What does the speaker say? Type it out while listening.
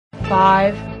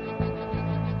5,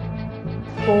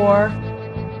 4,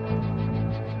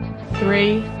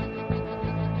 3,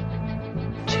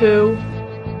 2.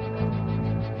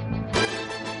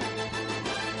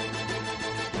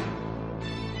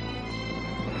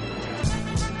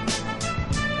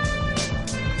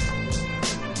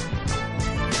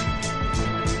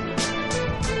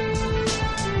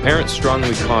 Parents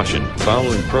strongly caution,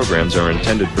 following programs are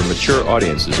intended for mature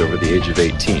audiences over the age of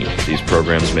 18. These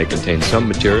programs may contain some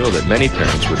material that many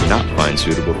parents would not find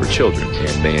suitable for children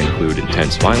and may include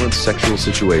intense violence, sexual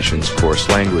situations, coarse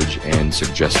language, and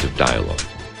suggestive dialogue.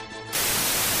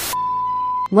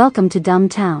 Welcome to Dumb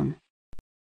Town.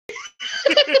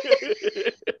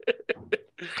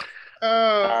 We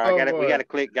got to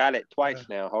click got it twice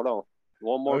now. Hold on.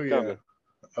 One more coming.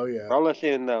 Oh, yeah. Roll us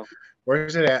in, though.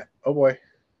 Where's it at? Oh, boy.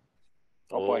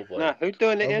 Oh, boy. Nah, who's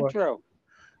doing the intro?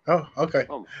 Oh, okay.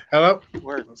 Oh. Hello.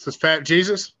 Where? This is Fat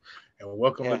Jesus, and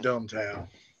welcome to Dumb Town.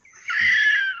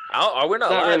 Oh, we're not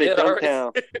It's not live really yet, Dumb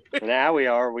Town. Now we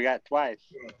are. We got twice.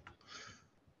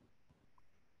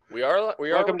 We are.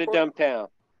 Welcome to Dumb Town.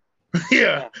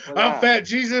 Yeah, I'm Fat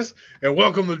Jesus, and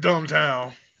welcome to Dumb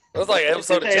Town. It was like an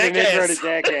episode of Jackass.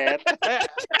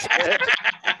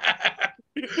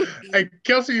 Hey,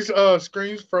 Kelsey's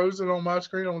screen's frozen on my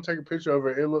screen. I'm gonna take a picture of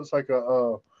it. It looks like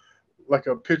a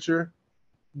picture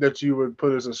that you would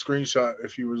put as a screenshot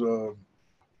if you was on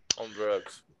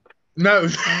drugs. No,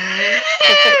 like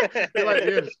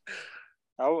this.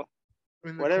 Oh,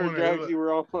 whatever drugs you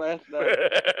were on last night.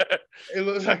 It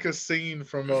looks like a scene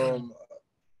from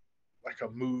like a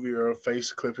movie or a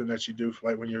face clipping that you do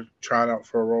for, like when you're trying out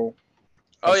for a role.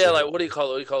 Oh yeah, like what do you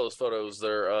call those photos?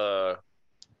 They're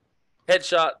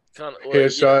headshot kind of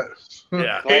headshot.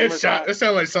 Yeah. Headshot. That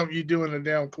sounds like something you do in a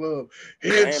damn club.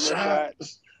 Headshot.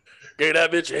 Give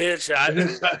that bitch a headshot.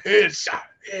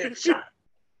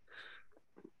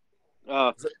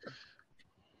 Headshot.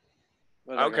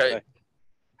 Okay.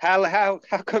 How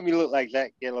come you look like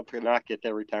that Galifianakis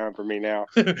every time for me now?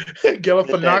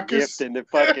 Galifianakis in the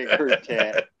fucking group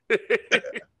chat.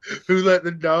 Who let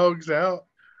the dogs out?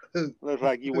 Looks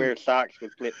like you wear socks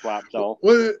with flip flops on.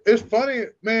 Well, it's funny,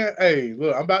 man. Hey,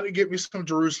 look, I'm about to get me some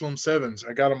Jerusalem 7s.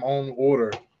 I got them on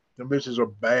order. Them bitches are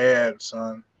bad,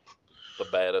 son. The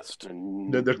baddest.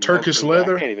 The Turkish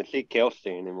leather. I can't even see Kelsey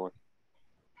anymore.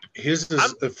 His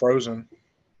is frozen.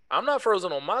 I'm not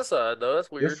frozen on my side though. That's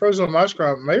weird. You're frozen on my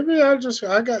screen. Maybe I got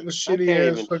the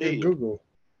shitty ass fucking Google.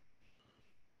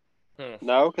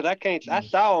 No, because I can't. I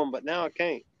saw them, but now I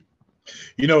can't.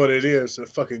 You know what it is? A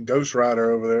fucking Ghost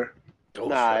Rider over there.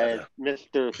 It's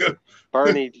Mr.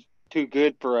 Bernie's too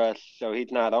good for us, so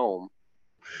he's not on.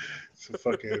 It's a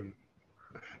fucking.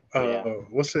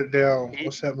 What's it down?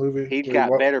 What's that movie? He's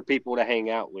got better people to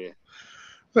hang out with.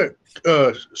 Look,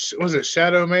 was it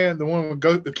Shadow Man? The one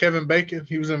with Kevin Bacon?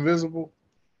 He was invisible.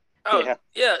 Oh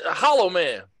yeah, Hollow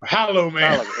Man. Hollow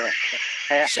Man.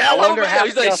 Shallow Man.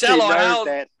 He's like Shallow Hal.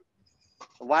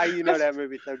 Why you know that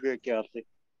movie so good, Kelsey?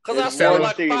 Because I've seen it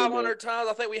like 500 times.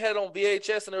 I think we had it on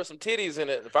VHS, and there were some titties in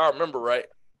it, if I remember right.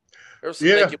 There was some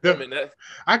naked women in that.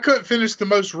 I couldn't finish the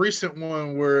most recent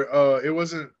one where it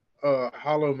wasn't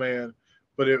Hollow Man,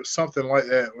 but it was something like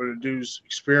that, where the dude's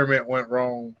experiment went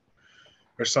wrong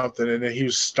or something, and then he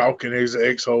was stalking his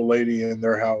ex-old lady in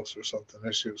their house or something.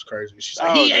 That shit was crazy. She's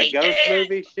like, the ghost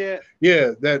movie shit?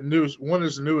 Yeah, that one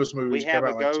of the newest movies came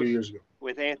out like 2 years ago.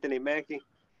 With Anthony Mackie?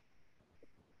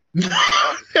 No.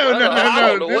 I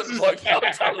don't know what the fuck y'all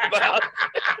talking about.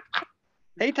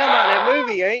 He talking about that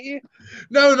movie, ain't you?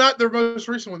 No, not the most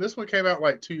recent one. This one came out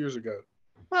like 2 years ago.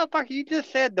 Motherfucker, you just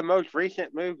said the most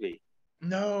recent movie.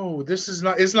 No, this is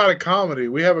not. It's not a comedy.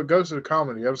 We have a ghost of a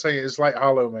comedy. I'm saying it's like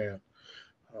Hollow Man.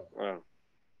 Oh,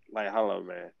 like Hollow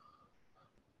Man.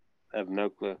 I have no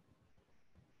clue.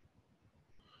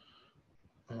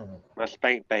 My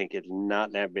spank bank is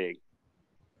not that big.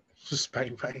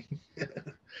 Spank bank.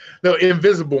 No,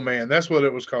 Invisible Man. That's what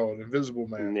it was called. Invisible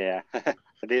Man. Yeah. I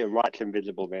didn't watch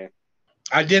Invisible Man.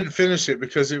 I didn't finish it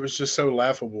because it was just so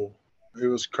laughable. It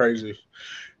was crazy.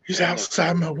 He's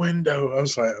outside my window. I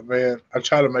was like, man, I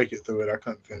tried to make it through it. I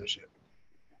couldn't finish it.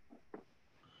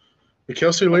 Did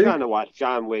Kelsey leave? I'm trying to watch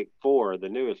John Wick 4, the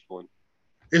newest one.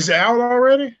 Is it out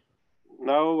already?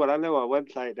 No, but I know a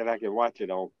website that I can watch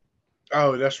it on.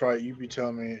 Oh, that's right. You be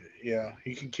telling me. Yeah,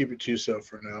 you can keep it to yourself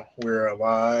for now. We're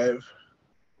alive.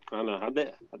 I know. I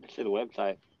did see the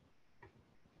website.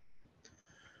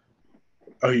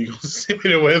 Oh, you gonna send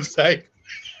me the website?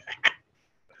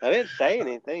 I didn't say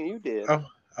anything. You did. I'm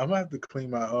gonna have to clean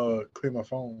my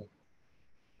phone.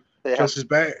 Yeah. Kelsey's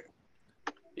back.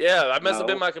 Yeah, I messed up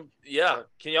in my. Yeah,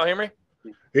 can y'all hear me?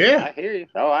 Yeah. I hear you.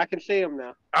 Oh, I can see him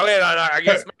now. Oh yeah, I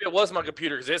guess maybe it was my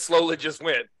computer because it slowly just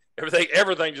went.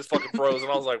 Everything just fucking froze,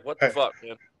 and I was like, "What the fuck,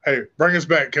 man?" Hey, bring us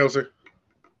back, Kelsey.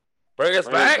 Bring us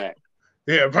back?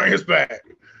 Yeah, bring us back.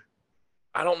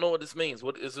 I don't know what this means.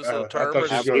 What is this a I term? thought Or you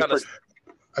is was it gonna- kind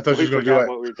I thought you was going to do forgot like,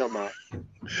 what we were talking about.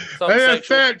 something hey,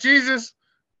 sexual? fat Jesus.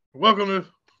 Welcome to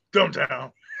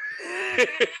Dumbtown.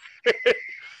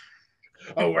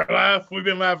 Oh, we're live? We've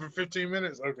been live for 15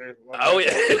 minutes? Okay. Oh,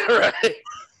 yeah. Right.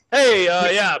 Hey,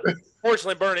 yeah.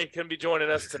 Fortunately, Bernie can be joining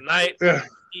us tonight. Yeah.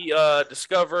 He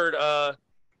discovered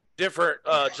different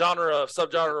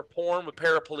subgenre of porn with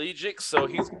paraplegics, so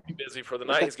he's going to be busy for the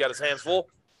night. He's got his hands full.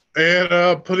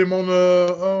 And put him on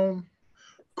the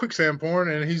quicksand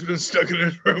porn, and he's been stuck in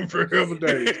his room for a couple of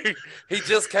days. He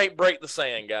just can't break the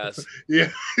sand, guys. Yeah,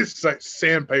 it's like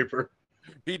sandpaper.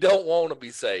 He don't want to be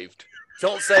saved.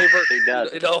 Don't save her. He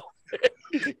does. He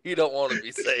don't want to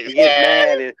be saved. He gets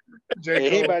mad if J.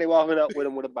 Cole. anybody walking up with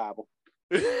him with a Bible.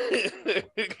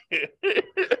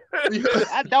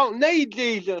 I don't need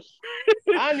Jesus.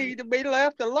 I need to be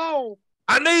left alone.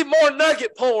 I need more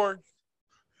nugget porn.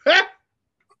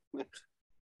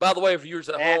 By the way, for viewers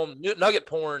at home, nugget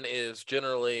porn is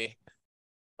generally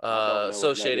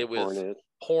associated with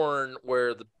porn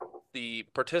where the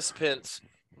participants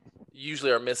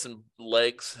usually are missing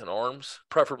legs and arms,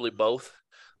 preferably both,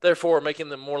 therefore making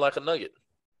them more like a nugget.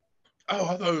 Oh,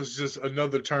 I thought it was just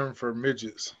another term for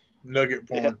midgets. Nugget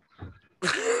porn. Yeah.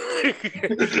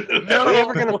 No, we're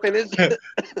never gonna finish.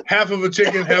 Half of a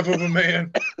chicken, half of a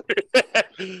man.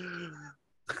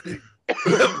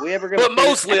 But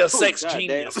mostly a sex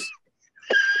genius.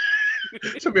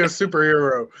 Should be a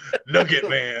superhero. Nugget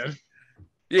man.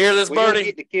 You hear this, Bernie?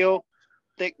 Get the kill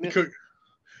thickness.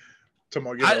 Talking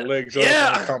about getting our legs up in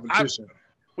the competition.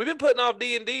 We've been putting off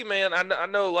D&D, man. I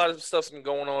know a lot of stuff's been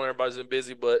going on. Everybody's been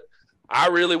busy, but I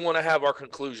really want to have our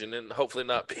conclusion and hopefully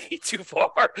not be too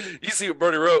far. You see what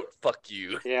Bernie wrote? Fuck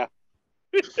you. Yeah.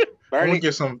 Bernie,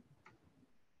 get some.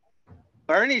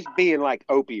 Bernie's being like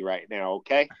Opie right now,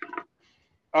 okay?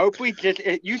 Opie,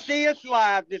 you see us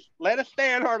live, just let us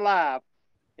stay in our live.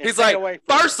 He's like,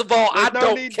 first of all, I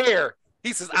don't care.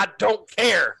 He says, I don't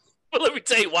care. But let me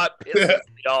tell you what pisses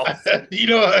me off. You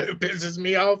know what pisses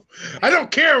me off? I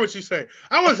don't care what you say.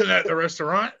 I wasn't at the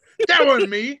restaurant. That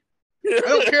wasn't me. I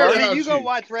don't care Bernie, about you go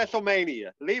watch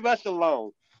WrestleMania. Leave us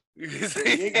alone. You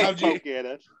ain't gonna poke at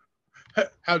us.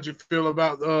 How'd you feel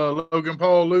about Logan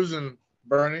Paul losing,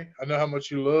 Bernie? I know how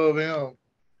much you love him.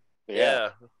 Yeah.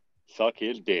 Suck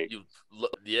his dick. You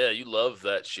love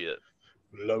that shit.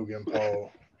 Logan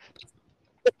Paul.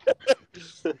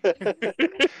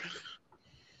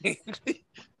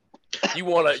 you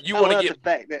wanna get the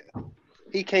fact that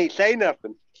he can't say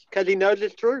nothing because he knows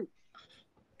it's true.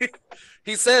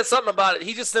 He said something about it.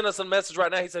 He just sent us a message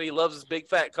right now. He said he loves his big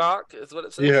fat cock. Is what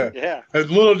it says. Yeah.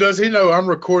 As little does he know, I'm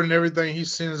recording everything he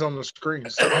sends on the screen.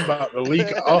 So I'm about to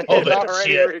leak all that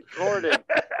shit. Recorded.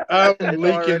 I'm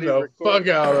leaking the fuck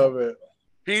out of it.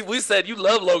 We said you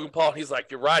love Logan Paul. He's like,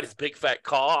 you're right. His big fat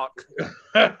cock.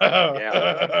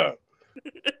 Yeah.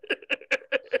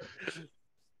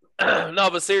 No,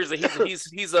 but seriously,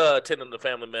 he's attending the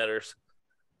Family Matters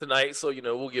tonight, so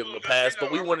we'll give him a pass.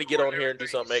 But we want to get on here and do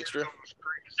something extra.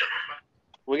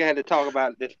 We're gonna have to talk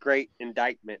about this great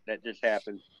indictment that just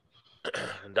happened.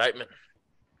 Indictment?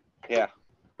 Yeah.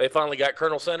 They finally got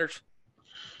Colonel Sanders?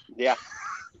 Yeah.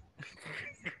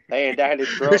 They indicted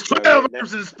It's 12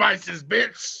 herbs and spices,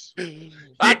 bitch.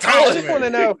 I just want to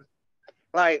know,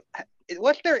 like,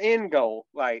 what's their end goal?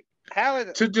 Like, how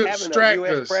is having a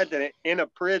U.S. president in a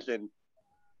prison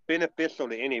beneficial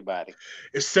to anybody?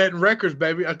 It's setting records,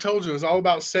 baby. I told you, it's all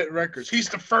about setting records. He's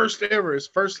the first ever. It's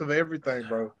first of everything,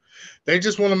 bro. They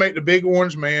just want to make the big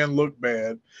orange man look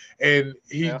bad, and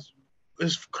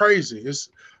it's crazy.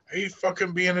 He's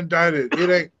fucking being indicted. It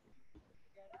ain't.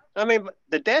 I mean,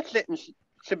 the death sentence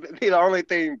should be the only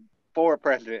thing for a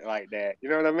president like that. You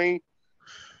know what I mean?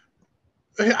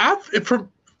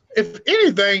 If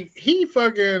anything, he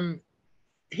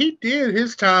did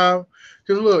his time.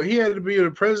 Because, look, he had to be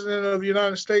the president of the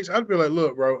United States. I'd be like,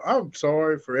 look, bro, I'm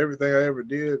sorry for everything I ever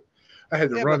did. I had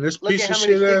to run this piece of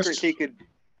shit ass. Secrets he could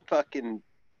fucking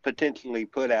potentially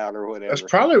put out or whatever. That's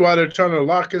probably why they're trying to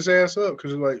lock his ass up.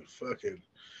 Because, like, fucking,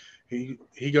 he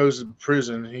goes to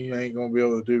prison. He ain't going to be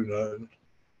able to do nothing.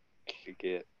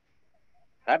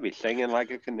 I'd be singing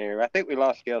like a canary. I think we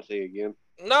lost Kelsey again.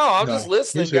 No, I'm just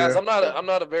listening, guys. I'm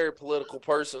not a very political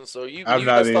person, so you I'm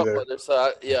not talk either. about this.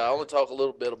 I only talk a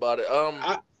little bit about it.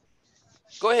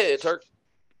 Go ahead, Turk.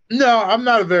 No, I'm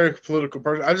not a very political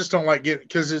person. I just don't like getting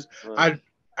because I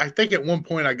think at one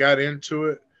point I got into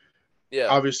it, Yeah.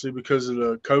 Obviously, because of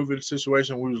the COVID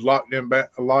situation, we was locked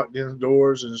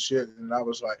indoors and shit. And I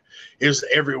was like, it was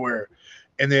everywhere.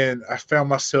 And then I found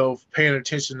myself paying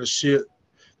attention to shit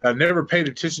that I never paid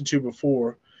attention to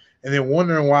before. And then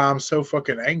wondering why I'm so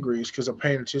fucking angry is because I'm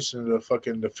paying attention to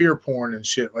the fear porn and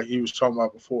shit like he was talking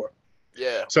about before.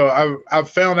 Yeah. So I've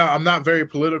found out I'm not very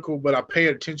political, but I pay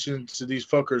attention to these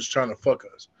fuckers trying to fuck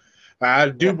us. I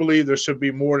do believe there should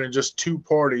be more than just two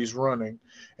parties running,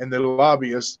 and the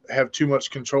lobbyists have too much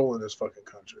control in this fucking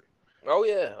country. Oh,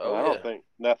 yeah. I don't think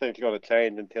nothing's going to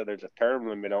change until there's a term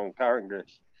limit on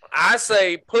Congress. I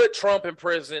say put Trump in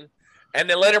prison and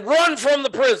then let him run from the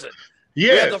prison.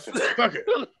 Yeah, fuck it.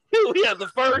 We have the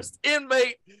first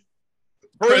inmate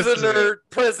prisoner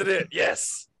president.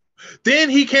 Yes. Then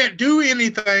he can't do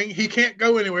anything. He can't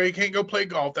go anywhere. He can't go play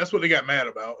golf. That's what they got mad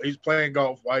about. He's playing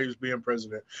golf while he was being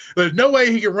president. There's no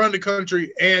way he can run the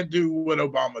country and do what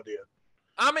Obama did.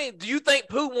 I mean, do you think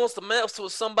Putin wants to mess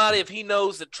with somebody if he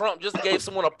knows that Trump just gave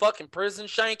someone a fucking prison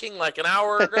shanking like an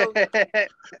hour ago?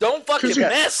 Don't fucking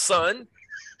mess, son.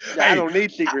 I don't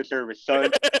need Secret Service,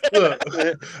 son. Look,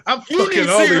 I'm fucking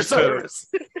all these service.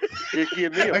 Just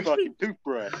give me a fucking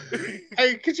toothbrush.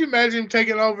 Hey, could you imagine him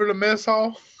taking over the mess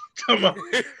hall? Come on.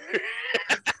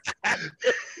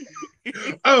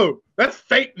 Oh, that's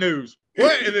fake news.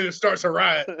 What? And then it starts a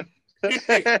riot.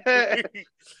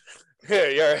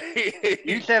 Yeah.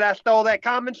 You said I stole that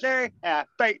commentary?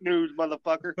 Fake news,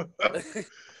 motherfucker.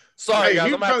 Sorry,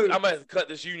 guys. I'm gonna have to cut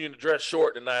this union address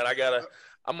short tonight.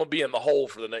 I'm gonna be in the hole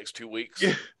for the next 2 weeks.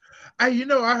 Yeah. I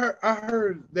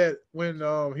heard that when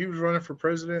he was running for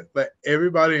president, that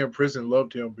everybody in prison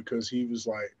loved him because he was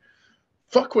like,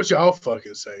 fuck what y'all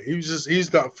fucking say. He's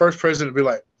the first president to be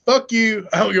like, fuck you.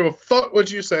 I don't give a fuck what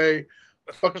you say.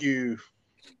 Fuck you.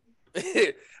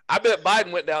 I bet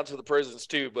Biden went down to the prisons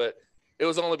too, but it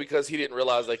was only because he didn't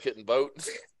realize they couldn't vote.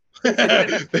 He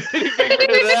figured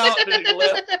it out and he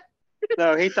left.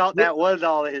 No, he thought that was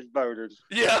all of his voters.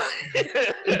 Yeah.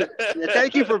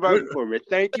 Thank you for voting for me.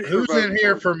 Thank you. Who's in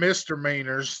here for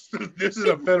misdemeanors? This is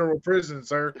a federal prison,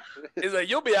 sir. He's like,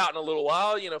 you'll be out in a little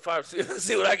while. You know, if I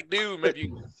see what I can do, maybe you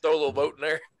can throw a little vote in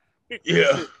there.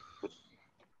 Yeah.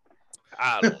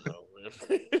 I don't know,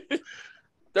 man.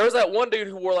 There was that one dude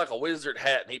who wore like a wizard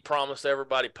hat and he promised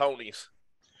everybody ponies.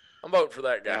 I'm voting for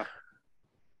that guy. It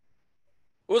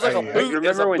was like a boot.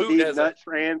 Remember when Steve Nuts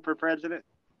ran for president?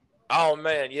 Oh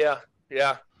man, yeah.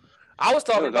 I was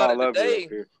talking about it today.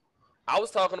 I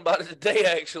was talking about it today,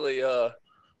 actually.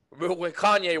 When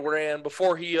Kanye ran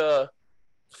before he,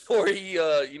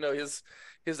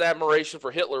 his admiration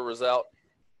for Hitler was out.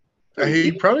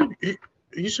 He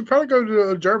should probably go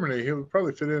to Germany. He would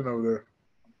probably fit in over there.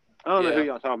 I don't know who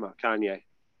y'all talking about. Kanye.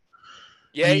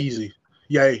 Yay. Easy.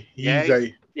 Yay.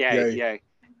 Yay.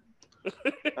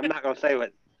 I'm not gonna say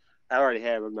what I already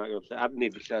have. I'm not gonna say. I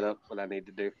need to shut up. What I need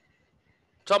to do.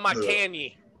 Talking about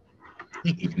Kanye.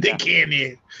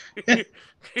 The Kanye.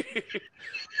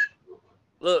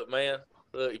 Look, man.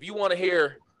 If you want to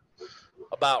hear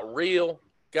about real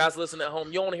guys, listen at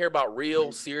home. You want to hear about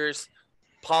real, serious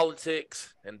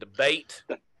politics and debate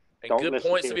and good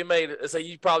points to be made. I say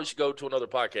you probably should go to another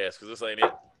podcast because this ain't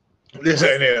it. This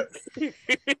ain't it.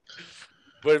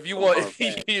 But if you want, if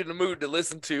you're in the mood to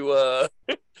listen to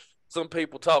some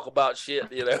people talk about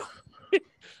shit, you know,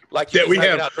 like you we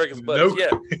have out drinking buddies.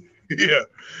 Yeah,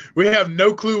 we have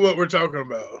no clue what we're talking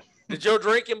about. Did your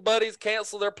drinking buddies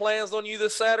cancel their plans on you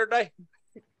this Saturday?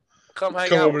 Come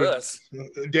hang out with us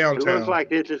downtown. It looks like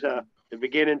this is the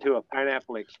beginning to a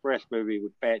Pineapple Express movie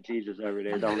with Fat Jesus over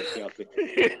there, don't it, Chelsea?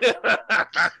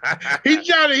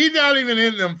 He's not even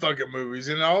in them fucking movies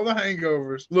and all the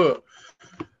hangovers. Look,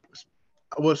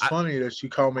 what's funny that you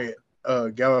call me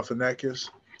Galifianakis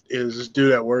is this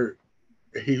dude at work.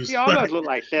 He almost look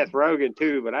like Seth Rogen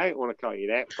too, but I ain't want to call you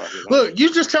that fucking. Look,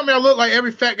 you just tell me I look like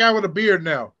every fat guy with a beard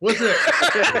now. What's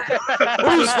that?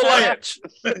 Who's Fletch?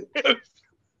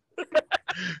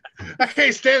 I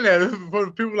can't stand that. For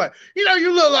people like,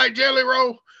 you look like Jelly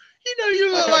Roll.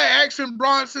 You look like Action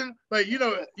Bronson. Like,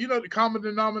 the common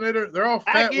denominator. They're all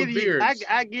fat with beards.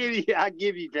 I give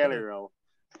you Jelly Roll.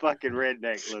 Fucking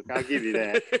redneck look. I'll give you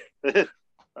that.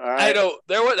 All right.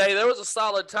 There was a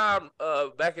solid time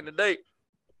back in the day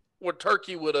when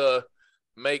Turkey would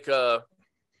make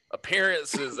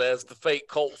appearances as the fake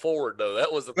Colt Ford, though.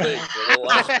 That was the thing.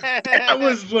 That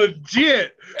was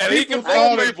legit. And he can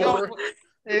fool people.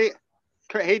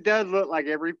 He does look like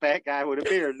every fat guy with a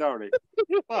beard, don't he?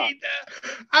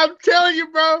 I'm telling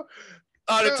you, bro.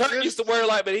 The Turk used to wear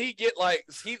but he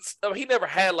never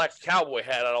had like a cowboy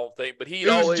hat, I don't think, but he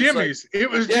always Jimmy's. It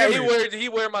was Jimmy's. He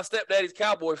wear my stepdaddy's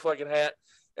cowboy fucking hat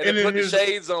and then put the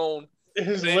shades on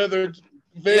his leather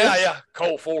vest. Yeah.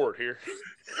 Colt Ford here.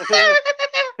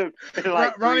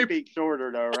 Like Ronnie, 3 feet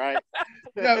shorter though, right?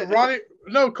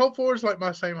 No, Colt Ford's like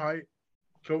my same height.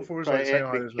 Colt Ford's like same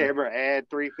height as me. Camera add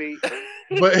 3 feet.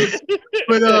 But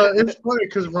it's funny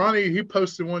because Ronnie, he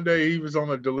posted one day he was on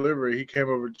a delivery. He came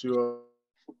over to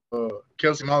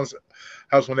Kelsey Mom's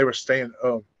house when they were staying.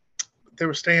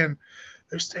 They're staying.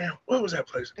 What was that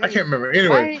place? I can't remember. Anyway,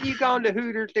 why ain't you gone to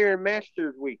Hooters during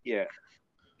Masters Week yet?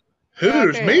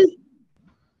 Hooters, me?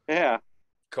 Yeah.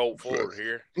 Colt Ford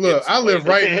here. Look, I live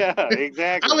right. Yeah,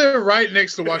 exactly. I live right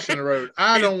next to Washington Road.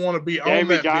 I don't want to be on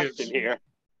that Johnson bitch. Here.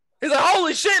 He's like,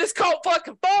 holy shit, it's Colt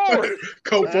fucking Ford.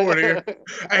 Colt Ford here.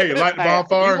 Hey, light the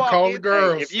bonfire and call the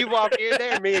girls. Hey, if you walk in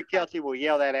there, me and Kelsey will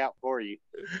yell that out for you.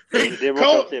 Then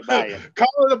we'll sit by you.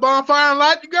 Call the bonfire and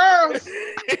light the girls.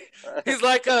 He's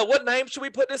like, what name should we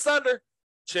put this under?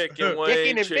 Chicken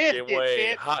wing,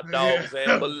 hot dogs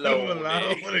and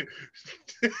bologna.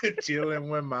 Chilling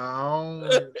with my own.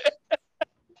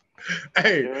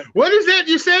 Hey, what is that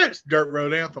you said? It's Dirt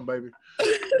Road Anthem, baby.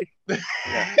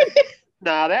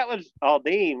 Nah, that was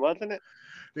Aldine, wasn't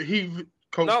it?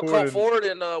 Colt Ford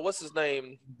and what's his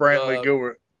name? Brantley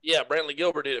Gilbert. Yeah, Brantley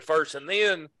Gilbert did it first, and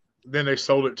then they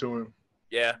sold it to him.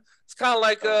 Yeah, it's kind of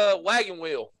like Wagon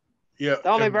Wheel. Yeah, the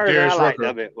only version I liked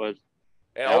of it was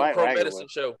Old Crow Medicine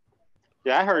Show.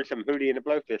 Yeah, I heard some Hootie and the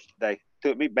Blowfish today.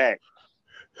 Took me back.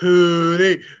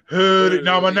 Hootie.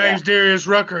 Now my name's Darius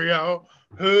Rucker, y'all.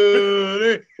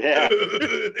 Hootie. Yeah.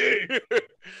 Hootie.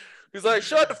 He's like,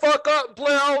 shut the fuck up and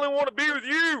play I Only Want to Be With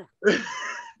You.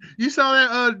 You saw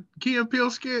that Key and Peele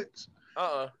sketch?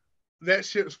 That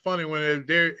shit was funny when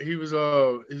he was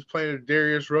playing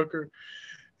Darius Rucker,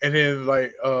 and then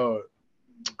like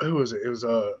who was it? It was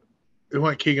it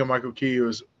wasn't Keegan Michael Key, it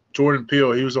was Jordan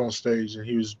Peele. He was on stage and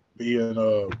he was being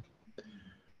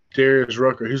Darius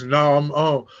Rucker. He's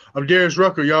no, I'm Darius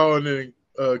Rucker, y'all, and then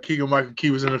Keegan Michael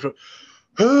Key was in the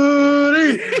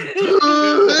Hootie.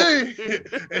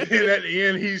 And then at the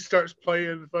end he starts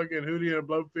playing fucking Hootie and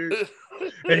Blowfish,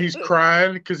 and he's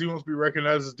crying because he wants to be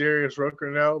recognized as Darius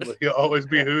Rucker now, but he'll always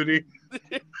be Hootie.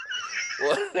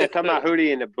 Talking about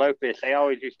Hootie and the Blowfish, they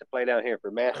always used to play down here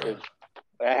for Masters.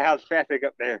 How's traffic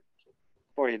up there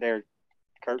for you there,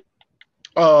 Kurt?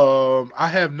 I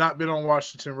have not been on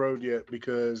Washington Road yet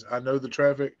because I know the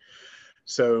traffic.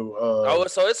 So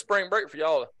so it's spring break for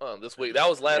y'all this week. That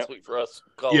was last week for us.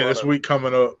 Colorado. Yeah, this week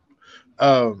coming up.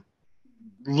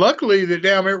 Luckily, it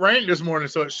rained this morning,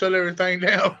 so it shut everything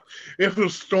down. It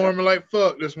was storming like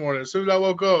fuck this morning. As soon as I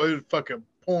woke up, it was fucking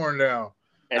pouring down.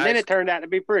 And then it turned out to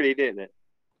be pretty, didn't it?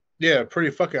 Yeah, pretty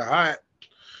fucking hot.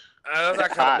 I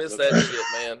kind of miss that shit,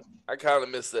 man. I kind of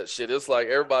miss that shit. It's like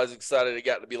everybody's excited it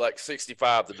got to be like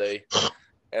 65 today.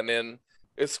 And then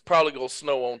it's probably going to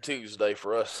snow on Tuesday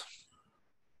for us.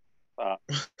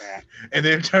 And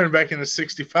then turn back into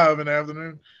 65 in the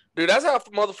afternoon. Dude, that's how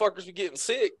motherfuckers be getting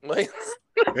sick, man.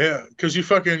 Yeah, because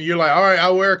you're like, all right,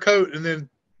 I'll wear a coat, and then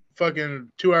fucking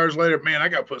 2 hours later, man, I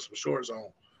got to put some shorts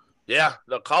on. Yeah,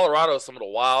 Colorado is some of the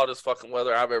wildest fucking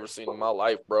weather I've ever seen in my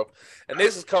life, bro. And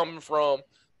this is coming from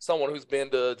someone who's been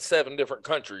to 7 different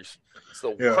countries. It's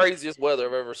the craziest weather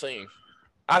I've ever seen.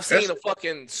 I've seen a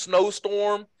fucking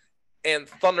snowstorm and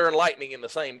thunder and lightning in the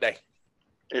same day.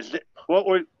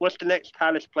 What's the next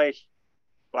hottest place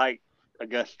like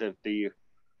Augusta to you,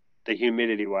 the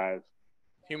humidity wise?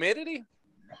 Humidity?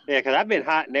 Yeah, because I've been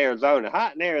hot in Arizona.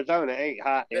 Hot in Arizona ain't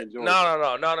hot in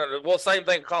Georgia. No. Well, same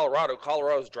thing in Colorado.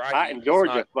 Colorado's dry. Hot in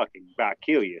Georgia fucking about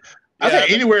kill you. I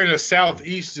think anywhere in the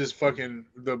southeast is fucking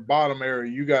the bottom area.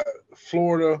 You got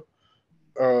Florida,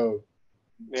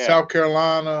 South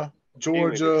Carolina,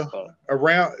 Georgia,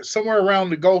 somewhere around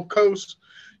the Gulf Coast.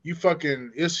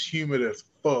 It's humid as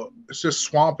fuck. It's just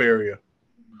swamp area.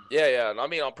 Yeah. I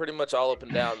mean, I'm pretty much all up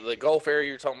and down the Gulf area.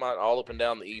 You're talking about all up and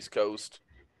down the East Coast.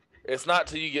 It's not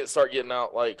till you start getting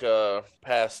out like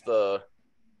past the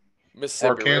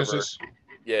Mississippi River.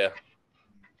 Yeah.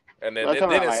 And then, it's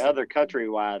like other country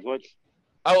wise.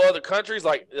 Other countries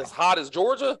like as hot as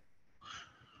Georgia?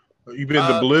 You been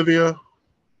to Bolivia?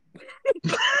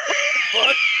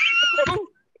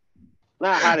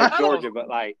 Not hot as Georgia, but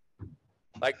like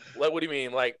what do you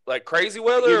mean? Like crazy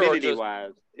weather? Humidity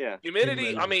wise. Yeah.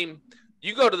 Humidity. I mean,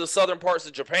 you go to the southern parts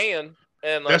of Japan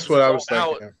and that's what I was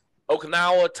thinking.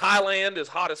 Okinawa, Thailand is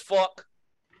hot as fuck.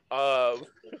 The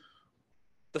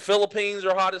Philippines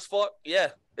are hot as fuck. Yeah,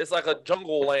 it's like a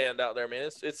jungle land out there, man.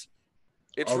 It's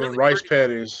all really the rice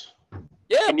paddies.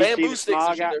 Yeah, can bamboo you see the sticks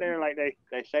smog out there like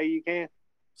they say you can.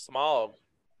 Smog.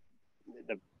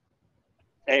 The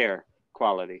air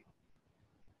quality.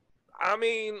 I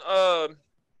mean,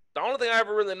 The only thing I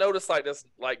ever really noticed like that's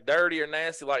like dirty or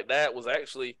nasty like that was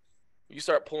actually you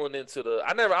start pulling into the.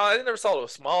 I never saw the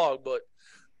smog, but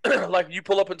like you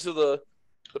pull up into the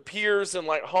piers in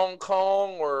like Hong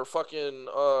Kong or fucking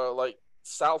like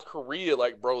South Korea,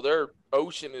 like bro, their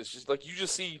ocean is just like you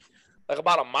just see like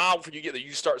about a mile before you get there,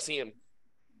 you start seeing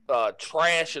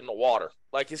trash in the water.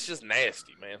 Like it's just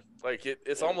nasty, man. Like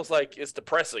it's almost like it's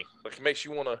depressing. Like it makes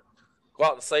you want to go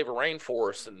out and save a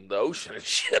rainforest and the ocean and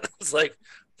shit. It's like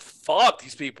fuck,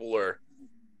 these people are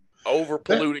over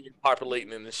polluting and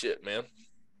populating in this shit, man.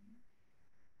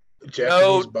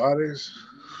 Japanese bodies.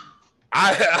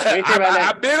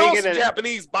 I've been on some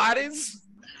Japanese bodies.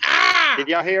 Did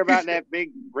y'all hear about that big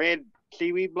red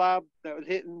seaweed blob that was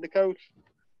hitting the coast?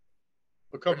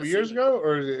 A couple years ago,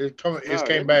 or it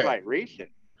came back? Like recent,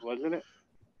 wasn't it?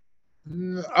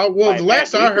 Well, like the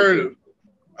last I heard.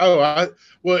 I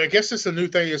guess it's a new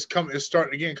thing. It's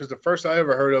starting again because the first I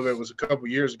ever heard of it was a couple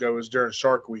years ago. It was during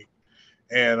Shark Week,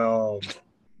 and that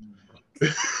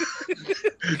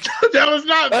was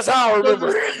not. That's how I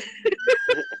remember.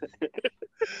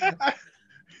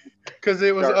 Because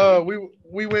it was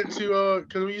we went to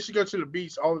because we used to go to the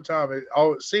beach all the time. It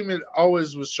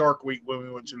always was Shark Week when we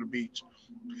went to the beach,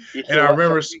 and I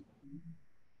remember.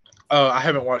 I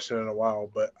haven't watched it in a while,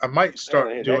 but I might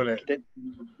start doing it.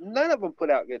 None of them put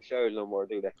out good shows no more,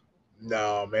 do they?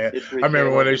 No, man. I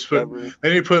remember when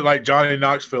they put like Johnny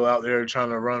Knoxville out there trying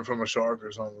to run from a shark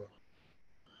or something.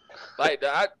 Like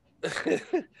I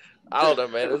don't know,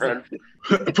 man.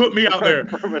 Put me out there.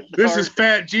 This is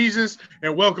Fat Jesus,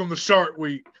 and welcome to Shark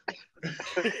Week.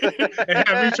 And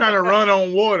have me trying to run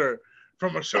on water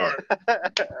from a shark.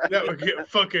 That would get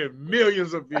fucking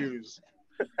millions of views.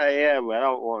 Yeah, but I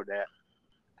don't want that.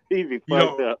 He'd be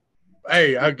fucked up.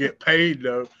 Hey, I get paid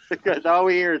though. Because all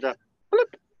we hear is a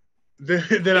flip.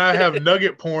 Then I have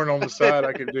nugget porn on the side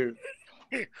I can do.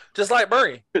 Just like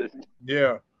Bernie.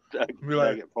 Yeah.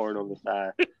 Nugget porn on the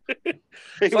side.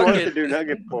 He wants to do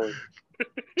nugget porn.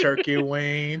 Turkey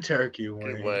wing.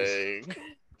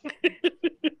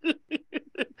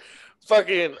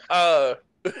 Fucking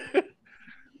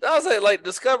I was saying, like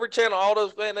Discovery Channel, all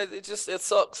those, man. It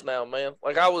sucks now, man.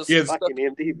 Like I was fucking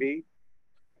MTV.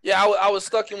 Yeah, I was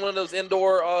stuck in one of those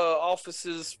indoor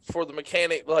offices for the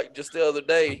mechanic, like just the other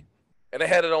day, and they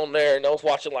had it on there, and I was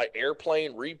watching like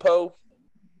Airplane Repo.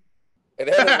 And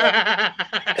it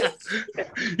had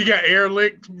you got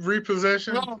Airlick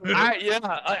Repossession.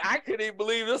 I couldn't even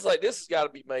believe this. Like this has got to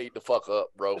be made to fuck up,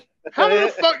 bro. How the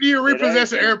fuck do you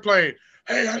repossess an airplane?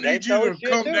 Hey, I need you to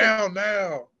come down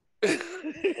now.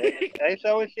 They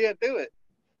showing shit do it.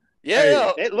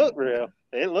 Yeah, it looked real.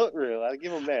 I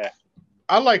give them that.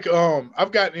 I like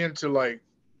I've gotten into like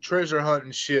treasure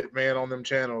hunting shit, man, on them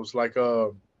channels. Like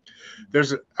I'm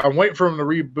waiting for them to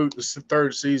reboot the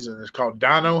third season. It's called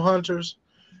Dino Hunters.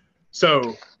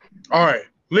 So, all right,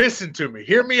 listen to me.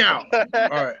 Hear me out. All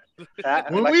right.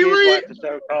 When we read the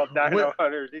show called Dino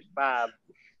Hunters, he's 5.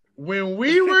 When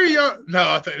we were young,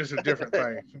 no, I think it's a different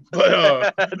thing.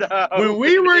 But when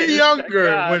we were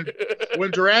younger,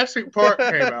 when Jurassic Park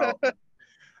came out,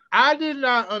 I did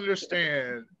not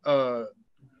understand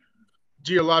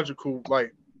geological,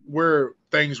 like where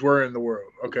things were in the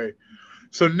world. Okay,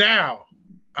 so now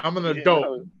I'm an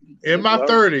adult in my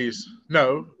 30s.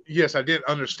 Yes, I didn't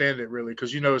understand it really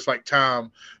because it's like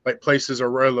time, like places are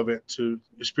relevant to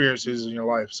experiences in your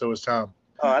life, so it's time.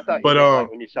 Oh, I thought you meant like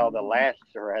when you saw the last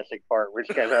Jurassic Park, which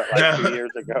came out like 2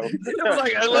 years ago. It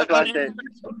was like, you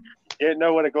didn't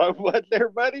know what a globe was there,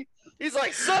 buddy? He's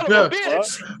like, son of a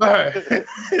bitch.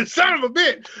 Right. Son of a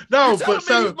bitch. No, but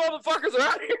these motherfuckers are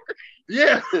out here.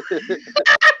 Yeah.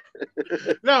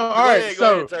 No, all right.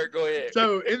 Go ahead.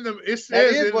 So in the it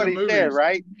says that is what he movies, said,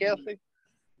 right, Kelsey?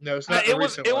 No, it's not. It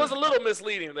was a little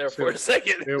misleading there for a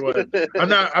second. It was.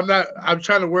 I'm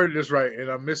trying to word this right, and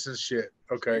I'm missing shit.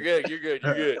 Okay. You're good.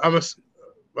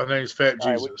 My name's Fat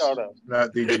Jesus,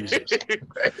 not the Jesus.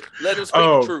 Let him speak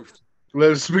the truth.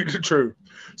 Let us speak the truth.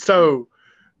 So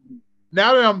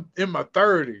now that I'm in my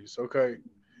 30s, okay,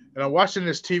 and I'm watching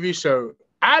this TV show,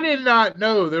 I did not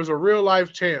know there's a real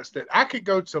life chance that I could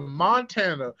go to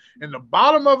Montana in the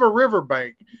bottom of a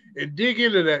riverbank and dig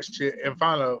into that shit and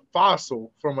find a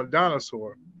fossil from a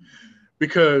dinosaur.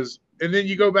 And then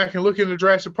you go back and look into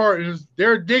Jurassic Park and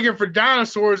they're digging for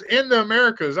dinosaurs in the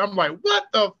Americas. I'm like, what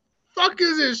the fuck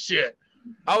is this shit?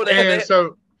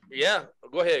 Yeah,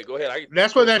 go ahead.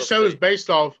 That's what that show is based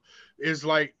off. Is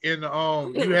like in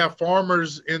you have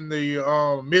farmers in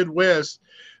the Midwest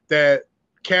that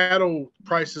cattle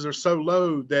prices are so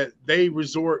low that they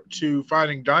resort to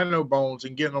finding dino bones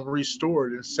and getting them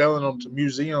restored and selling them to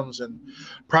museums and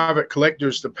private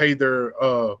collectors to pay their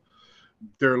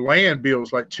land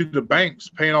bills, like to the banks,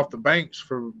 paying off the banks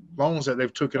for loans that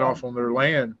they've taken off on their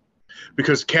land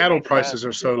because cattle prices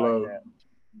are so low.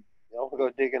 Y'all go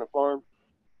dig in a farm?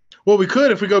 Well, we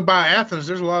could if we go by Athens.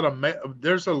 There's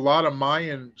a lot of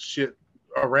Mayan shit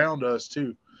around us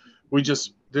too.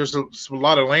 There's a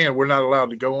lot of land we're not allowed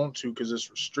to go onto because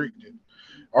it's restricted.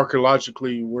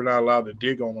 Archaeologically, we're not allowed to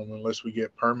dig on them unless we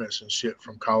get permits and shit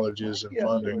from colleges and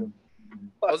funding.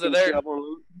 Was it there?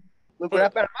 Look what I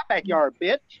found in my backyard,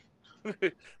 bitch.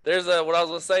 There's what I was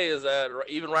gonna say is that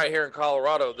even right here in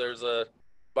Colorado, there's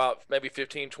about maybe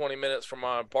 15, 20 minutes from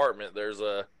my apartment. There's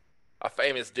a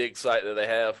famous dig site that they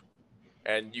have,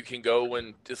 and you can go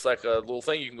and it's like a little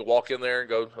thing. You can walk in there and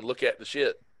go and look at the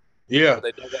shit. Yeah,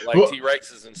 they dug like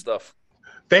T-Rexes and stuff.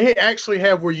 They actually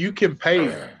have where you can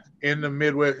pay in the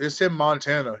Midwest. It's in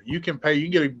Montana. You can pay. You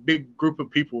can get a big group of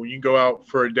people. You can go out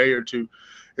for a day or two.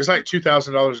 It's like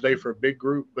 $2,000 a day for a big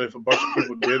group, but if a bunch of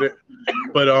people did it,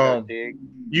 but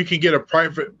you can get a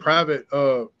private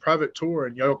tour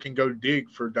and y'all can go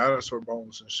dig for dinosaur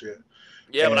bones and shit.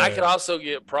 Yeah, but I could also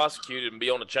get prosecuted and be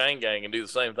on the chain gang and do the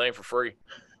same thing for free.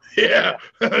 Yeah,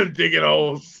 digging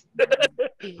holes.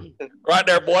 Right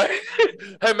there, boy.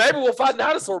 Hey, maybe we'll find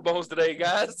dinosaur bones today,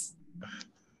 guys.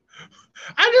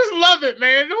 I just love it,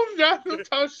 man. Don't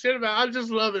talk shit about it. I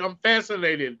just love it. I'm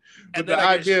fascinated with the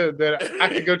idea that I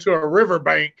could go to a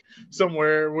riverbank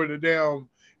somewhere where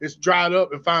it's dried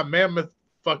up and find mammoth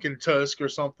fucking tusk or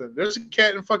something. There's a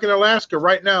cat in fucking Alaska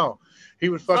right now. He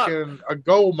was fucking a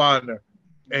gold miner.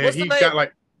 And he got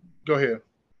like, go ahead.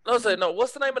 No,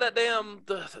 what's the name of that damn,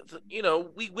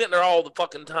 we went there all the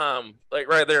fucking time, like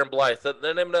right there in Blythe.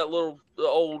 The name of that old,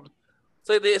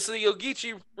 it's the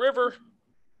Ogeechee River.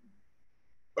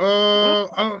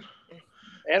 That's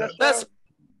that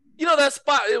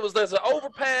spot. There's an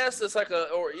overpass. It's like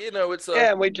it's a.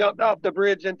 Yeah, and we jumped off the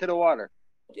bridge into the water.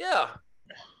 Yeah.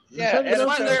 Yeah, it's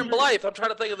right there in Blythe. I'm trying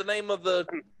to think of the name of the.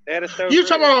 You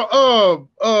talking about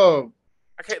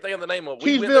I can't think of the name of it.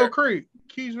 Keysville Creek.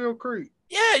 Keysville Creek.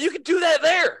 Yeah, you could do that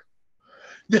there.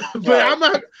 But I'm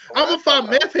gonna find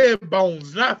meth head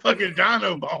bones, not fucking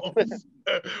dino bones.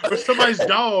 Or somebody's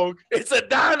dog. It's a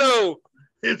dino.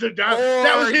 It's a dino.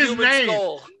 That was his name.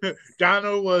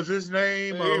 Dino was his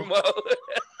name.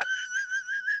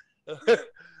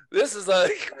 This is a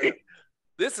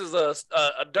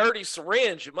dirty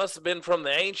syringe. It must have been from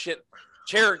the ancient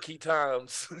Cherokee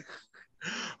times.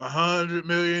 100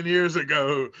 million years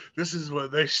ago, this is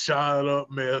what they shot up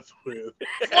meth with.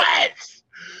 What?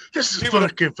 This is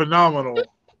fucking phenomenal.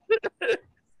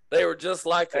 They were just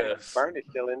like us. Bernie's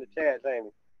still in the chat, ain't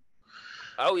he?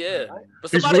 Oh yeah, but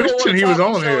somebody he was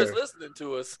on here. Is listening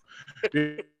to us.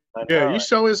 Yeah, you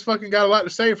sure is fucking got a lot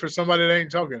to say for somebody that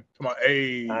ain't talking. Come on,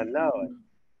 hey. I know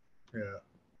it.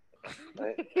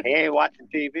 Yeah. He ain't watching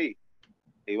TV.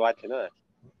 He watching us.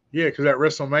 Yeah, because that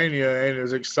WrestleMania ain't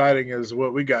as exciting as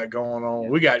what we got going on.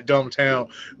 We got Dumbtown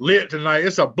lit tonight.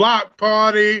 It's a block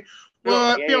party.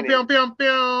 What? Pew, pew, pew,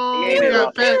 pew. We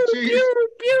got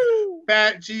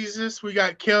Fat Jesus. We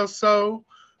got Kelso.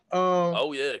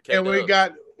 Oh yeah, and we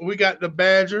got the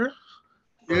Badger.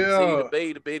 Yeah,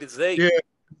 Z to B to Z. Yeah,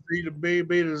 Z to B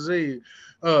to Z.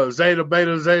 Zeta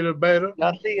Beta.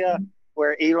 Y'all see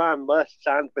where Elon Musk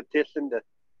signed a petition to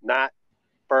not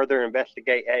further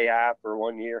investigate AI for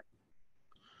 1 year?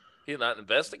 He'll not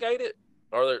investigate it?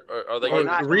 Are they going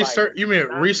to research? You mean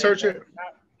research it?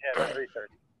 Yeah,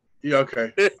 research. Yeah,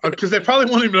 okay. Because they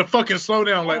probably want him to fucking slow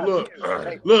down. Like, look,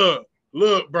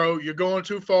 bro, you're going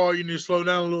too far. You need to slow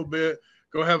down a little bit.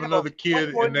 Go have another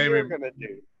kid and name him.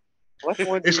 What's 1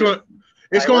 year?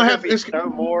 It's going to have. It's so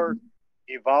more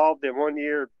evolved in 1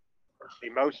 year,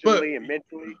 emotionally and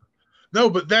mentally. No,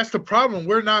 but that's the problem.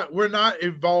 We're not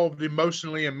evolved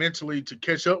emotionally and mentally to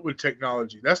catch up with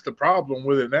technology. That's the problem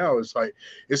with it now. It's like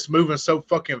it's moving so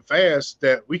fucking fast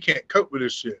that we can't cope with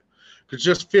this shit. Because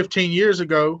just 15 years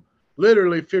ago,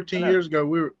 literally 15 years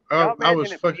ago, I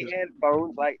was fucking. We had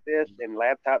phones like this and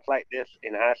laptops like this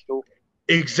in high school.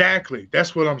 Exactly.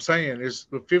 That's what I'm saying. Is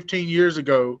 15 years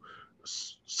ago,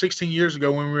 16 years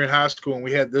ago when we were in high school and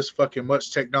we had this fucking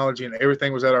much technology and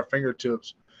everything was at our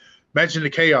fingertips. Imagine the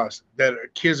chaos that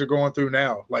kids are going through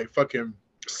now, like fucking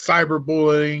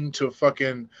cyberbullying to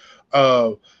fucking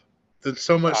so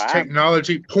much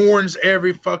technology, porn's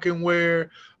every fucking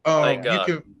where. Thank God.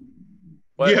 You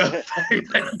can, yeah,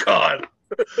 thank God.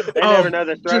 They never know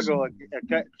the struggle of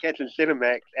catching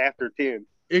Cinemax after 10.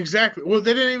 Exactly. Well,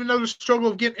 they didn't even know the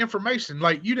struggle of getting information.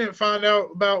 Like, you didn't find out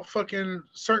about fucking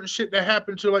certain shit that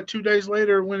happened to like 2 days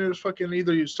later when it was fucking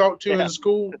either you talked to in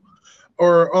school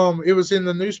or it was in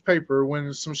the newspaper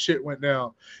when some shit went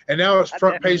down, and now it's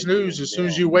front page news. As soon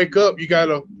as you wake up, you got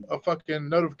a fucking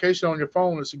notification on your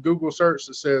phone. It's a Google search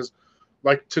that says,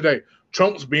 like today,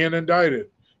 Trump's being indicted.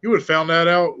 You would have found that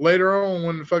out later on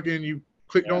when fucking you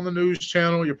clicked on the news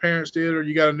channel, your parents did, or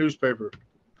you got a newspaper.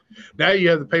 Now you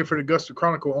have to pay for the Augusta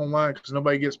Chronicle online because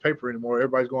nobody gets paper anymore.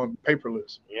 Everybody's going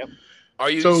paperless. Yep. Are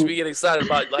you used to be getting excited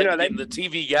about getting the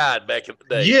TV guide back in the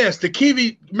day? Yes, the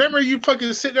TV. Remember, you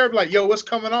fucking sit there and be like, yo, what's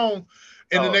coming on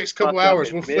in the next couple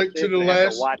hours? We'll flick to the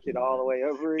last. Watch it all the way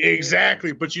over again.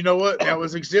 Exactly. But you know what? That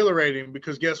was exhilarating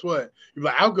because guess what? You're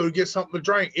like, I'll go get something to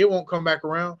drink. It won't come back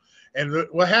around. And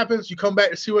what happens? You come back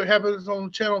to see what happens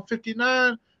on channel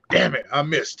 59. Damn it, I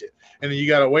missed it. And then you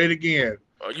got to wait again.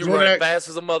 Oh, you run fast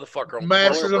as a motherfucker.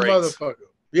 Fast as a motherfucker.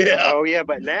 Yeah. Oh, yeah,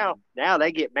 but now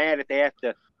they get mad if they have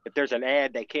to. If there's an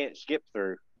ad they can't skip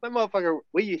through. That motherfucker,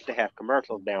 we used to have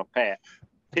commercials down pat.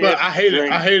 But I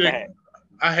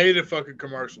hated fucking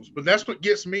commercials. But that's what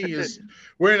gets me is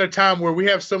we're in a time where we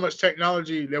have so much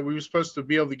technology that we were supposed to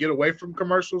be able to get away from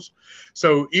commercials.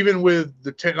 So even with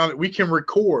the technology, we can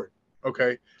record.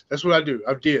 Okay, that's what I do.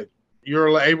 I did.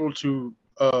 You're able to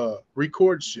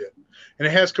record shit, and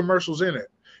it has commercials in it.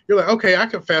 You're like, okay, I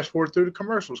can fast forward through the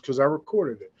commercials because I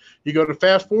recorded it. You go to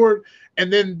fast forward,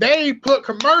 and then they put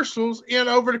commercials in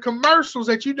over the commercials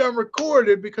that you done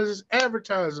recorded because it's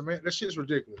advertising, man. That shit's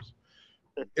ridiculous.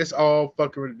 It's all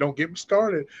fucking. Don't get me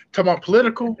started. Talking about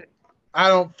political, I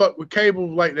don't fuck with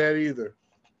cable like that either.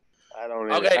 I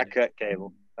don't. Okay. I cut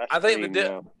cable. I think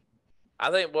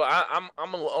I'm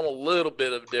on a little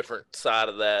bit of a different side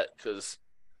of that because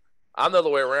I'm the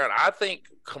other way around. I think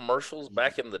commercials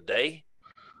back in the day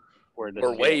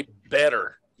were way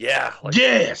better. Yeah.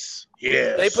 Yes.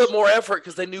 They put more effort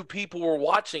because they knew people were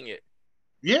watching it.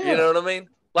 Yeah. You know what I mean?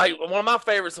 Like one of my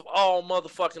favorites of all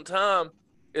motherfucking time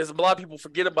is a lot of people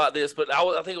forget about this, but I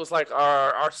think it was like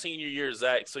our senior year,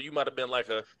 Zach. So you might have been like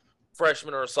a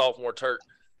freshman or a sophomore, Turk.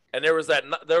 And there was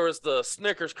the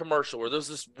Snickers commercial where there's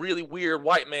this really weird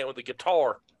white man with a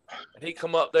guitar, and he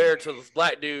come up there to this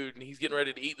black dude, and he's getting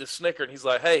ready to eat the Snicker, and he's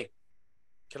like, "Hey,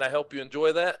 can I help you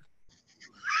enjoy that?"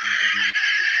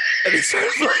 And he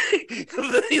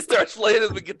starts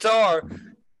playing the guitar,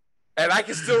 and I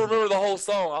can still remember the whole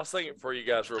song. I'll sing it for you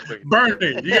guys real quick.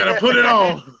 Bernie, you gotta put it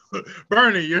on.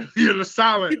 Bernie, you're the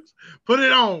silence. Put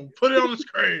it on the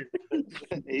screen.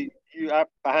 You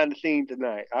behind the scenes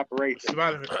tonight, operation.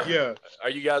 Yeah. Are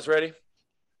you guys ready?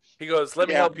 He goes, "Let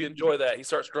me help you enjoy that." He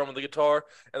starts drumming the guitar,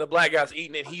 and the black guy's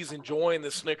eating it. He's enjoying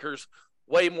the Snickers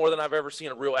way more than I've ever seen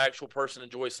a real actual person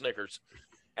enjoy Snickers.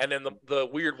 And then the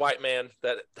weird white man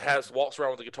that walks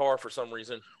around with the guitar for some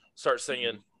reason starts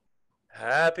singing,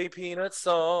 "Happy Peanut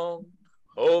Song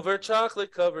over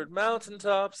chocolate-covered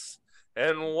mountaintops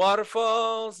and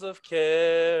waterfalls of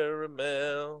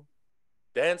caramel.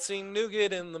 Dancing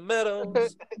nougat in the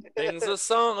meadows sings a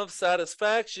song of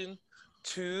satisfaction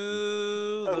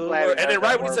to the world." And then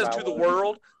right when he says "to the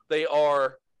world," they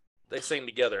sing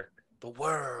together, "the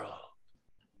world."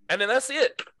 And then that's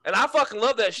it. And I fucking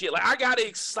love that shit. Like I got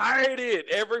excited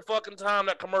every fucking time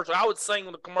that commercial. I would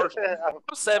sing the commercial. I'm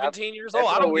 17 years old.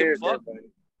 I don't give a fuck.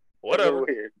 Whatever.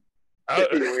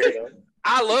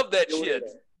 I love that shit.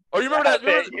 Oh, you remember that?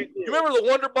 You remember the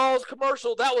Wonder Balls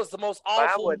commercial? That was the most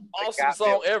awesome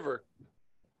song ever.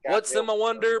 What's in my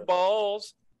Wonder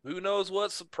Balls? Who knows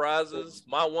what surprises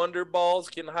my Wonder Balls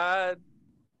can hide?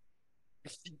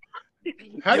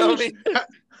 How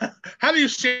do you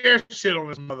share shit on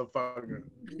this motherfucker?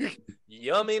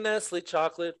 Yummy Nestle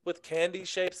chocolate with candy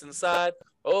shapes inside.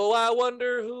 Oh, I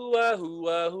wonder who.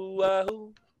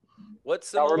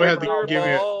 What's in my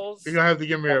Wonder Balls? You're gonna have to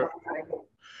give me a.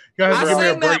 You gotta give me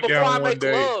a breakdown one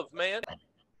day. Love, man.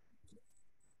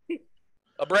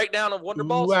 A breakdown of Wonder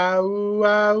Balls.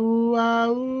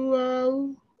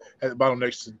 At the bottom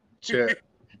next to chat.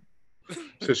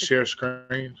 Says share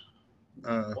screen.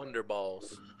 Wonder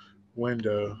Balls.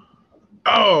 Window.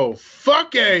 Oh,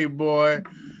 fuck a boy.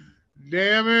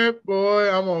 Damn it, boy.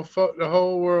 I'm gonna fuck the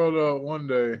whole world up one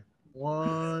day.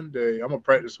 One day. I'm gonna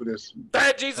practice with this.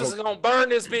 Bad Jesus is gonna burn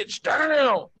this bitch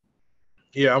down.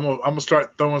 Yeah, I'm gonna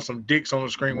start throwing some dicks on the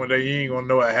screen one day. You ain't gonna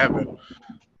know what happened.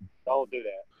 Don't do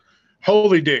that.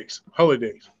 Holy dicks.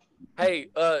 Hey,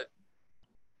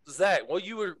 Zach, won't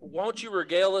you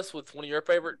regale us with one of your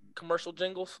favorite commercial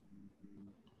jingles?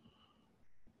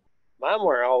 Mine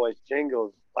were always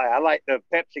jingles. Like I like the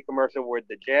Pepsi commercial with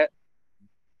the jet.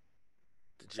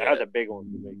 That was a big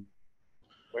one for me.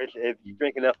 Where if you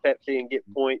drink enough Pepsi and get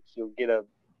points, you'll get a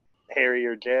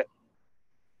Harrier jet.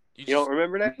 You don't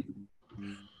remember that?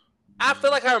 I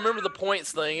feel like I remember the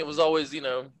points thing. It was always,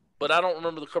 but I don't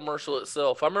remember the commercial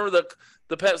itself. I remember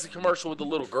the Pepsi commercial with the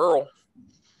little girl,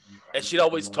 and she'd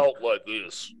always talk like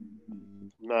this.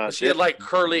 She had like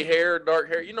curly hair, dark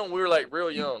hair. You know, we were like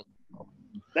real young.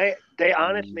 They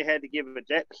honestly had to give a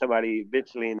jet to somebody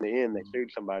eventually in the end. They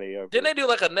sued somebody over. Didn't they do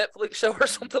like a Netflix show or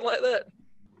something like that?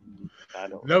 I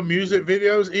don't know. No music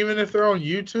videos, even if they're on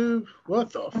YouTube?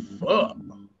 What the fuck?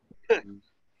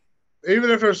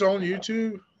 Even if it's on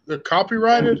YouTube, they're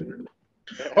copyrighted?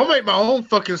 I'll make my own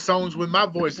fucking songs with my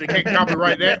voice. They can't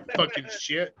copyright that fucking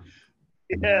shit.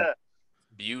 Yeah.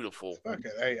 Beautiful. Okay,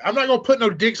 hey, I'm not gonna put no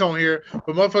dicks on here,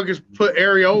 but motherfuckers put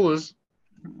areolas.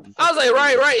 I was like,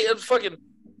 right. It was fucking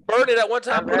Bernie at one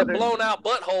time put a blown out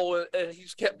butthole, and he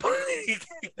just kept putting.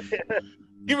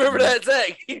 You remember that,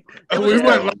 Zach? We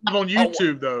went live on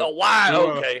YouTube though. A wide,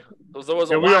 okay. There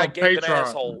was a wide gaping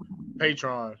asshole.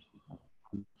 Patreon.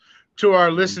 To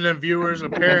our listening viewers,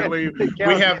 apparently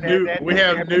we have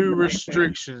new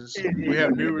restrictions. We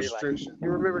have new restrictions. You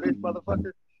remember this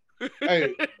motherfucker?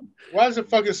 Hey, why does it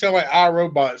fucking sound like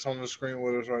iRobot's on the screen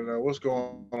with us right now? What's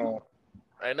going on?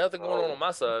 Ain't nothing going on my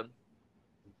side.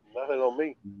 Nothing on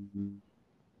me.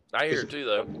 I hear it too,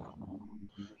 though.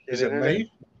 Is it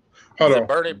me? Hold on.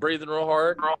 Bernie breathing real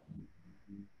hard?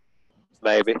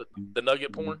 Maybe. The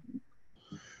nugget porn?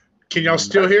 Can y'all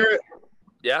still hear it?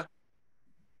 Yeah.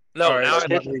 No, right, now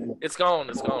it's gone.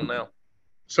 It's gone now.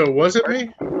 So was it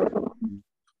me?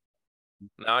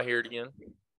 Now I hear it again.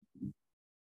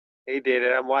 He did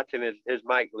it. I'm watching his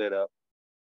mic lit up.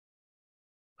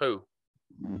 Who?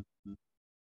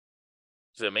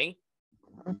 Is it me?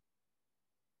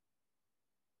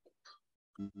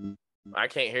 I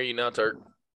can't hear you now, Turk.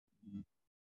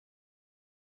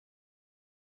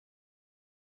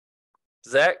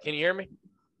 Zach, can you hear me?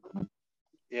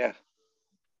 Yeah.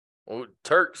 Well,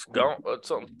 Turk's gone.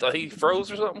 He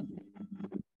froze or something?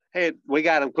 Hey, we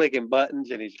got him clicking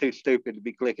buttons, and he's too stupid to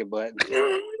be clicking buttons.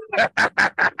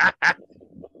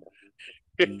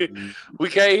 We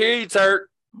can't hear you, Turk.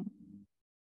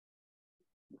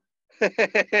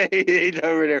 He's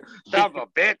over there. Stop a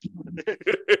bitch.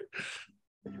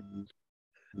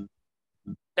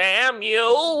 Damn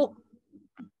you.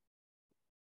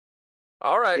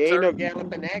 All right, he ain't Turk. no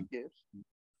galloping active.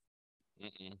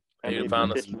 I need to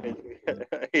find us.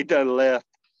 He done left.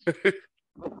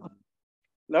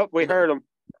 Nope, we heard him.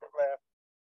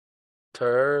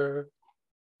 Turk.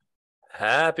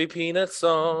 Happy peanut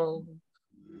song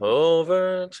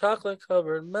over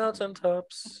chocolate-covered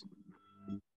mountaintops.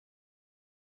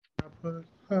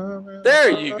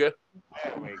 There you go.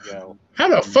 There we go. How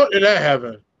the fuck did that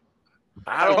happen?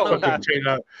 I don't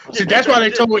know. See, that's why they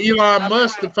told Elon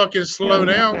Musk to fucking slow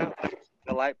down.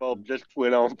 The light bulb just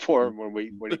went on for him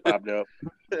when he popped up.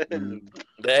 The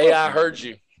AI heard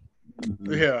you.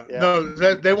 Yeah. No,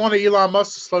 they wanted Elon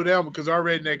Musk to slow down because our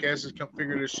redneck asses can't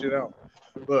figure this shit out.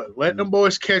 But let them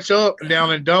boys catch up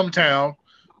down in Dumbtown.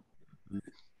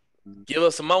 Give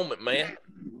us a moment, man.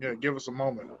 Yeah, give us a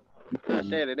moment. I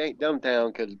said it ain't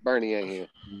Dumbtown because Bernie ain't here.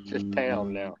 It's just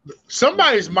town now.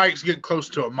 Somebody's mic's getting close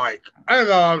to a mic. I don't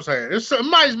know what I'm saying.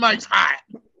 Somebody's mic's hot.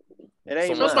 It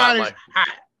ain't somebody's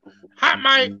hot. Hot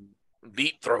mic.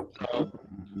 Deep throat.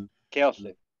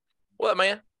 Kelsey. What,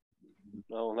 man?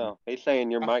 No. He's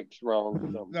saying your mic's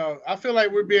wrong. No, I feel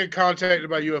like we're being contacted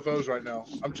by UFOs right now.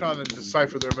 I'm trying to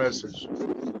decipher their message.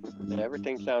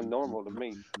 Everything sounds normal to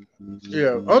me.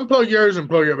 Yeah, unplug yours and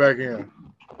plug it back in.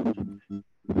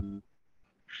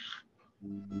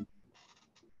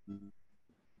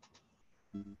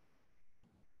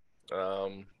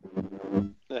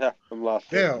 Yeah, I'm lost.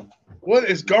 Damn, what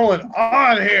is going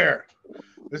on here?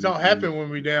 This don't happen when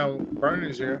we down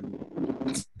Bernie's here.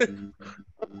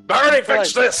 Bernie,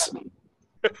 fix this.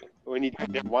 We need to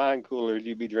get wine coolers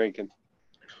you be drinking.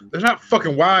 There's not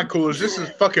fucking wine coolers. This is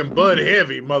fucking Bud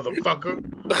Heavy, motherfucker.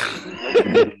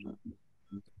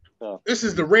 This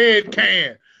is the red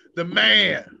can. The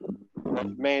man.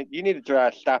 Man, you need to try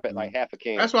to stop it like half a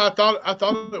can. That's what I thought. I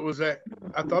thought it was that.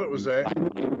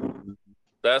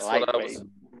 That's what I was.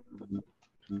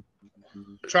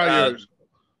 Try yours.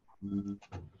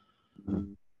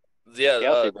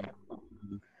 Yeah.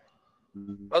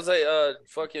 I'll say,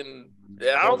 fucking.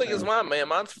 Yeah, I don't think it's mine, man.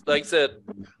 Mine's like I said.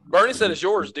 Bernie said it's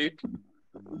yours, dude.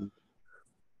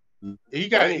 He's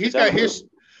got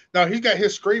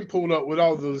his screen pulled up with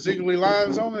all the ziggly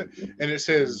lines on it, and it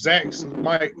says Zach's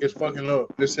mic is fucking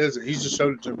up. This says it. He just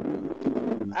showed it to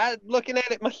me. I'm looking at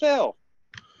it myself.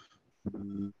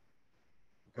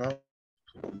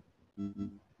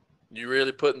 You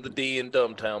really putting the D in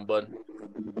Dumbtown, bud.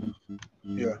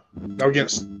 Yeah. I'm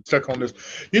getting stuck on this.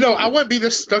 I wouldn't be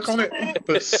this stuck on it,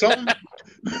 but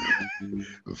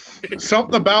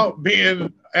Something about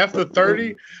being after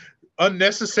 30,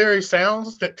 unnecessary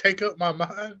sounds that take up my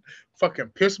mind fucking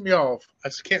piss me off. I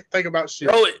just can't think about shit.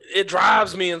 Bro, it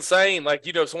drives me insane. Like,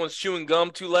 someone's chewing gum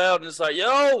too loud and it's like,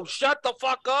 yo, shut the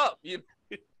fuck up. You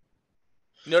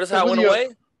notice how it went away?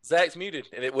 Zach's muted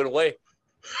and it went away.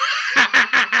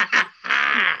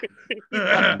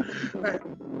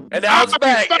 And now it's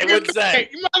back. It was Zach.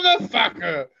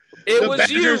 Motherfucker. It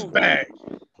was you. Back.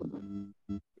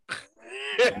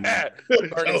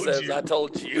 Bernie says, I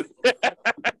told you.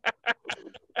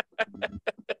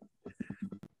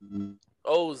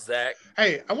 Oh, Zach.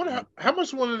 Hey, I wonder how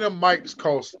much one of them mics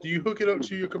costs. Do you hook it up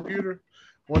to your computer?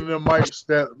 One of them mics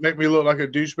that make me look like a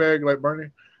douchebag like Bernie?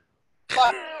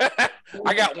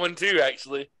 I got one too,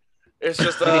 actually. It's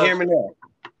just Can you hear me now?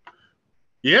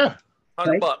 Yeah.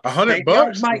 $100.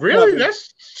 $100? Really?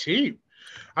 That's cheap.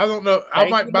 I don't know. I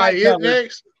might buy it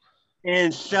next.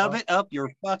 And shove it up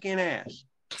your fucking ass.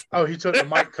 Oh, he took the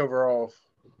mic cover off.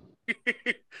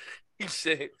 He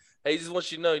said, hey, he just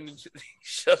wants you to know you need to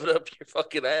shove it up your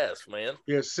fucking ass, man.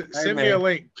 Yeah, send me a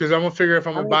link because I'm going to figure if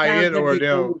I'm going to buy it or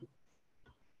them.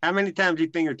 How many times you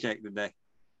finger checked today?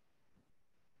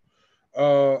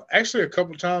 Actually, a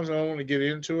couple times. I don't want to get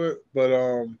into it, but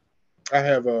I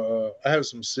have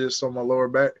some cysts on my lower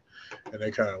back, and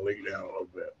they kind of leak down a little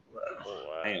bit.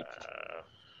 Wow.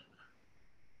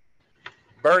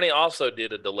 Bernie also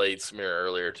did a delayed smear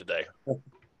earlier today.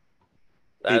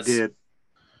 He did. If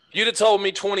you'd have told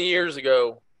me 20 years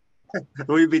ago,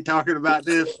 we'd be talking about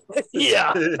this.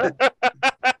 Yeah.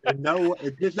 No,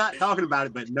 just not talking about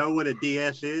it, but know what a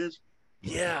DS is.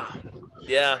 Yeah.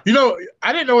 Yeah.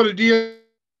 I didn't know what a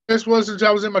DS was until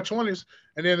I was in my 20s.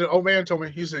 And then the old man told me,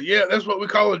 he said, yeah, that's what we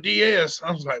call a DS.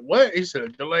 I was like, what? He said, a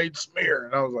delayed smear.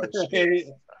 And I was like, shit.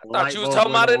 I thought you was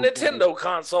talking about a Nintendo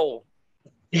console.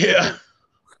 Yeah.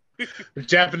 The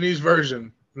Japanese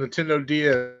version, Nintendo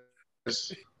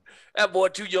DS. That boy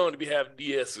too young to be having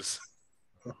DSs.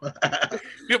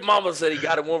 Your mama said he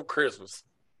got him one Christmas.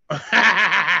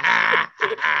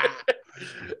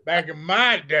 Back in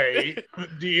my day,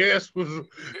 DS was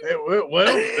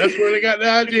that's where they got the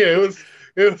idea.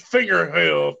 It was finger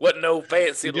held. Wasn't no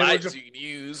fancy lights you could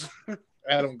use.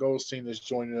 Adam Goldstein is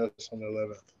joining us on the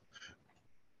 11th.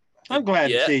 I'm glad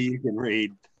to see you can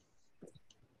read.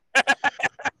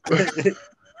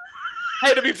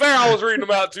 Hey, to be fair, I was reading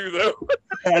them out too, though.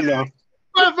 I know.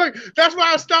 That's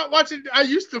why I stopped watching. I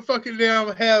used to fucking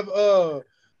damn have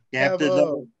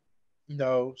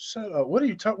no, shut up. What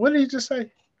did he just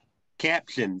say?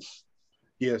 Captions.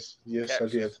 Yes, captions. I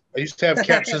did. I used to have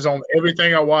captions on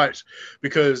everything I watched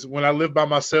because when I lived by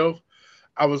myself,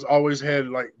 I was always had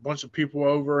like a bunch of people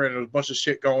over and there was a bunch of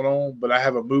shit going on, but I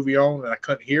have a movie on and I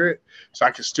couldn't hear it, so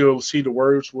I could still see the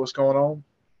words, what's going on.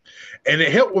 And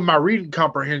it helped with my reading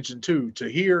comprehension too, to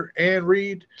hear and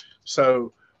read.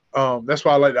 So that's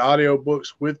why I like the audio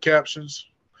books with captions.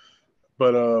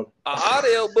 But an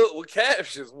audio book with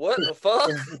captions, what the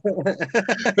fuck?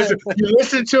 You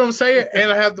listen to them say it,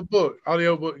 and I have the book,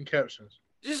 audio book and captions.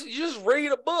 You just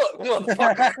read a book,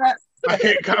 motherfucker. I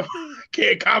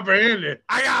can't comprehend it.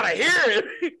 I gotta hear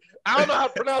it. I don't know how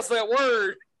to pronounce that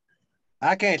word.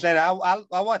 I can't say that.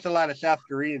 I watch a lot of South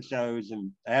Korean shows,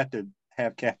 and I have to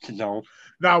have captions on.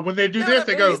 Now, when they do this,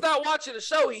 they go. He's not watching a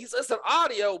show. It's an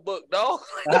audio book, dog.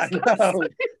 I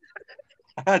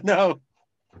know.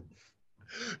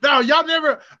 No, y'all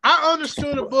never. I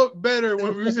understood a book better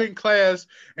when we was in class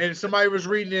and somebody was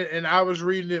reading it and I was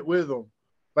reading it with them.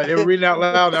 Like they were reading out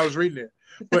loud and I was reading it.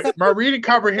 But my reading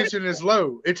comprehension is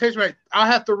low. It takes me. I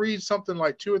have to read something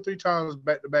like 2 or 3 times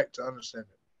back to back to understand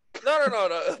it. No. I'm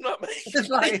not making it's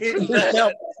like hitting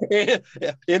yourself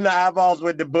in the eyeballs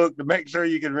with the book to make sure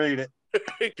you can read it.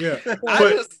 Yeah.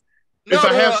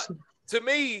 To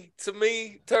me,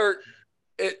 Turk,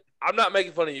 I'm not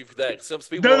making fun of you for that. Some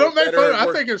people don't make fun.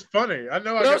 I think it's funny. I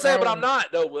know. You know what I'm saying, but I'm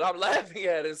not though. What I'm laughing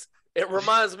at is it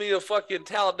reminds me of fucking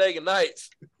Talladega Nights,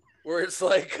 where it's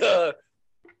like, hey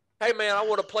man, I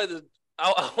want to play the.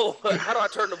 How do I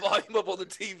turn the volume up on the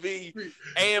TV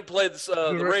and play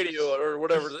the radio or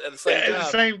whatever at the same time? At the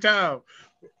same time.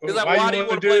 Because why do you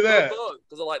want to play that?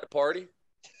 Because I like to party.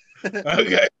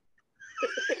 Okay.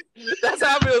 That's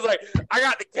how I feel. Like I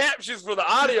got the captions for the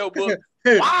audio book.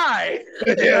 Why?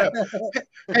 Yeah.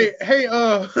 Hey,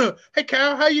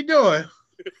 Kyle, how you doing?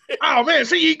 Oh man,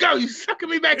 so you go, you sucking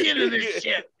me back into this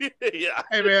shit. Yeah.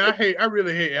 Hey man, I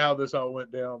really hate how this all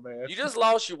went down, man. You just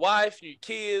lost your wife, your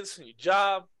kids, and your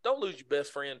job. Don't lose your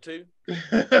best friend too.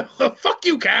 Fuck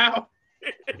you, Kyle.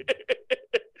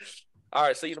 All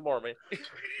right, see you tomorrow, man.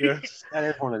 Yes. That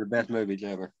is one of the best movies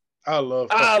ever. I loved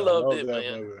that,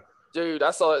 man. Movie. Dude,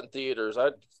 I saw it in theaters.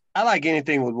 I like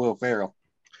anything with Will Ferrell.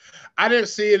 I didn't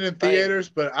see it in theaters,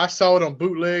 but I saw it on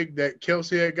bootleg that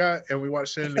Kelsey had got, and we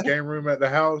watched it in the game room at the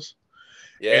house.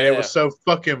 Yeah. And it was so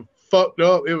fucking fucked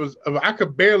up. It was, I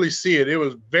could barely see it. It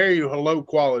was very low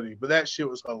quality, but that shit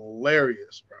was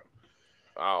hilarious, bro.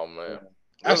 Oh, man.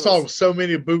 I saw so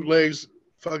many bootlegs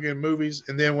fucking movies,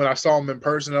 and then when I saw them in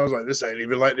person, I was like, this ain't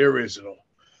even like the original.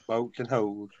 Folks and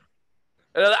hoes.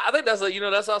 And I think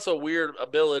that's also a weird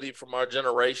ability from our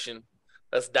generation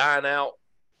that's dying out.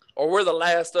 Or we're the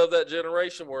last of that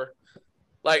generation where,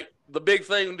 like, the big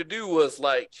thing to do was,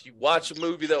 like, you watch a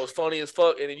movie that was funny as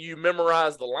fuck, and then you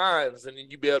memorize the lines, and then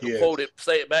you be able to quote it,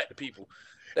 say it back to people.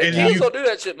 And kids don't do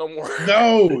that shit no more.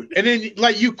 No. And then,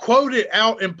 like, you quote it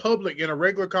out in public in a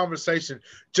regular conversation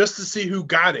just to see who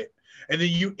got it. And then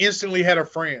you instantly had a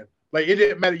friend. Like, it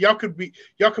didn't matter. Y'all could be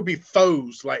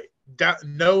foes, like,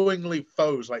 knowingly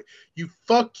foes. Like, you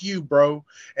fuck you, bro.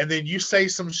 And then you say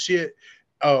some shit,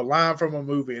 line from a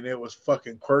movie, and it was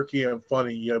fucking quirky and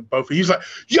funny. He's like,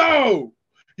 yo!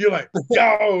 You're like,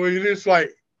 yo! And it's like,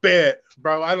 bet,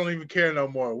 bro. I don't even care no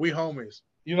more. We homies.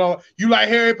 You know, you like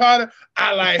Harry Potter?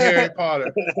 I like Harry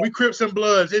Potter. We Crips and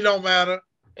Bloods. It don't matter.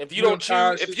 If you don't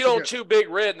chew Big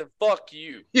Red, then fuck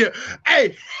you. Yeah.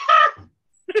 Hey,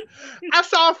 I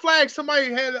saw a flag.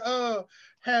 Somebody had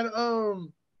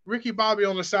Ricky Bobby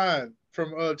on the sign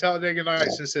from Talladega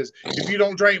Nights and says, if you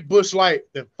don't drink Busch Light,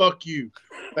 then fuck you.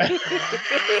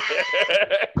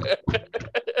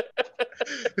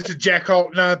 It's a Jack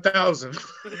Hawk 9000.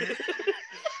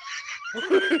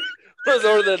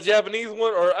 Or the Japanese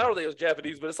one, or I don't think it was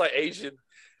Japanese, but it's like Asian,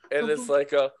 and it's like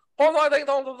prune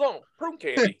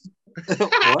candy.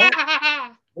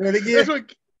 What? Again?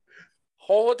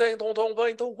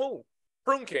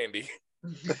 Prune candy.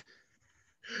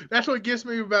 That's what gets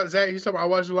me about Zach. He's talking about, I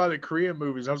watch a lot of Korean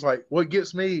movies. I was like, what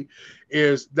gets me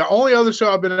is the only other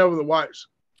show I've been able to watch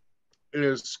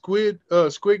is Squid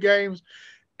Games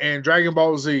and Dragon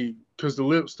Ball Z, because the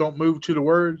lips don't move to the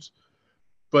words,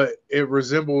 but it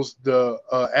resembles the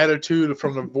attitude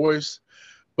from the voice.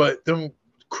 But them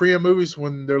Korean movies,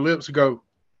 when their lips go,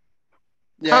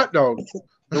 hot dog.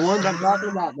 The ones I'm talking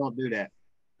about don't do that.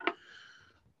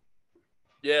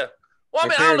 Yeah. Well, I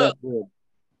mean, I don't know.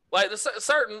 Like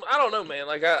certain, I don't know, man.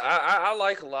 Like I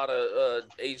like a lot of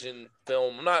Asian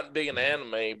film. I'm not big in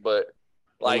anime, but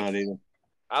like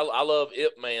I love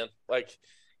Ip Man. Like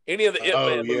any of the Ip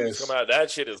Man movies come out,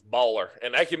 that shit is baller,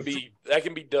 and that can be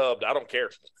dubbed. I don't care.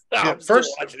 Yeah,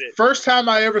 first time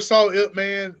I ever saw Ip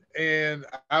Man, and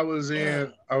I was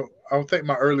in I think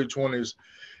my early 20s,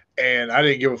 and I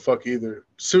didn't give a fuck either.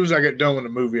 As soon as I got done with the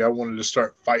movie, I wanted to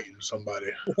start fighting somebody.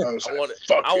 I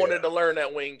wanted to learn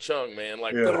that Wing Chun, man.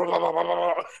 Like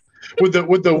with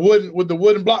the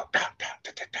wooden block. I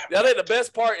think the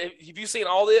best part. Have you seen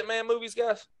all the Ip Man movies,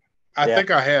 guys? I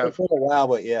think I have. It's been a while,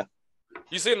 but yeah.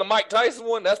 You seen the Mike Tyson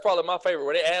one? That's probably my favorite,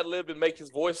 where they ad-libbed and make his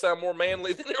voice sound more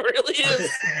manly than it really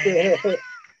is.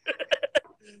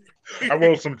 I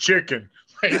want some chicken.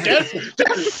 Like,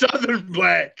 that's Southern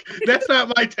black. That's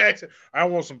not my Texan. I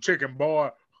want some chicken, boy.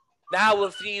 Now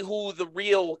we'll see who the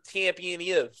real champion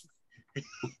is.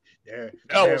 Yeah.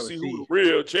 Now we'll see who the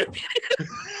real champion is.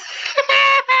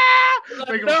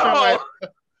 Make him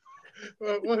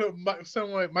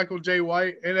sound like Michael J.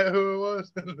 White. Ain't that who it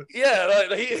was? Yeah,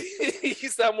 like, he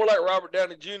sound more like Robert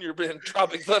Downey Jr. but in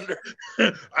Tropic Thunder.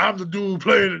 I'm the dude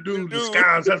playing the dude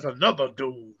disguised as another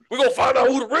dude. We're going to find out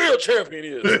who the real champion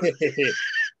is.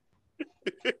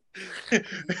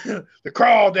 The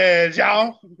crawdads,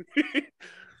 y'all.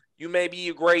 You may be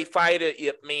a great fighter,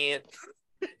 Ip Man.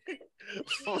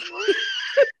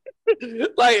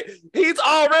 Like, he's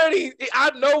already,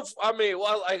 I know, I mean,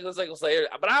 well, I was gonna say,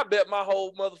 but I bet my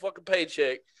whole motherfucking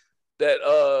paycheck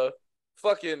that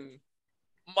fucking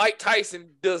Mike Tyson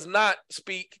does not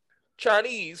speak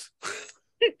Chinese.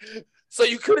 So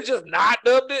you could have just not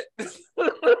dubbed it.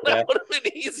 That would have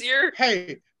been easier.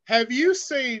 Hey, have you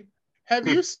seen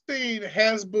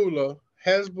Hasbulla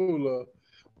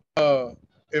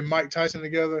and Mike Tyson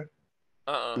together?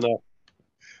 No.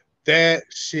 That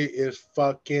shit is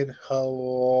fucking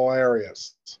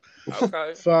hilarious.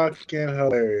 Okay. Fucking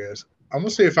hilarious. I'm gonna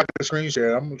see if I can screen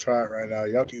share it. I'm gonna try it right now.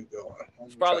 Y'all keep going.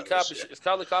 It's probably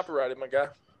copyrighted, my guy.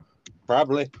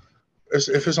 Probably.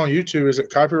 If it's on YouTube, is it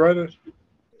copyrighted?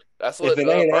 That's what if it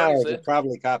ain't ours, it's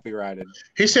probably copyrighted.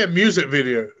 He said music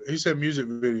video. He said music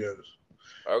videos.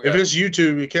 Okay. If it's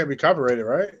YouTube, it can't be copyrighted,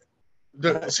 right?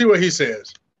 See what he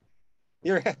says.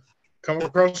 You're come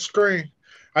across the screen.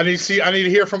 I need to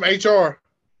hear from HR.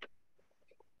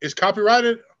 Is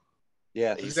copyrighted?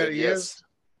 Yeah. Is that a yes?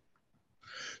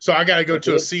 So I got to go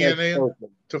to a CNN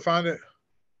to find it?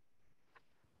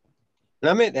 And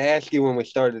I meant to ask you when we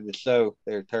started the show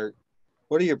there, Turk.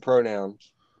 What are your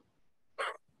pronouns?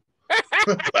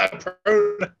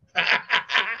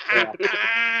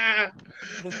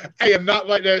 I am not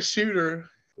like that shooter.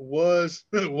 Was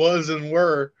and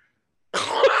were.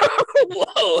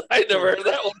 Whoa, I never heard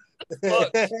that one.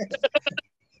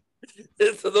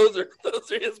 So those are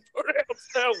his pronouns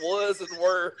now, was and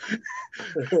were.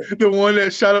 The one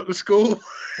that shot up the school.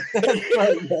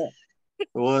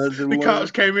 Was and the were.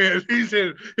 cops came in. He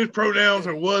said his pronouns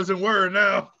are was and were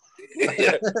now.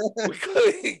 Yeah.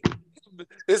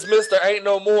 This Mr. Ain't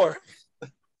No More.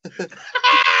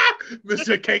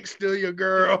 Mr. Can't Steal Your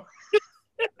Girl.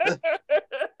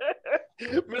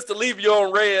 Mr. Leave You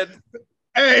on Red.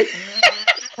 Hey.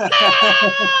 That's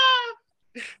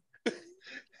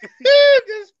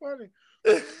funny.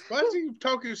 Why is he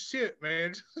talking shit,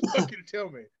 man? Just fucking tell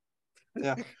me.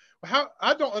 Yeah. How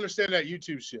I don't understand that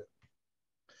YouTube shit.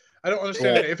 I don't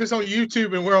understand it. If it's on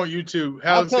YouTube and we're on YouTube,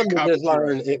 how is it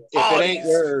copyrighted? If it ain't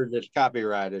yours, it's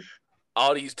copyrighted.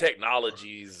 All these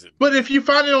technologies. But if you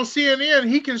find it on CNN,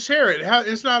 he can share it.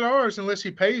 It's not ours unless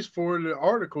he pays for the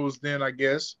articles. Then I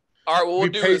guess. All right, what we'll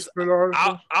do is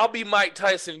I'll be Mike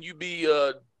Tyson. You be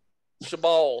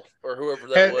Shabal or whoever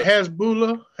that was.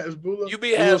 Hasbullah. You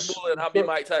be Hasbullah and I'll be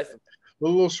Mike Tyson. The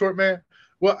little short man.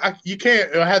 Well, you can't.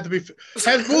 It'll have to be.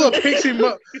 Hasbullah picks him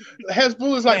up.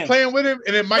 Hasbullah's like playing with him,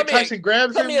 and then Mike Tyson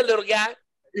grabs him. Come here, little guy.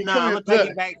 No, I'm going to take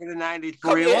it back to the 90s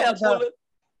for you.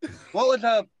 What was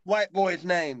the white boy's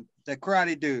name? The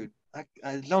karate dude.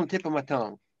 It's on the tip of my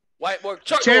tongue. White boy.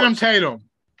 Channing Tatum.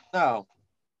 No.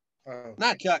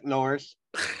 Not Chuck Norris.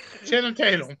 Channing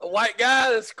Tatum. A white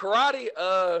guy that's karate.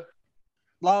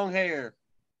 Long hair.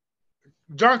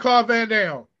 Jean-Claude Van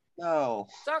Damme. No.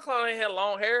 Jean-Claude ain't had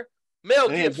long hair. Mel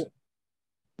Gibson.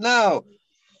 No.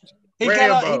 He's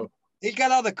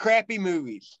got all the crappy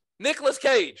movies. Nicolas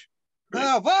Cage.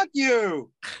 No, fuck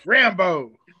you.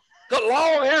 Rambo. Got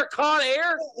long hair, Con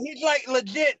Air. He's like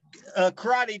legit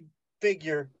karate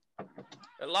figure.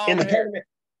 And long hair.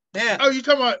 Yeah. Oh, you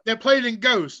talking about that played in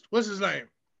Ghost? What's his name?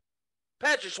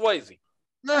 Patrick Swayze.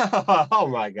 No. Oh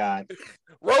my God.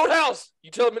 Roadhouse.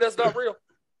 You telling me that's not real?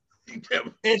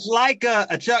 It's like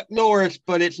a Chuck Norris,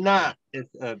 but it's not.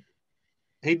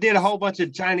 He did a whole bunch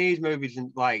of Chinese movies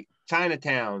in like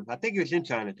Chinatown. I think he was in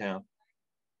Chinatown.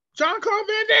 Jean-Claude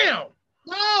Van Damme.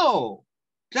 No.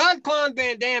 Jean-Claude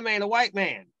Van Damme ain't a white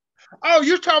man. Oh,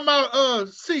 you're talking about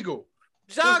Siegel.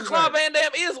 Jean-Claude Van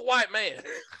Damme is a white man.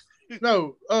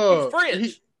 No, he's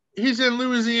French. He's in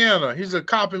Louisiana. He's a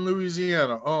cop in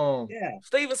Louisiana. Yeah.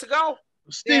 Steven Seagal.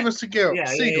 Seagal. Yeah,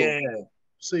 Siegel. Yeah.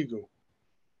 Siegel.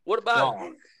 What about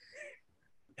him?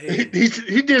 He did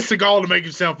Seagal to make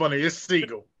him sound funny. It's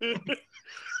Siegel.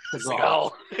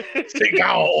 Seagal.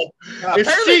 Seagal.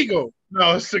 It's Siegel.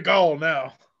 No, it's Seagal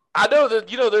now. I know that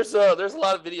there's a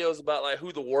lot of videos about like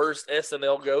who the worst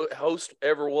SNL host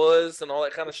ever was and all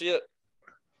that kind of shit.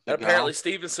 And apparently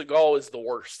Steven Seagal is the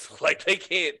worst. Like they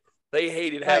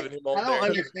hated having him on there. I don't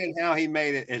understand how he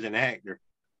made it as an actor,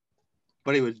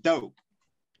 but he was dope.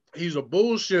 He's a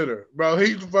bullshitter, bro.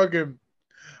 He's fucking.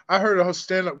 I heard a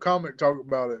stand-up comic talk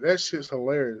about it. That shit's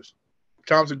hilarious.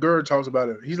 Thompson Gurr talks about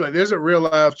it. He's like, there's a real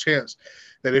life chance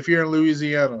that if you're in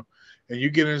Louisiana and you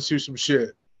get into some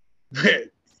shit, that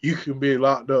you can be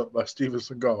locked up by Steven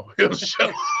Seagal.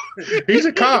 He's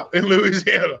a cop in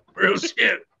Louisiana. Real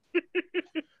shit.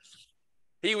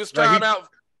 He was trying out.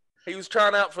 He was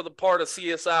trying out for the part of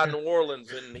CSI New Orleans,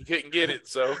 and he couldn't get it.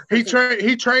 So he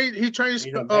trains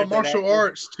martial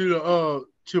arts to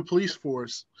police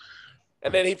force.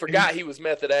 And then he forgot he was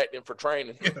method acting for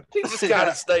training. He just kind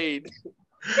of stayed.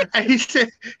 And he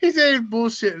said he's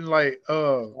bullshitting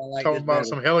talking about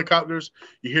some helicopters.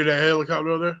 You hear that helicopter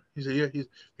over there? He said, yeah.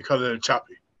 They call it a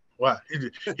choppy. Why?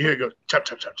 You hear it go chop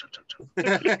chop chop chop chop chop.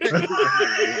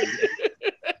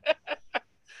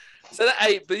 So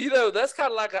but that's kind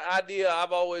of like an idea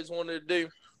I've always wanted to do,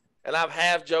 and I've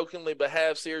half jokingly but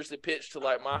half seriously pitched to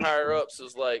like my higher ups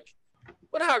is like,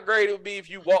 what how great it would be if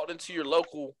you walked into your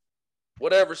local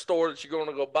whatever store that you're going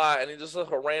to go buy and it's just like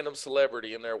a random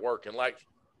celebrity in there working. Like,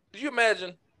 could you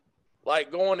imagine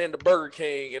like going into Burger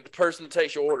King and the person that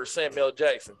takes your order is Samuel L.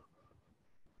 Jackson?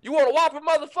 You want a Whopper,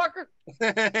 motherfucker?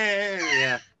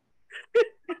 Yeah.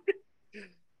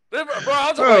 Bro,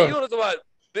 I'm talking about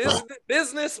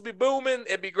business would be booming.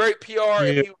 It'd be great PR,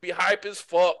 and he would be hype as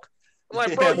fuck. I'm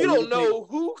like, bro, you don't know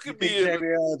who could be.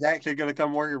 Samuel is actually going to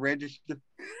come work at register.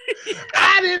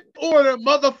 I didn't order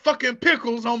motherfucking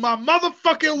pickles on my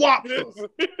motherfucking Whoppers.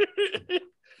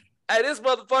 Hey, this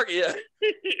motherfucker, yeah.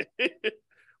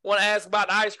 Want to ask about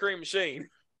the ice cream machine?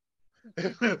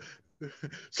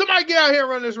 Somebody get out here and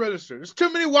run this register. There's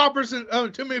too many whoppers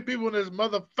and too many people in this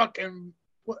motherfucking.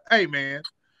 Hey man,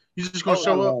 you just gonna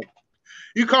show up?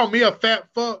 You call me a fat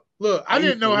fuck? Look, I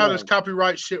didn't know how this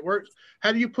copyright shit works.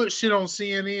 How do you put shit on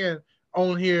CNN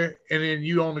on here and then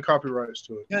you own the copyrights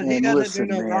to it? Because he doesn't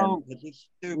do no wrong. He's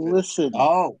stupid. Listen.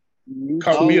 Call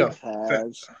me a fat.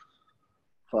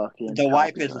 Fucking. The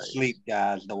wife is asleep,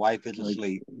 guys. The wife is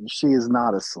asleep. She is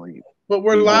not asleep. But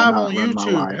we're live on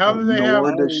YouTube. How do they have?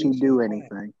 Nor does she do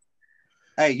anything.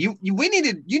 Hey, you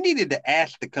needed to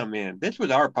ask to come in. This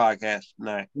was our podcast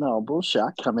tonight. No bullshit.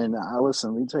 I come in.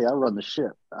 Let me tell you, I run the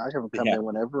ship. I can come in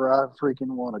whenever I freaking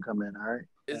want to come in. All right.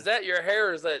 Is that your hair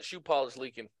or is that shoe polish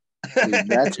leaking? Dude,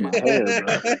 that's my hair,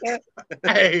 bro.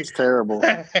 Hey, it's terrible.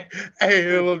 Hey,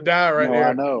 a little dye right there.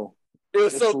 I know. It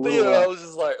was so thin. I was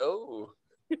just like, oh.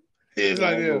 It's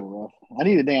like this. I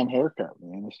need a damn haircut,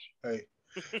 man.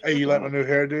 Hey, you like my new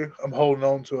hairdo? I'm holding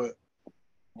on to it.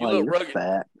 You look rugged.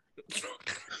 Fat.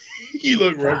 You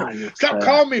look rugged. Stop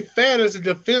calling me fat as a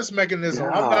defense mechanism.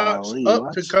 I'm not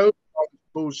up to code on this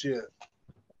bullshit.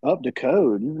 Up to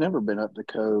code? You've never been up to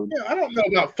code. Yeah, I don't know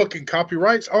about fucking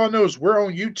copyrights. All I know is we're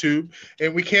on YouTube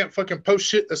and we can't fucking post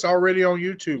shit that's already on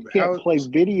YouTube. You can't play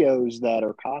videos that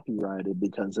are copyrighted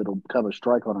because it'll come a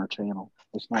strike on our channel.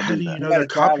 Let's not How do do that. you know they're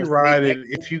copyrighted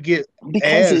if you get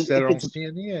ads that are on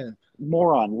CNN?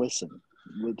 Moron, listen.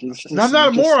 I'm not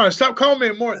a moron. Stop calling me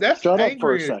a moron. That's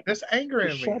angry. That's angering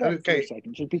me. Shut up for a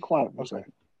second. Just be quiet for a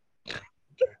second.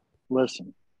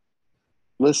 Listen,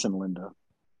 Linda.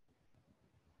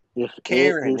 If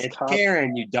Karen, it's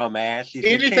Karen, you dumbass.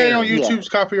 Anything on YouTube's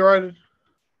copyrighted?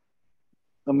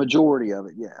 The majority of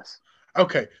it, yes.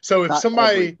 Okay, so if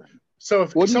somebody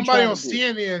on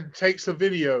CNN takes a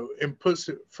video and puts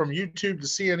it from YouTube to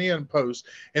CNN post,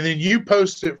 and then you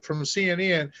post it from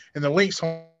CNN and the links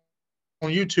on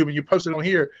YouTube and you post it on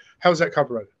here, how is that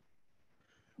copyrighted?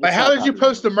 Like, how did you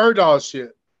post the Murdaugh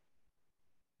shit?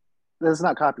 That's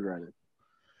not copyrighted.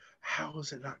 How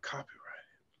is it not copyrighted?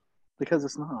 Because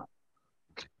it's not.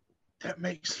 That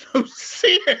makes no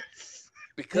sense.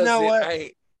 Because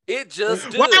it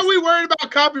just Why are we worried about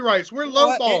copyrights? We're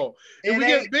lowball. If we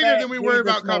get bigger, then we worry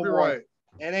about copyright.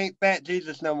 It ain't Fat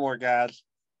Jesus no more, guys.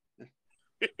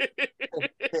 It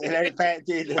ain't Fat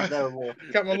Jesus no more.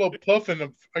 I got my little puff in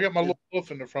the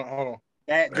front. Hold on.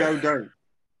 Fat Joe Dirt.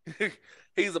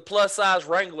 He's a plus size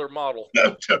Wrangler model.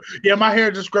 Yeah, my hair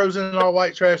just grows in all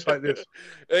white trash like this.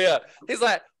 Yeah. He's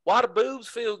like, why do boobs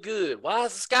feel good? Why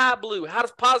is the sky blue? How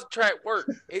does Positrack work?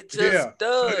 It just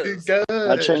does. It does.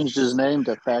 I changed his name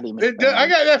to Fatty McFadden. I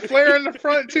got that flare in the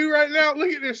front too right now. Look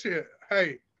at this shit.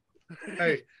 Hey.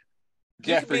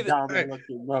 Jeffrey Dahmer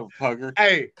looking motherfucker.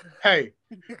 Hey.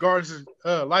 Gardens is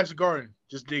life's a garden.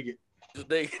 Just dig it.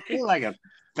 You're like a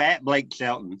fat Blake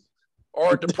Shelton.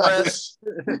 Or depressed.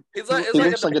 He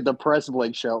looks like a depressed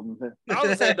Blake Shelton. I was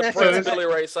gonna say depressed Billy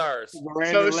Ray Cyrus.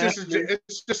 So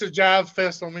it's just a jive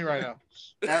fest on me right now.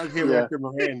 That was him after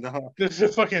Miranda. This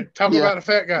is fucking talking about a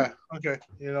fat guy. Okay,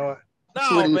 you know what?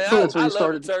 No, man, I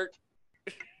love it, Turk.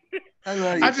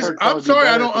 I'm sorry,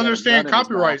 I don't understand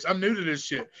copyrights. I'm new to this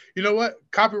shit. You know what?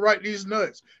 Copyright these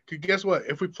nuts. Cause guess what?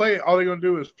 If we play it, all they're gonna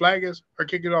do is flag us or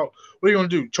kick it off. What are you gonna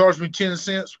do? Charge me 10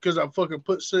 cents because I fucking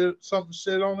put something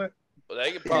shit on it? Well,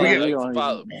 they could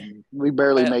probably we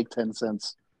barely make 10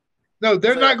 cents. No,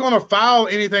 they're not going to file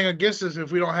anything against us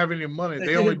if we don't have any money.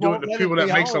 They only do it to people that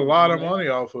makes a lot of money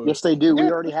off of it. Yes, they do. We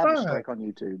already have a strike on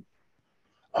YouTube.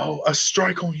 Oh, a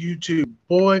strike on YouTube,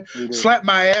 boy! Slap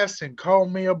my ass and call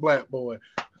me a black boy.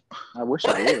 I wish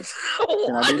I would.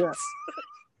 Can I do that?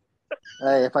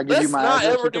 Hey, if I give you my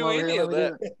address, ever do any of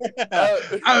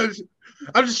that.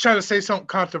 I'm just trying to say something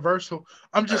controversial.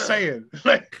 I'm just saying,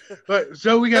 like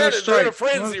so we got a strike. They're in a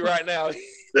frenzy right now.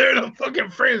 They're in a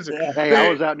fucking frenzy. Hey, I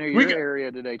was out near your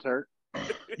area today, Turk.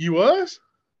 You was?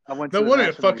 I went. No wonder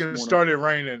it fucking started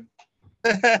raining.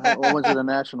 I went to the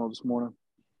National this morning.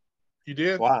 You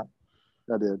did? Wow.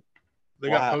 I did. They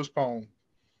got postponed.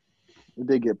 It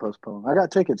did get postponed. I got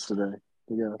tickets today.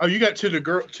 Oh, you got to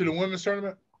the women's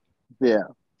tournament? Yeah.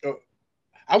 Oh,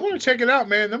 I want to check it out,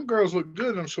 man. Them girls look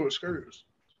good in them short skirts.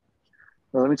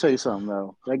 Well, let me tell you something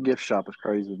though. That gift shop is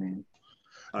crazy, man.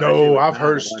 No, I've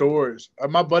heard stories.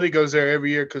 My buddy goes there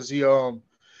every year because his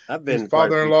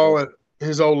father-in-law and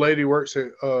his old lady works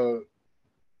at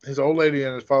his old lady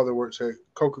and his father works at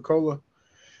Coca-Cola,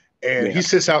 and he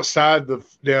sits outside the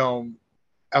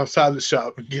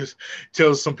shop and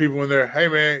tells some people in there, "Hey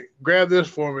man, grab this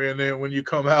for me, and then when you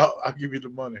come out, I'll give you the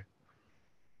money."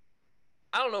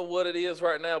 I don't know what it is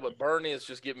right now, but Bernie is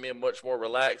just giving me a much more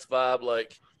relaxed vibe.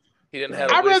 Like he didn't have.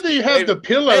 I'd rather you have the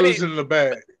pillows in the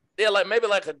bag. Yeah, maybe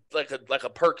like a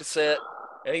Percocet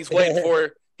And he's waiting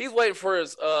for his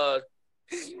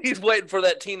he's waiting for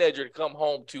that teenager to come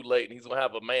home too late, and he's gonna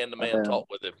have a man-to-man talk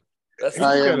with him. That's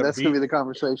gonna be the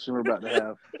conversation we're about to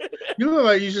have. You look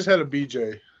like you just had a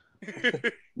BJ.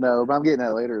 No, but I'm getting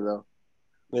that later though.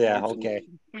 Yeah, okay.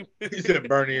 He said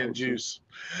Bernie and juice.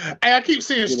 Hey, I keep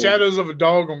seeing shadows of a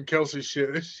dog on Kelsey's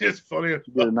shit. It's just funny.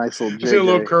 Get a nice little JJ. See a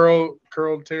little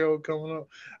curled tail coming up.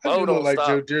 I do look like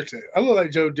Joe Dirte. I look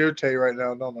like Joe Dirte right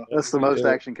now, don't I? That's the most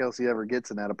action Kelsey ever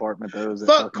gets in that apartment, though.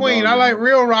 Fuck Queen. I like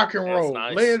real rock and roll.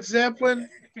 Nice. Led Zeppelin,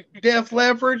 Def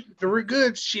Leppard, the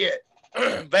good shit.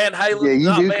 Van Halen. Yeah,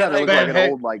 you do kind of look like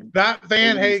an old, like not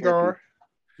Van Hagar.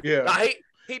 Yeah. Now,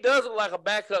 he does look like a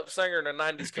backup singer in a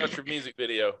 90s country music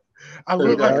video. I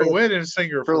look like a wedding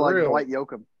singer for like real. Dwight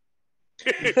Yoakam.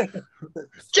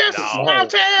 Just a small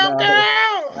town girl.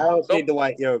 I don't see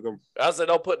Dwight Yoakam. I said,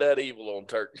 don't put that evil on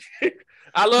Turk.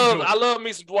 I love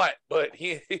me some Dwight, but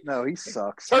he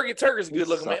sucks. Turkey's a good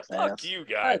looking man. Fuck you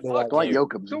guys. Dwight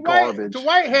Yoakam's garbage.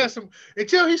 Dwight has some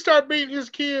until he started beating his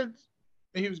kids.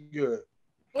 He was good.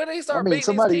 When did he start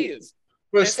beating his kids?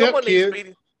 Well,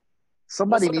 stepkid.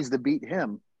 Somebody needs to beat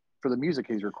him for the music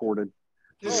he's recorded.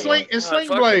 Sling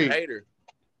Blade.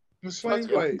 The Sling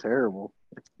Blade. Terrible.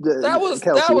 That was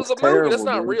a movie. That's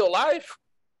not real life.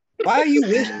 Why are you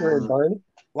whispering, Bernie?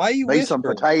 Why are you whispering? Some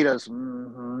potatoes.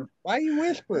 Mm-hmm. Why are you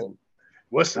whispering?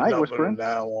 What's the number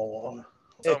now?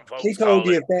 She told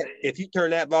you if you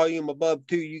turn that volume above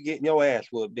 2, you getting your ass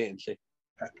whooped, didn't she?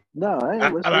 No,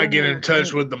 I get in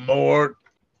touch with the morgue.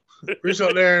 Reach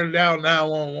up there and dial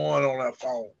 911 on that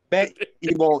phone. Bet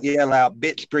you won't yell out,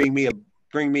 bitch, bring me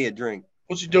a drink.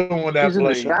 What you doing with that He's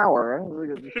blade? In the shower.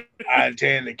 I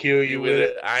intend to kill you with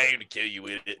it. I aim to kill you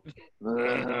with it.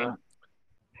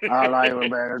 I like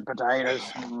better potatoes.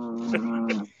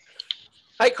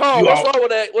 Hey, Carl,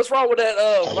 what's wrong with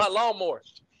that my lawnmower?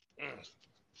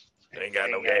 Ain't got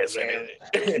no gas in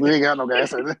it. We ain't got no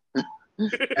gas in it.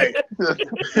 Hey.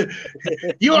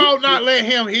 You ought not let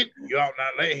him hit you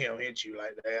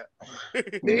like that.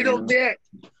 Little dick.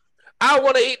 I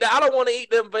don't want to eat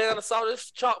them Van. I saw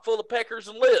this chock full of peckers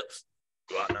and lips.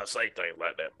 Go out and not say things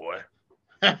like that, boy.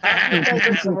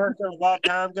 Favorite commercial of all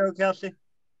time go, Kelsey?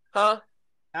 Huh?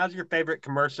 How's your favorite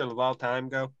commercial of all time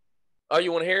go? Oh,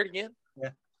 you want to hear it again? Yeah,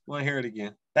 I want to hear it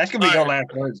again. That's gonna be your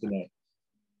last words tonight.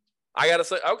 I gotta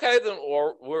say, okay, then,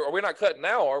 or are we not cutting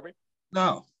now? Are we?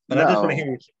 No, but I just want to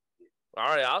hear it.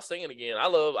 All right, I'll sing it again. I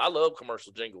love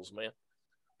commercial jingles, man.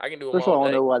 I can do them. First of all,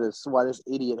 I don't know why this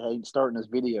idiot ain't starting this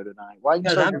video tonight. Why you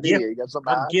starting the video? You got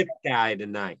something? I'm gift guy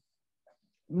tonight.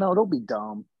 No, don't be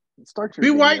dumb. Start your be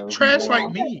video. White trash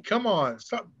like me. Come on,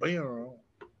 stop being wrong.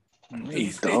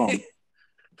 He's dumb.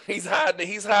 He's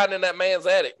hiding in that man's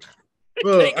attic.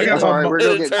 Look, I got I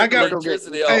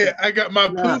got my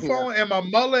poof on and my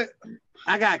mullet.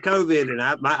 I got COVID and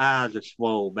my eyes are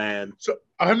swole bad. So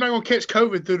I'm not gonna catch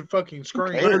COVID through the fucking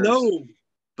screen. I don't know,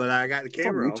 but I got the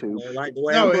camera on. Like the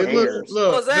way look.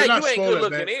 Well, Zach, you ain't good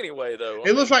looking anyway, though.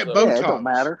 It looks like Botox. Yeah, it don't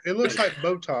matter. It looks like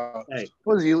Botox. Hey,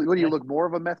 what do you look more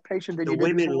of a meth patient than the you do?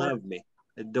 Women love me.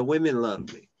 The women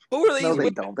love me. Who are these? No, they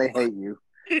don't. They hate you.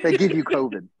 They give you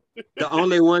COVID. The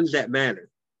only ones that matter.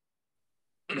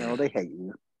 No, they hate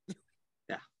you.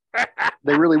 Yeah.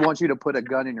 They really want you to put a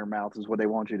gun in your mouth is what they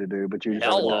want you to do, but you just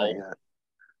haven't done it yet.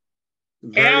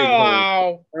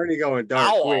 Hello. Already going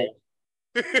dark quick.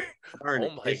 Oh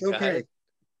my it's God. okay.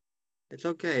 It's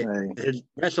okay. Hey.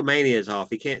 WrestleMania is off.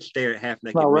 He can't stare at half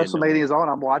naked. No, WrestleMania is on.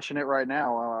 I'm watching it right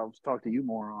now. I'll talk to you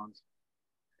morons.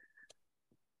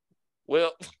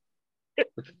 Well,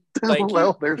 thank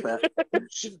well, you. There's that.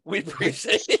 We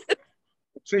appreciate it.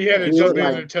 So you had to jump in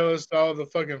and tell us all the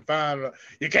fucking fine.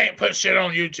 You can't put shit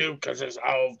on YouTube because it's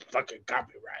all fucking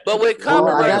copyright. But with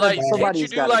copyright, can't you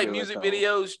do like music it,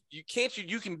 videos? You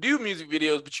can do music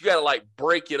videos, but you got to like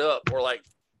break it up or like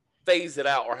phase it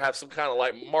out or have some kind of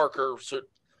like marker. So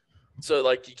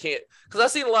like you can't, because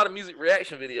I've seen a lot of music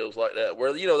reaction videos like that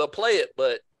where they'll play it,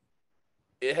 but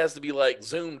it has to be like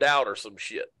zoomed out or some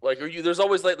shit. Like there's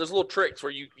always like there's little tricks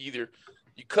where you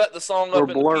cut the song up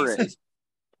into pieces.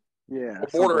 Yeah.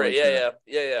 Border it.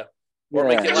 Yeah. Or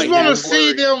make it I just want to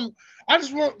see them. I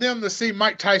just want them to see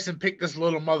Mike Tyson pick this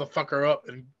little motherfucker up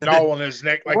and gnaw on his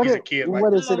neck like he's a kid.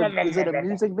 What is it? Is it a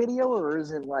music video or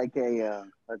is it like a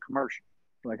commercial?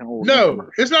 Like an old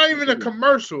commercial? It's not even a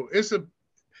commercial. It's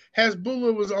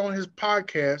Hasbulla was on his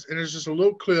podcast and it's just a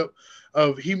little clip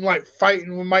of him like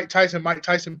fighting with Mike Tyson. Mike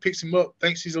Tyson picks him up,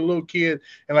 thinks he's a little kid,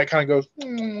 and like kind of goes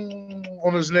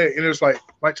on his neck, and it's like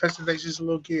Mike Tyson thinks he's a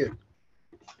little kid.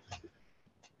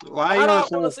 Why do I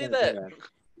want to see that?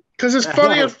 Because it's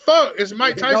funny as fuck. It's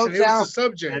Mike Tyson. It was the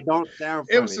subject. It don't sound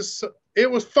funny. It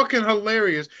was fucking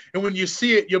hilarious. And when you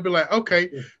see it, you'll be like, okay.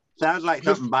 Sounds like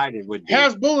something Biden would do.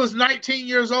 Hasbullah's 19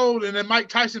 years old, and then Mike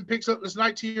Tyson picks up this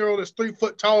 19-year-old that's 3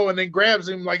 foot tall and then grabs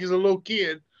him like he's a little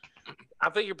kid. I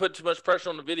think you're putting too much pressure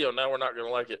on the video. Now we're not going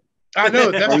to like it. I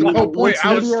know. That's the whole point.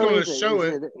 I was going to show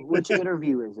it. Which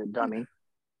interview is it, dummy?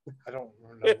 I don't know.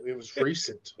 It was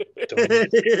recent.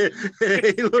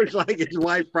 He looks like his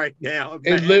wife right now.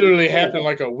 It literally happened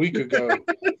like a week ago.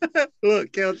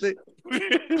 Look, Kelsey.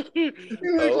 He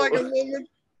looks like a woman.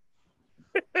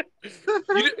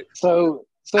 So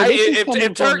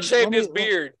if Turk shaved his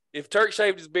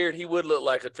beard, he would look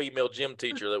like a female gym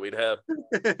teacher that we'd have.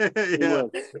 Yeah.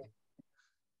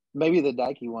 Maybe the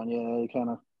Dikey one, yeah, kind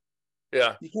of.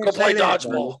 Yeah, go play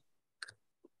dodgeball.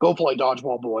 Go play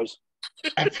dodgeball, boys.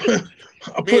 I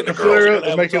put the flare up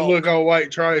to make it look all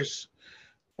white trash.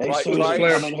 Hey, Susan,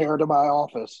 come in here to my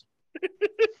office.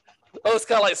 Oh, it's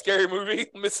kind of like Scary Movie,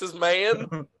 Mrs.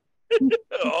 Man.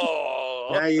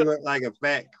 Oh, now you look like a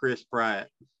fat Chris Pratt.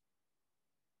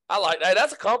 I like that.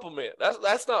 That's a compliment.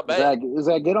 That's not bad. Is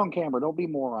that get on camera? Don't be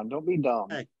moron. Don't be dumb.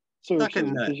 Hey,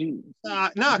 seriously,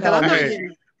 y'all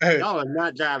are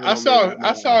not driving. I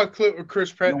saw a clip with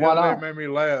Chris Pratt that made me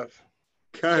laugh.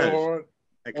 Turkey's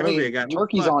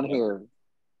on here.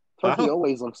 Turkey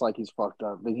always looks like he's fucked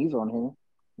up, but he's on here.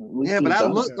 Yeah, but I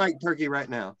look like Turkey right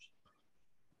now.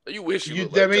 You wish you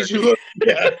looked that like means Turkey. you look.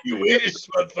 Yeah, you wish,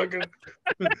 motherfucker.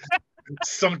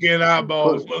 Sunken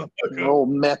eyeballs, motherfucker. Old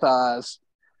meth eyes.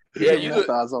 Yeah, you look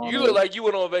like you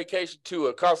went on vacation to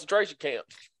a concentration camp.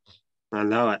 I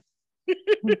know it.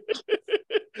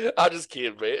 I'm just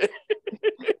kidding, man.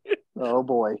 Oh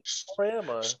boy. Where am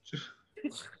I?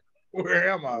 Where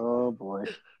am I? Oh boy.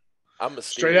 I'm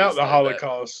straight out the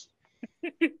Holocaust.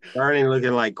 Barney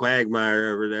looking like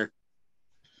Quagmire over there.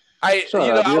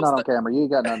 Shut up. You're not on camera. You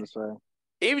ain't got nothing to say.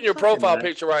 Even your profile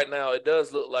picture right now, it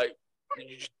does look like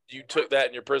you took that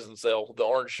in your prison cell, the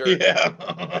orange shirt. Yeah.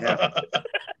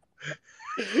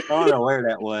 I don't know where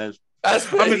that was.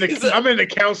 I'm in the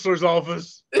counselor's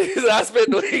office. I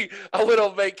went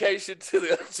on vacation to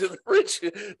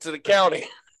the county.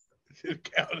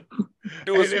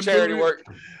 Doing some charity work.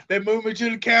 They moved me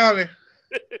to the county.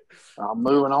 I'm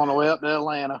moving on the way up to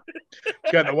Atlanta.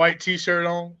 Got the white T-shirt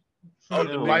on. The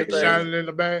light shining in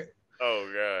the back. Oh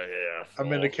god, yeah.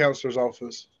 I'm in the counselor's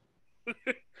office.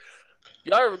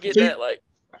 Y'all ever get that? Like,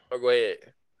 or go ahead.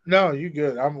 No, you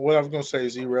good. What I was gonna say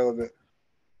is irrelevant.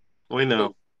 We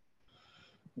know.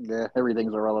 Yeah,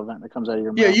 everything's irrelevant that comes out of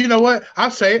your mouth. Yeah, you know what? I'll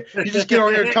say it. You just get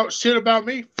on here and talk shit about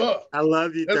me. Fuck. I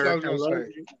love you, Turk. That's what I was gonna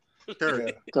say.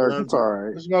 Turk, it's all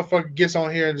right. This motherfucker gets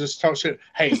on here and just talk shit.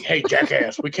 Hey,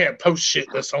 jackass, we can't post shit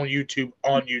that's on YouTube.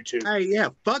 Hey, yeah,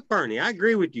 fuck Bernie. I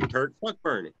agree with you, Turk. Fuck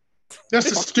Bernie. That's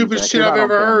the stupidest shit I've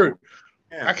ever heard.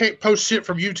 Yeah. I can't post shit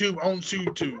from YouTube on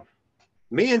YouTube.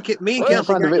 Me and Kelsey.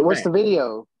 What's the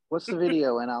video? What's the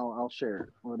video? And I'll share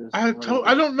it. I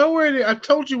don't know where it is. I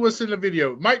told you what's in the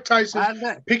video. Mike Tyson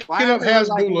picking up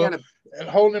Hasbulla and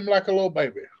holding him like a little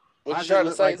baby. What you trying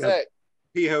to say, Zach?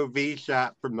 POV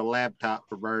shot from the laptop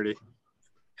for Bernie.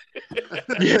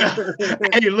 Yeah.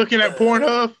 Hey, you looking at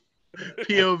Pornhub?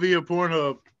 POV of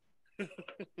Pornhub.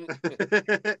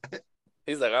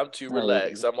 He's like, I'm too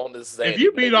relaxed. I'm on this. If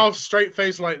you beat off straight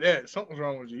face like that, something's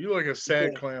wrong with you. You look like a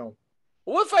sad clown.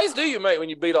 What face do you make when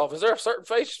you beat off? Is there a certain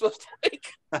face you're supposed to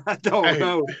make? I don't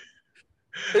know.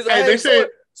 He's like, they said,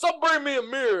 bring me a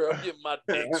mirror. I'm getting my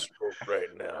dick stroked right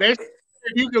now.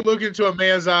 If you can look into a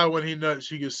man's eye when he nuts,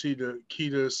 you can see the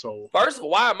key to his soul. First of all,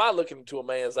 why am I looking into a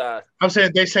man's eye? I'm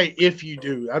saying they say if you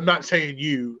do. I'm not saying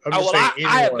you. I'm just saying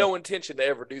anyone. I have no intention to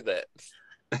ever do that.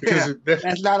 Yeah,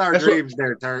 that's not our dreams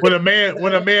there, Turk. When a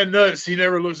man nuts, he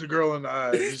never looks a girl in the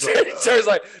eyes. He's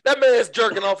like, that man's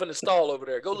jerking off in the stall over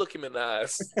there. Go look him in the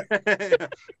eyes.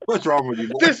 What's wrong with you,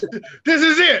 boy? This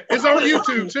is it. It's on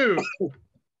YouTube too. Is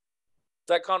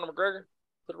that Conor McGregor?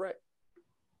 Put it right.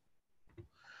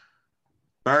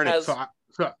 Burn it. So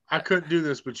I couldn't do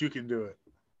this, but you can do it.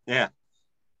 Yeah.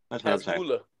 That's what I'm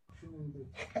saying.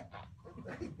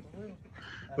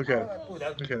 Okay.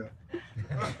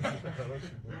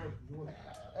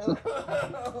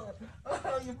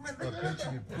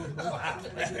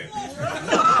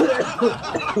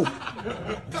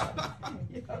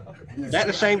 Is that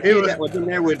the same kid that was in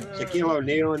there with Shaquille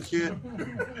O'Neal and shit?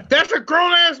 That's a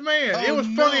grown ass man. It was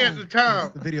funny at the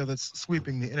time. The video that's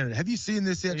sweeping the internet. Have you seen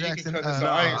this yet, Jackson?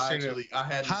 I ain't seen it.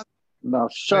 No,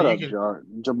 shut up,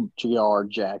 J.R.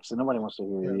 Jackson. Nobody wants to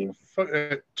hear you. Fuck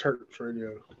that Turks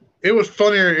radio. It was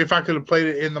funnier if I could have played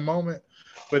it in the moment,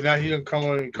 But now he didn't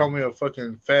call me a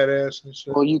fucking fat ass and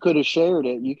shit. Well, you could have shared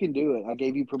it. You can do it. I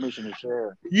gave you permission to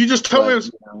share. You just told me.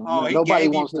 Nobody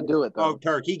wants to do it though. Oh,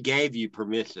 Turk, he gave you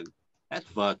permission. That's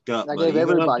fucked up. I gave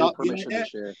everybody permission to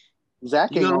share.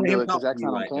 Zach ain't gonna do it because Zach's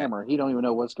not on camera. He don't even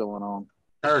know what's going on.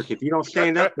 Turk, if you don't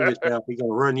stand up for yourself, he's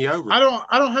gonna run you over. I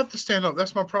don't have to stand up.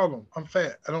 That's my problem. I'm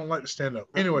fat. I don't like to stand up.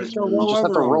 Anyway, you just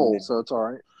have to roll, so it's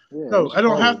all right. Yeah, no, I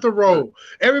don't have to roll.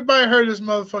 Everybody heard this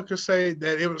motherfucker say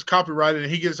that it was copyrighted, and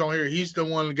he gets on here. He's the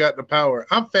one that got the power.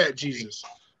 I'm fat Jesus.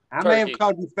 I may have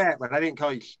called you fat, but I didn't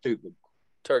call you stupid.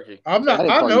 Turkey. I'm not.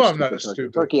 I know I'm not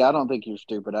stupid. Turkey, I don't think you're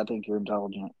stupid. I think you're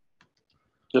intelligent.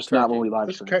 Just not when we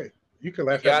live stream. Okay, you can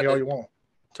laugh at me all you want.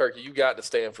 Turkey, you got to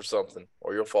stand for something,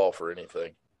 or you'll fall for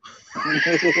anything.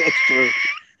 That's true.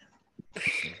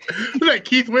 Is that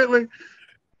Keith Whitley?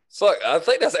 So I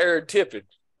think that's Aaron Tippin.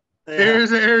 Yeah.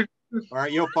 There's Aaron. All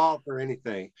right, you'll fall for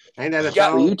anything. Ain't that a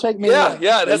song? Will you take me?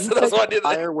 Yeah. That's what I did.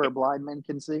 Fire where blind men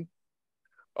can see.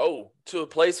 Oh, to a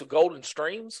place with golden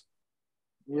streams.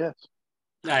 Yes.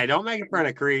 Hey, don't make fun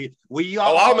of Creed.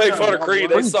 I'll make fun of Creed.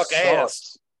 They suck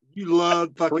ass. You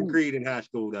loved fucking Creed in high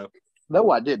school, though. No,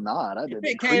 I did not. I didn't.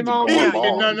 It came on.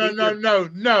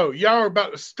 No. Y'all are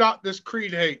about to stop this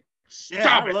Creed hate.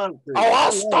 Stop it.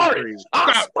 I'll start it.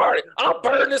 I'll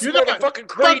burn this motherfucking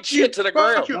Creed shit to the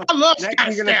ground. I love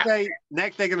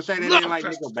Next they're gonna say they didn't like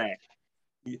Nickelback.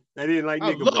 They didn't like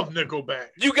Nickelback. I love Nickelback.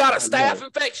 You got a staph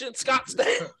infection, Scott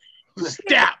Stapp.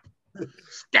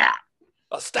 Stap.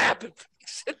 A staph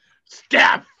infection.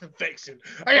 Staph infection.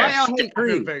 I got a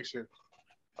staph infection.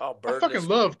 I fucking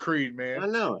love Creed, man. I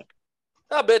know it.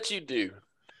 I bet you do.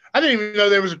 I didn't even know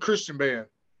there was a Christian band.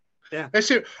 Yeah. That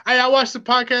shit. I watched the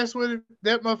podcast with him.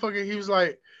 That motherfucker, he was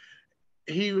like,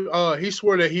 he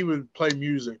swore that he would play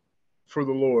music for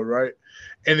the Lord, right?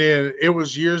 And then it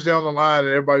was years down the line, and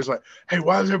everybody's like, hey,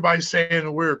 why is everybody saying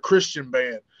that we're a Christian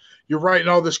band? You're writing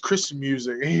all this Christian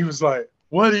music. And he was like,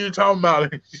 what are you talking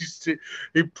about?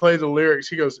 He played the lyrics.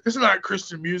 He goes, it's not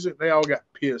Christian music. They all got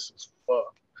pissed as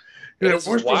fuck. We're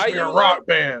supposed to be a rock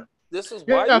band. This is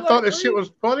why I thought this shit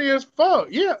was funny as fuck.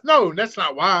 Yeah, no, that's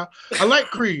not why. I like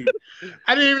Creed.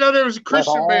 I didn't even know there was a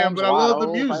Christian band, but I love the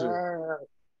music.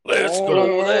 Let's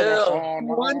go there.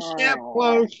 One step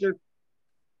closer.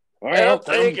 I'm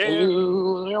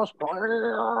thinking.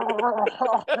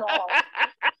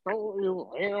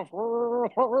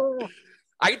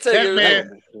 I can tell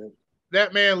you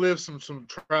that man lived some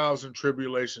trials and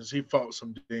tribulations. He fought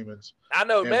some demons. I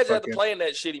know. Imagine after playing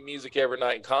that shitty music every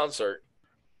night in concert.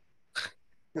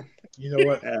 You know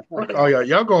what? Oh yeah,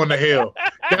 y'all going to hell.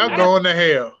 Y'all going to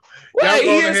hell. Well, y'all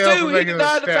he is too. He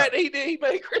denied the fact that he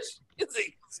made Christian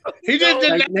music. So, he didn't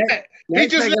deny that. He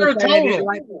just never told him.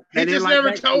 He just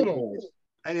never told him.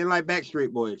 I didn't like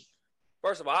Backstreet Boys.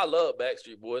 First of all, I love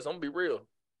Backstreet Boys. I'm gonna be real.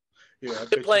 Yeah,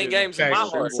 they're playing games in my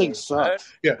heart.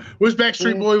 Sucks. Yeah, which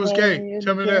Backstreet Boy was gay?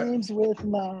 Tell me that.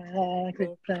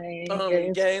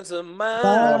 Games of mine.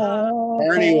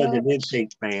 Bernie was an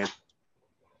NSYNC fan.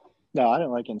 No, I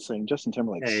didn't like NSYNC. Justin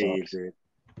Timberlake sucks.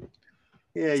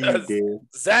 Yeah, you did.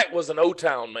 Zach was an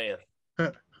O-Town man.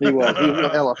 He was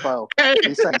LFO.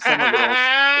 He sang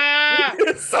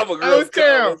Summer Girls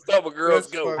Go. Summer Girls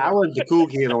Go. I was the cool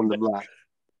kid on the block.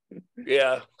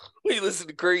 Yeah, we listened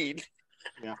to Creed.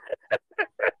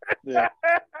 Yeah.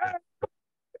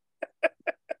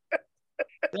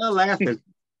 Y'all laughing.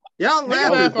 Y'all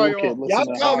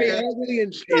call me ugly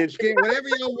and scared, whatever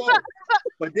y'all want.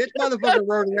 But this motherfucker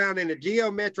rode around in a Geo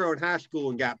Metro in high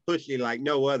school and got pussy like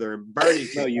no other. And Bernie,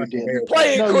 no, you didn't.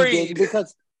 Playing Creed.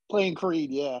 Because playing Creed,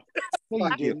 yeah. No,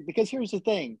 you didn't. Because here's the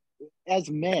thing: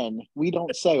 as men, we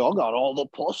don't say, "I got all the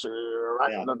pussy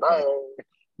right in the day."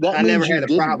 I never had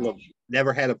a problem.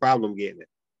 Never had a problem getting it.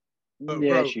 Look,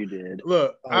 yes, bro, you did.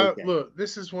 Look, look.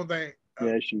 This is one thing.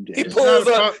 Yes, you did. He pulls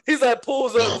up. He's like,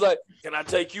 "Can I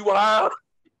take you out?"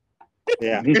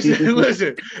 Yeah.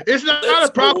 Listen, it's not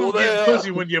a problem getting pussy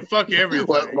when you fuck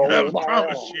everything. I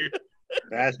promise you.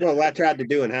 That's what I tried to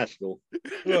do in high school.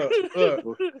 Look.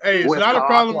 Hey, it's not a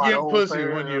problem getting pussy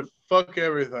when you fuck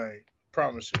everything.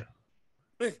 Promise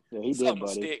you. Yeah, he did,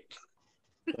 buddy. Stick.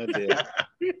 I did.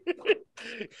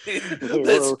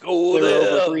 Let's go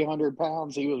there. Over 300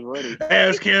 pounds. He was ready.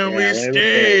 As can we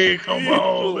stay? Come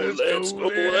on, let's go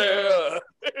there.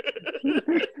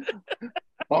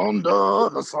 Y'all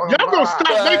gonna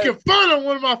stop making fun of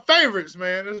one of my favorites,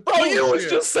 man. Bro, you was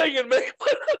just singing, man.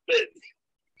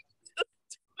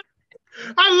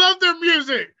 I love their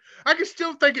music. I can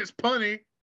still think it's punny.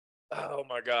 Oh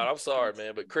my God, I'm sorry,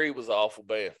 man, but Creed was an awful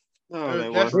band.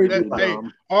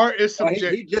 Art is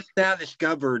subjective. He just now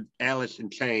discovered Alice in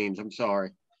Chains. I'm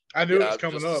sorry. I knew it was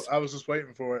coming up. I was just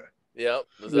waiting for it. Yep,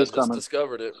 just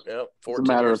discovered it. Yep,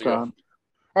 14 years ago.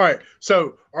 All right,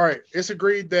 it's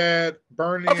agreed that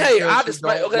Bernie and Kelsey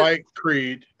don't like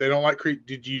Creed. They don't like Creed.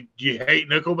 Do you hate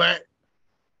Nickelback?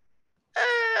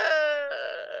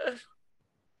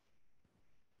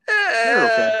 They're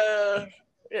okay.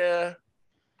 Yeah.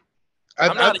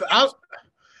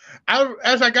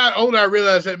 As I got older, I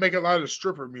realized they make a lot of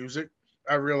stripper music.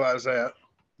 I realized that,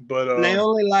 but they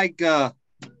only like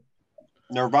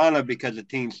Nirvana because of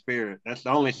Teen Spirit. That's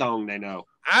the only song they know.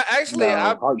 Fucking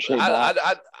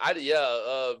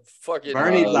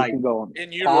Bernie's like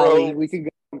In Utero. We can go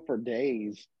on for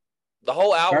days. The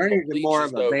whole album. Bernie's more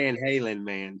of a Van Halen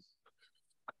man.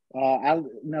 I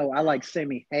like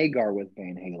Sammy Hagar with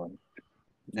Van Halen.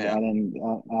 Yeah. I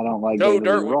don't like. Joe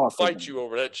Dirt would fight you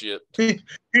over that shit. He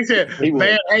said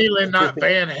Van Halen, not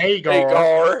Van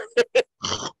Hagar.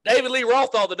 David Lee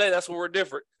Roth all the day. That's where we're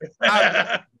different.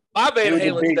 My Van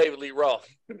Halen's David Lee Roth.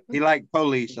 He liked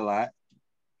Police a lot.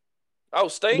 Oh,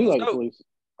 Sting. Like Police.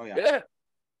 Oh yeah.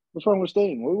 What's wrong with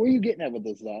Sting? Where are you getting at with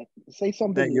this, Zach? Say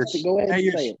something. Go ahead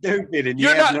and say it. Stupid and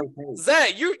you're not,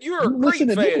 Zach, you're a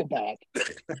Creed fan.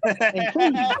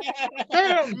 That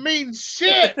don't mean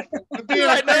shit. He's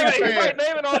like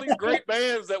naming all these great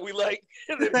bands that we like.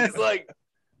 And then he's like,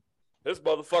 this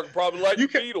motherfucker probably like the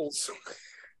Beatles.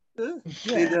 Yeah.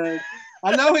 He does.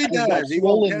 I know he does. He's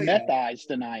swollen meth eyes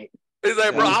tonight. He's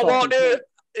like, bro, I walked in.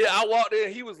 Yeah, I walked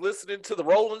in. He was listening to the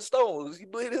Rolling Stones. You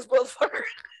believe this motherfucker?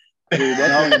 Dude,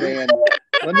 that's one band.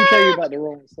 Let me tell you about the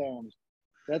Rolling Stones.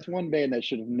 That's one band that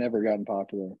should have never gotten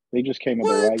popular. They just came at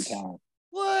the right time.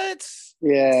 What?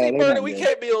 Yeah. See, Bernie, we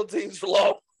can't be on teams for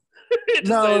long.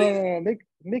 No.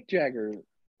 Mick Jagger,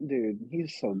 dude,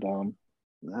 he's so dumb.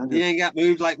 He ain't got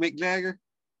moves like Mick Jagger?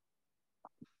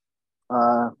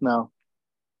 No.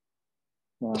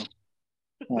 I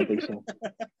don't think so.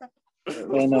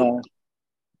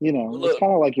 And it's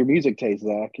kind of like your music taste,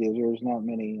 Zach. There's not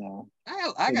many.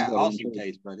 I got awesome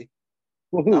taste, buddy.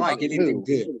 Well, I like anything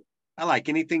good. I like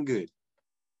anything good.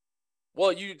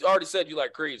 Well, you already said you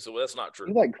like Creed, so that's not true.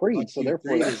 You like Creed, so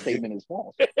therefore that statement is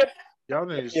false. Y'all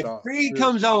need to stop. If Creed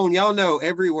comes on, y'all know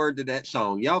every word to that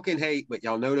song. Y'all can hate, but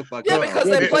y'all know the fucking song. Because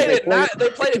they played it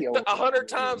 100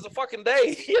 times a fucking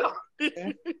day. Yeah.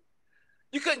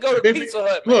 You couldn't go to Pizza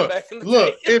Hut, man, back in the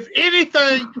day.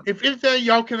 If anything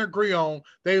y'all can agree on,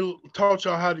 they taught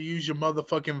y'all how to use your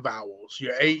motherfucking vowels,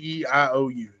 your A, E, I, O,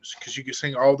 U's, because you can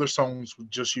sing all their songs with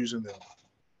just using them.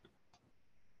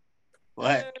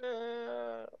 What?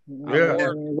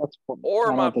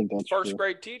 Or my first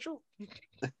grade teacher.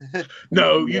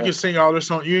 No, you can sing all their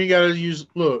songs. You ain't got to use.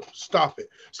 Look, stop it.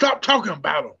 Stop talking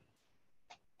about them.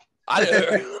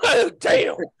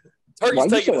 Damn.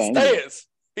 Turkey's taking a stance.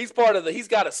 He's he's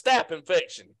got a staph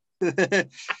infection.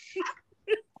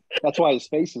 That's why his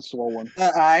face is swollen.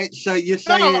 All right, so you're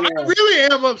saying... I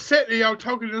really am upset that y'all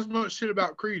talking this much shit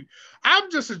about Creed.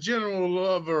 I'm just a general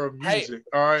lover of music,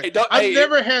 all right? I've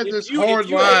never had this hard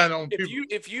line on people.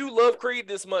 If you love Creed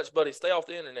this much, buddy, stay off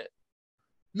the internet.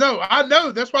 No, I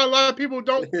know. That's why a lot of people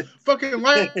don't fucking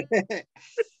like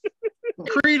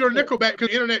Creed or Nickelback, because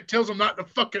the internet tells them not to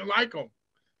fucking like them.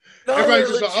 No, everybody's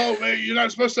just like, oh man, you're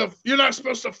not supposed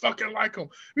to fucking like them.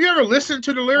 You ever listen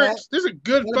to the lyrics? This is a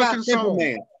good fucking song.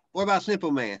 Man? What about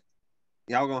Simple Man?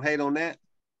 Y'all gonna hate on that?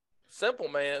 Simple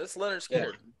Man, it's Leonard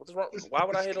Skinner. What's wrong? Why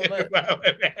would I hate on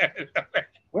that?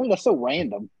 Well, that's so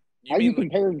random. How you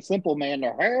comparing Simple Man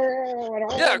to her?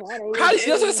 Yeah, how do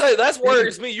you say that's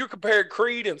worries me? You're comparing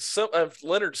Creed and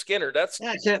Leonard Skinner. That's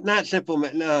not Simple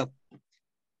Man. No.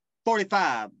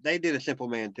 45. They did a Simple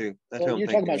Man too. That's what I'm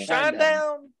talking about.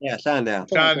 Shinedown? Yeah, Shinedown.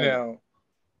 Shinedown.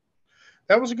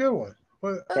 That was a good one.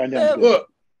 Look,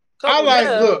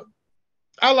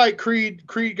 I like Creed.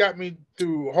 Creed got me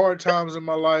through hard times in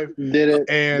my life. Did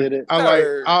it?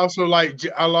 I also like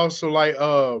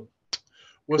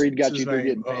what's Creed got his you through name?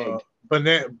 getting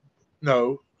pegged.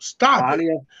 No, stop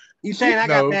Audio. it. You saying I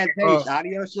got bad taste?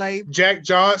 Audio Slave. Jack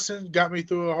Johnson got me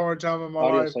through a hard time in my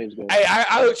life. Hey,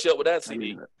 I hooked you up with that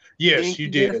CD. Yes, you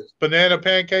did. Banana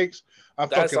Pancakes.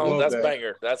 That's a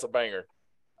banger. That's a banger.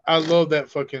 I love that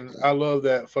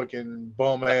fucking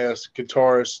bum ass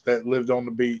guitarist that lived on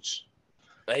the beach.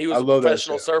 He was a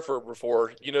professional surfer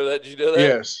before. You know that? Did you know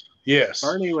that? Yes.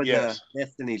 Bernie was a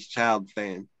Destiny's Child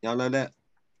fan. Y'all know that?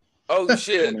 Oh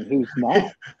shit! Who's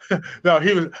not? No,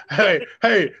 he was. Hey!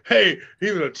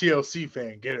 He was a TLC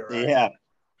fan. Get it right. Yeah.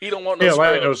 He don't want no scrubs.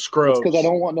 Like no scrubs. Because I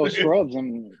don't want no scrubs.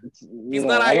 And he's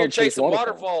not out here chasing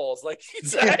waterfalls like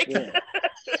he's like. Hey,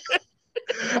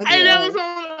 that was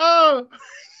on.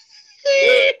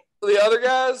 The other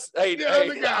guys. Hey, the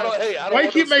other guys. I don't. Why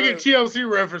you keep making TLC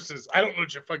references? I don't know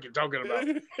what you're fucking talking about.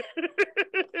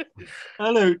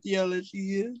 I know who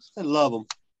TLC is. I love them.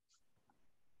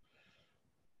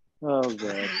 Oh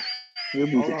god, your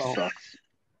music sucks.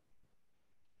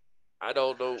 I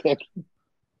don't know.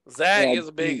 Zach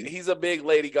is he's a big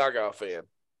Lady Gaga fan.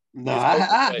 No,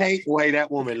 I hate the way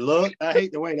that woman look. I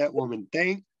hate the way that woman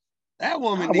think. That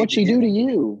woman. What'd she do to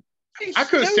you? I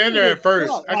couldn't stand her at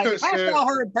first. I saw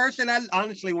her in person. I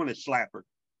honestly want to slap her.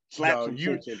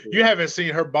 You haven't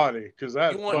seen her body because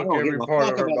I fuck every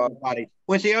part of her body.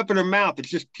 When she opened her mouth, it's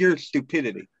just pure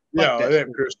stupidity. Yeah, that's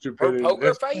pure stupidity. Her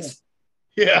poker face.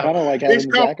 Yeah, I don't like having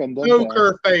Zach on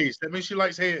poker face. That means she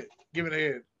likes giving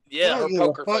head. Yeah, her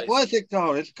poker face. What's it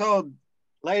called? It's called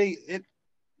Lady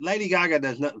Gaga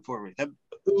does nothing for me.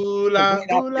 Ooh la,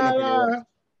 ooh la, la.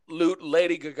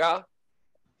 Lady Gaga.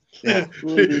 Yeah.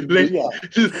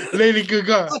 Lady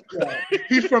Gaga.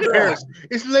 He's from Paris.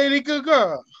 It's Lady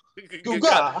Gaga.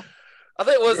 Gaga. I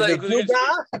think it was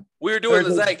that we were doing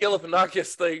the Zach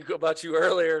Galifianakis thing about you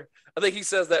earlier. I think he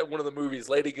says that in one of the movies,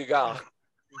 Lady Gaga.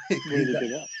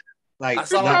 Like I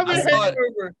saw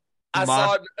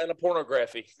it in a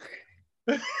pornography.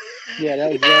 Yeah,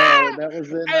 that was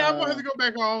in. Hey, I'm gonna have to go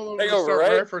back all over Hangover,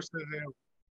 right? Referencing him.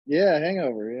 Yeah,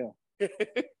 Hangover. Yeah.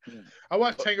 I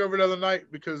watched Hangover the other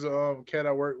night because cat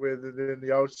I work with, and then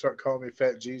they always start calling me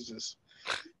Fat Jesus.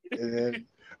 And then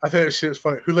I think that shit's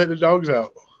funny. Who let the dogs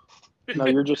out? No,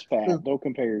 you're just fat. Don't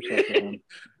compare yourself to him.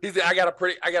 I got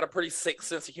a pretty sick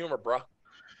sense of humor, bro.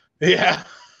 Yeah.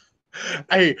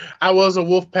 Hey, I was a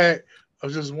wolf pack. I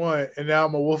was just one, and now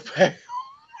I'm a wolf pack.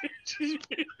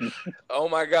 Oh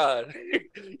my god!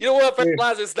 You know what? I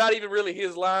realize it's not even really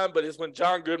his line, but it's when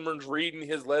John Goodman's reading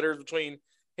his letters between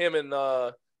him and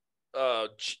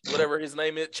whatever his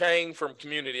name is, Chang from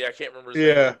Community. I can't remember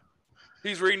his name.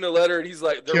 He's reading the letter and he's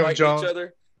like, they're writing each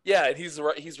other. Yeah, and he's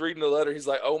reading the letter. He's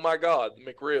like, oh my god,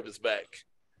 McRib is back.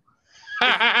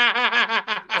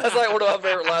 That's like one of my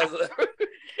favorite lines.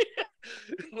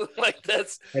 Like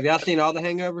that's. Have y'all seen all the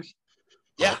Hangovers?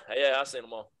 Yeah, I've seen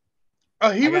them all.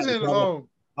 He was in.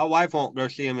 My wife won't go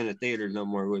see him in the theater no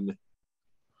more with me.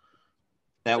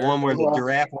 That one where the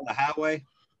giraffe on the highway.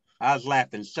 I was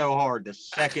laughing so hard the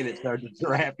second it started the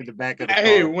giraffe in the back of the car.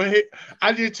 Hey,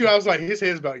 I did too. I was like, his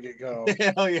head's about to get gone.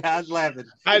 Hell yeah, I was laughing.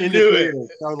 I knew it.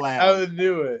 So loud. I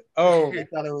knew it. Oh, I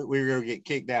thought we were gonna get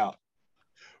kicked out.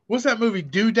 What's that movie?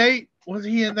 Due Date? Was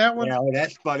he in that one? Yeah,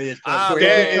 that's funny as fuck.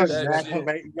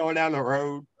 Going down the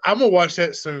road. I'm gonna watch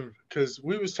that soon because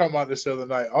we was talking about this the other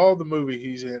night. All the movie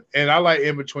he's in, and I like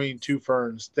In Between Two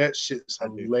Ferns. That shit's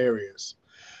hilarious.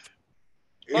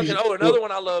 Another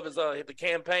one I love is The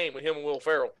Campaign with him and Will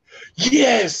Ferrell.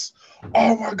 Yes.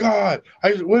 Oh my God.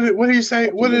 What did he say?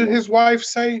 What did his wife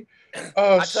say?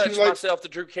 I touched myself to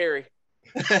Drew Carey.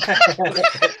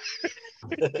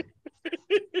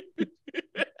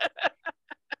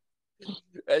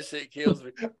 That shit kills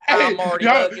me. Hey,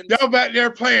 y'all back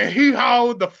there playing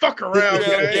hee-haw the fuck around.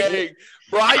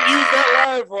 Bro, I used that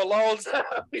line for a long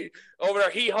time. Over there,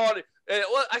 hee-hawed.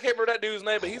 I can't remember that dude's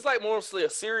name, but he's like mostly a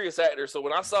serious actor. So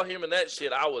when I saw him in that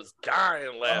shit, I was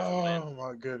dying laughing, man. Oh,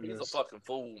 my goodness. He's a fucking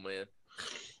fool, man.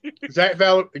 Zach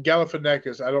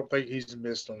Galifianakis, I don't think he's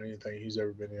missed on anything he's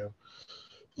ever been in.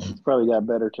 He's probably got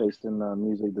better taste in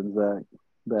music than Zach.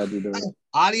 Badly does.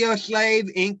 Audio Slave,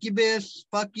 Incubus,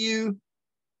 fuck you.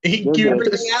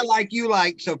 Incubus. I like you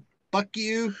like, so fuck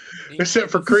you. Except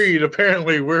for Creed,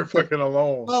 apparently we're fucking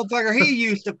alone. Motherfucker, he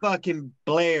used to fucking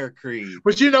blare Creed.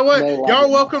 But you know what? Y'all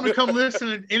welcome to come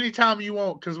listen anytime you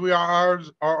want because our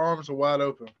arms are wide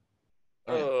open.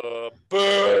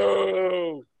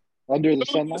 Boo! Under the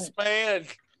sunlight. Man.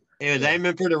 He was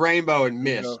aiming for the rainbow and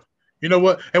missed. You know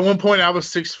what? At one point, I was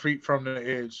 6 feet from the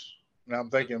edge. Now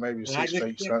I'm thinking maybe 6 feet.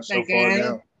 It's not so far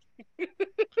down.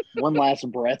 One Last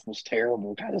Breath was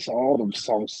terrible. God, all them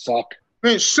songs suck.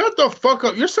 Man, shut the fuck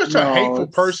up. You're such a hateful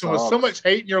person with so much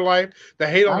hate in your life. The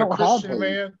hate on a Christian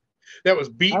man that was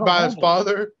beat by his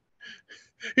father.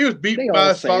 He was beaten by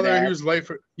his father. And he was late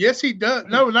for. Yes, he does.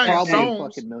 No, not your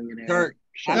songs. Kirk,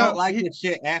 I don't like the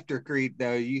shit after Creed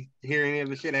though. You hear any of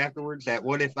the shit afterwards? That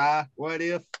what if?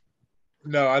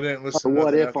 No, I didn't listen.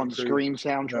 What if on the Scream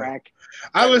soundtrack? No.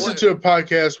 I listened to a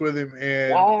podcast with him,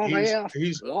 and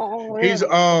he's what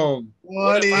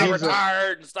if I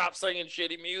retired and stopped singing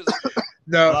shitty music?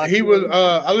 No, he was.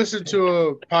 I listened to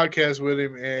a podcast with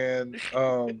him, and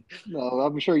no,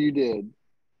 I'm sure you did.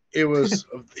 It was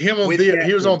him on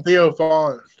he was on Theo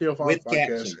Vaughn's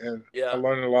podcast, and I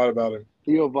learned a lot about him.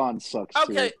 Theo Vaughn sucks.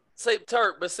 Okay, too. say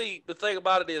Turk, but see, the thing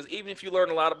about it is, even if you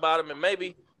learn a lot about him, and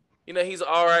maybe. You know, he's an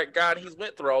all right guy. He's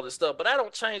went through all this stuff, but that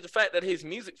don't change the fact that his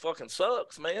music fucking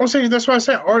sucks, man. I'm saying that's why I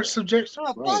said art subjects.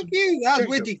 Oh, fuck you. I was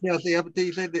with you, Kelsey, up until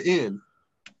you said the end.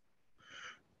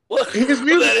 Well, his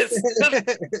music.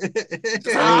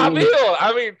 That's how I feel.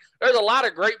 I mean, there's a lot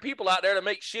of great people out there that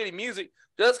make shitty music.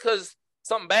 Just because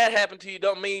something bad happened to you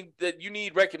don't mean that you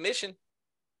need recognition.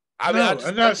 I'm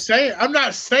not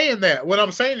saying that. What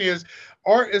I'm saying is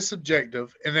art is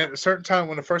subjective. And at a certain time,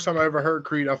 when the first time I ever heard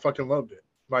Creed, I fucking loved it.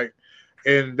 Like,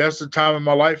 and that's the time in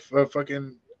my life I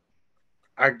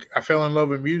fell in love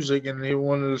with music, and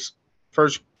one of the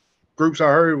first groups I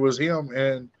heard was him.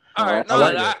 And all right,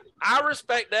 I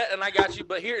respect that, and I got you.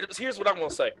 But here's what I'm gonna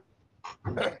say.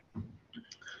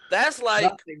 That's like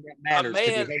nothing that matters.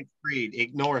 If he hates Creed,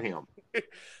 ignore him.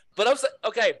 But I'm saying,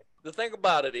 okay. The thing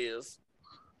about it is,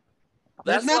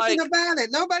 there's nothing about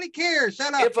it. Nobody cares.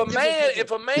 Shut up.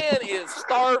 If a man is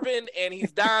starving and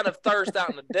he's dying of thirst out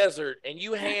in the desert, and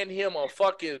you hand him a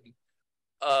fucking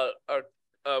a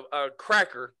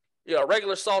cracker, a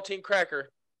regular saltine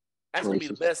cracker, that's gonna be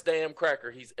the best damn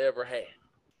cracker he's ever had.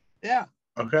 Yeah.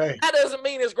 Okay. That doesn't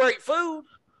mean it's great food.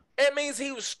 It means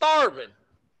he was starving.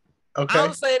 Okay.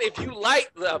 I'm saying if you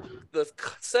like the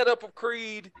setup of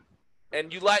Creed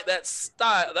and you like that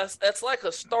style, that's like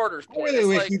a starter's point. I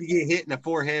really wish you could get hit in the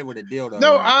forehead with a dildo.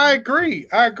 No, I agree.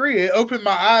 It opened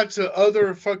my eye to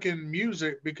other fucking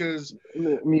music because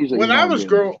when I was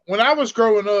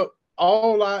growing up,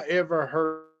 all I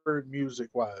ever heard music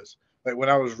wise, like when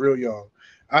I was real young,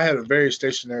 I had a very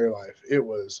stationary life. It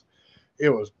was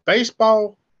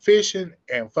baseball, fishing,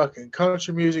 and fucking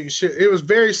country music and shit. It was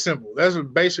very simple. That's a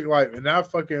basic life. And now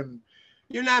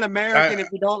you're not American if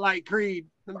you don't like Creed.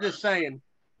 I'm just saying.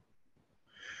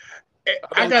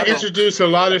 I got introduced to a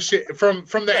lot of shit from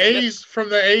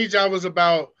the age I was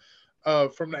about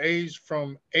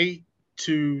from 8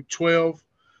 to 12,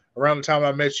 around the time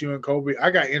I met you and Kobe. I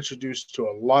got introduced to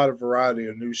a lot of variety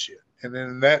of new shit. And then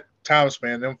in that time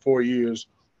span, them 4 years,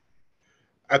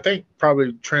 I think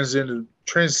probably transcended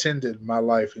my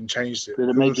life and changed it. Did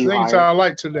it make you things higher? I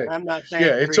like today. I'm not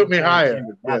saying it took me higher.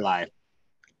 My life.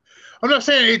 I'm not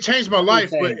saying it changed my life,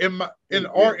 but in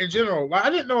art in general, I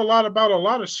didn't know a lot about a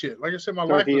lot of shit. Like I said, my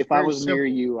life was if I was simple. near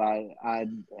you, I'd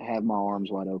have my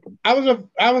arms wide open. I was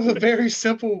a very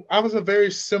simple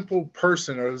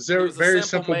person, or a very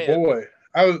simple boy.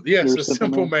 I was a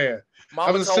simple man.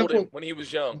 Mama told him when he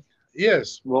was young.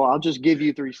 Yes. Well, I'll just give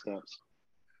you 3 steps.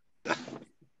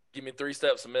 Give me 3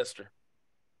 steps, mister.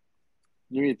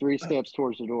 Give me 3 steps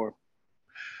towards the door.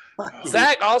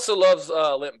 Zach also loves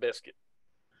Limp Bizkit.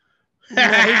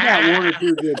 Yeah, he got 1 or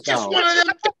 2 good songs. Just one of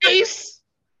them face.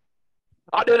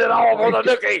 I did it all for the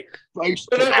nookie.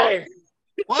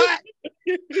 What?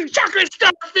 Chocolate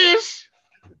starfish.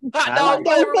 Hot dog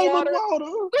flavored water.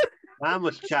 Mine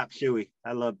was chop suey.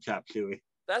 I love chop suey.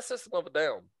 That's System of a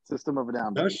Down. System of a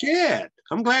Down. Oh shit!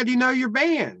 I'm glad you know your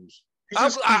bands. I'm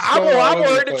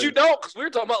worried that you don't, because we were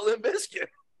talking about Limp Bizkit.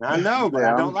 I know, but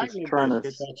I don't like Limp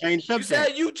Bizkit. I changed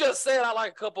subject. You just said I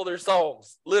like a couple of their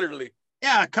songs, literally.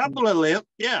 Yeah, a couple of Limp.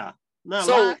 Yeah.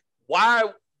 Why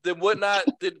then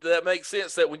did that make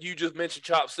sense that when you just mentioned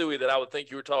chop suey that I would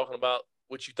think you were talking about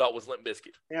what you thought was Limp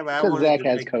Bizkit? Yeah, but because Zach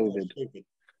has COVID.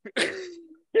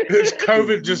 Because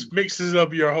COVID just mixes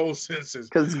up your whole senses.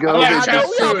 Because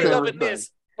COVID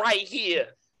this right here.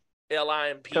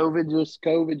 LIMP.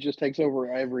 COVID just takes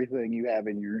over everything you have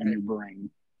in your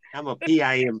brain. I'm a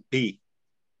PIMP.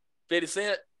 50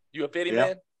 Cent? You a pity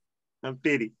man? I'm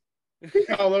pity.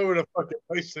 All over the fucking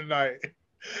place tonight.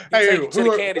 Hey, take you to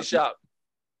the candy shop.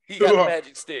 He got a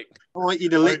magic stick. I want you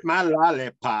to lick my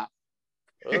lollipop.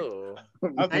 Oh.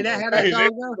 Ain't that how that song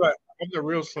goes? I'm the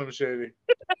real Slim Shady.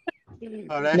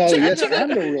 I'm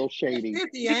the real Shady.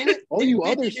 50, ain't it? All you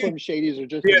other Slim Shadies are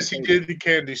just. Yes, he did the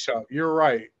candy shop. You're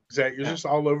right, Zach. You're just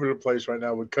all over the place right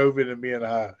now with COVID and being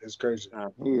high. It's crazy.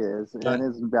 He is, and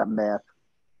he's got meth.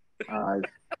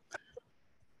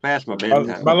 Past my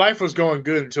bedtime. My life was going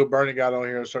good until Bernie got on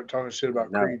here and started talking shit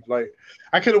about Creed. Like,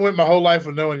 I could have went my whole life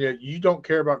with knowing you don't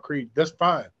care about Creed. That's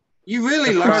fine. You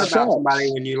really learn about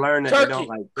somebody when you learn that they don't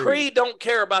like Creed. Creed don't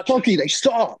care about Turkey. They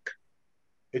suck.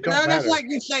 That's like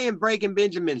you saying Breaking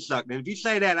Benjamin sucked. And if you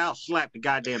say that, I'll slap the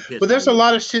goddamn piss. But there's a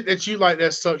lot of shit that you like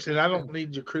that sucks, and I don't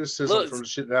need your criticism for the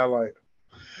shit that I like.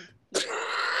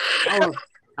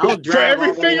 For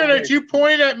every finger that you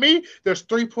point at me, there's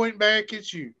 3 pointing back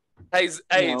at you. Hey,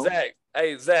 Zach.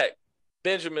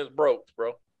 Benjamin's broke,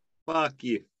 bro. Fuck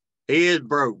you. He is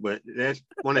broke, but that's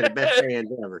one of the best bands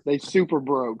ever. They super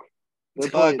broke. They're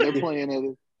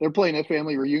playing at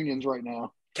family reunions right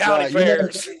now. County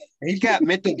fairs. He's got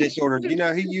mental disorders. You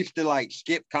know, he used to like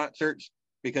skip concerts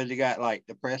because he got like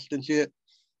depressed and shit.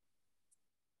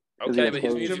 Okay, but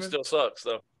his music still sucks,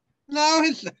 though. No,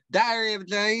 his Diary of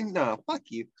Jane. No, fuck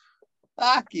you.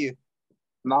 Fuck you.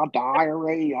 Not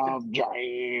Diary of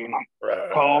Jane.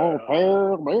 Call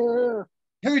her.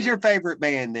 Who's your favorite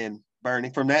band then, Bernie,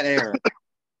 from that era?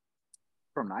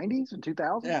 From 90s and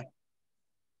 2000s? Yeah.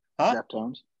 Huh?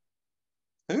 Deftones.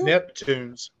 Who?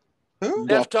 Neptunes. Who?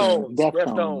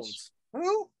 Deftones.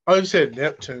 Who? Oh, you said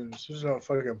Neptunes. This is not a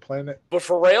fucking planet. But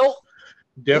for real?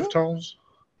 Deftones.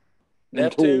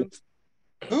 Neptunes.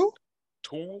 Who?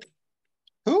 Tool.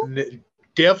 Who?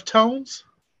 Deftones.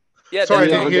 Yeah.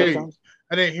 Sorry, I didn't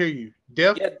hear you.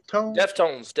 Deftones.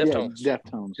 Deftones. Yeah,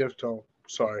 Deftones. Deftones.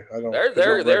 Sorry, I don't.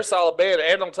 They're a solid band,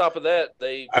 and on top of that,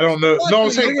 I don't know. No,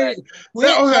 I'm saying. All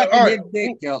right.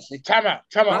 Time out.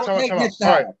 All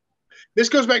right. This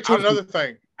goes back to another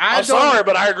thing. I'm sorry,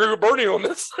 but I agree with Bernie on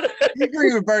this. You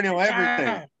agree with Bernie on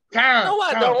everything. No,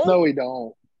 I don't. No, we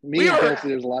don't.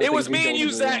 It was me and you,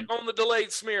 Zach, on the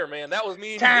delayed smear, man. That was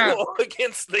me and you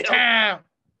against them.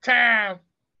 Time.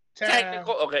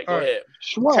 Technical. Okay, go ahead.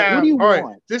 What do you want?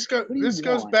 Right. This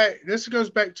goes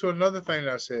back to another thing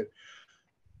that I said.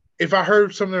 If I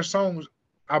heard some of their songs,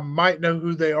 I might know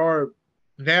who they are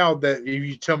now that if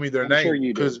you tell me their name.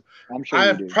 Because I'm sure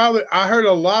you do. I heard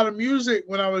a lot of music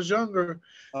when I was younger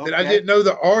that I didn't know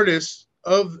the artists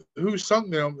of who sung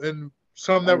them, and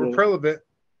some that were prevalent.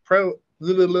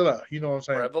 You know what I'm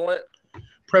saying?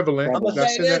 Prevalent. Did I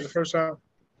say that the first time?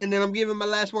 And then I'm giving my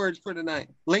last words for tonight.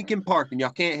 Linkin Park, and y'all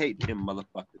can't hate them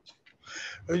motherfuckers.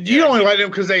 You only like them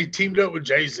because they teamed up with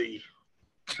Jay-Z.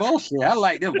 Bullshit. I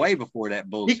liked them way before that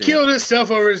bullshit. He killed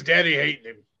himself over his daddy hating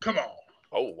him. Come on.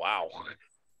 Oh, wow.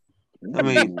 I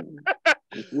mean,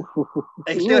 says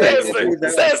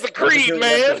the creed,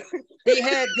 man. He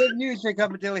had good music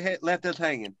up until he left us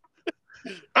hanging.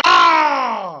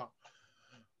 Well,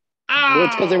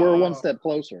 it's because they were one step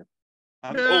closer.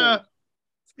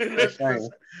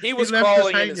 He was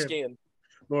crawling in his skin.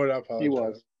 Lord, I apologize. He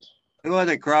was. He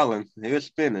wasn't crawling. He was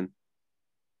spinning.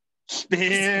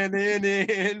 Spinning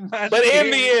in my But skin.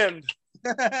 in the end.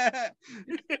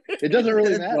 It doesn't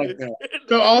really matter.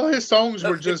 So all his songs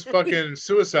were just fucking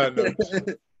suicide notes.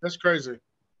 That's crazy.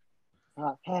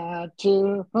 I had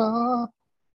to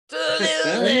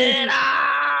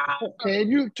can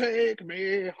you take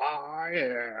me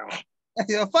higher?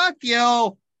 Yeah, fuck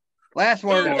you. Last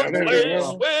word.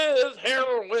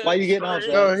 Why you getting off?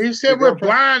 No, he said we're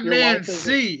blind men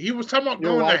see. He was talking about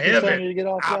going to heaven. You to get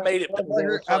off, I made it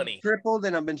funny. I've tripled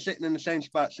and I've been sitting in the same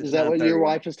spot since. Is that what your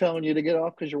wife is telling you to get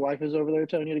off? Because your wife is over there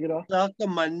telling you to get off? Suck on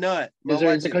my nut. Is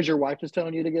it because your wife is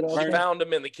telling you to get off? She found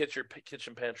him in the kitchen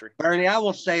pantry. Bernie, I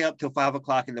will stay up till 5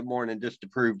 o'clock in the morning just to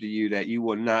prove to you that you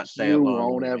will not stay you alone. You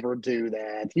won't ever do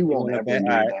that. You won't ever do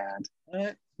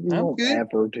that. You won't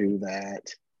ever do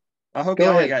that. I hope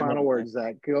Go ahead. Final words,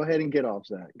 Zach. Go ahead and get off,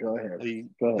 Zach. Go ahead. Are you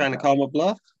trying to call my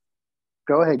bluff?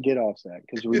 Go ahead, get off, Zach,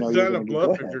 because we know it's you're not going a to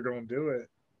bluff if you're going to do it.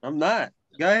 I'm not.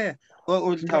 Go ahead. What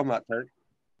was you talking about, Turk?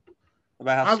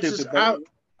 About how stupid.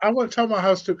 I wasn't talking about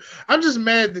how stupid. I'm just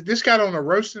mad that this got on a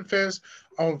roasting fest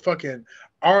on fucking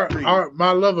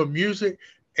my love of music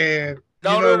and.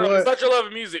 No, it's not your love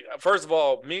of music. First of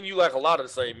all, me and you like a lot of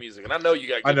the same music, and I know you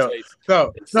got good taste.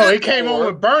 No, he came on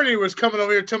when Bernie was coming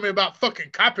over here telling me about fucking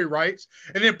copyrights,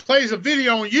 and then plays a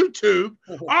video on YouTube,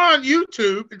 and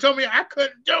told me I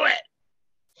couldn't do it.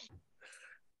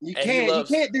 You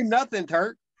can't do nothing,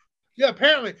 Turk. Yeah,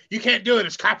 apparently you can't do it.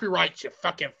 It's copyrights, you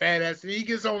fucking fat ass. And he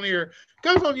gets on here,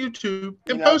 goes on YouTube,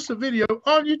 and posts a video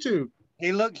on YouTube.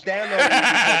 He looks down on you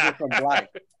because you're from Blythe.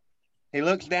 He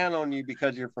looks down on you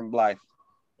because you're from Blythe.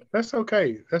 That's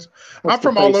okay. I'm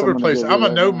from all over the place. I'm a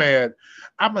nomad.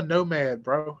 I'm a nomad,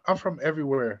 bro. I'm from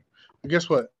everywhere. And guess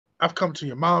what? I've come to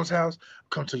your mom's house. I've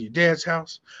come to your dad's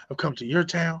house. I've come to your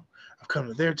town. I've come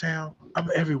to their town. I'm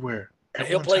everywhere.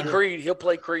 He'll play Creed. He'll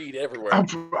play Creed everywhere.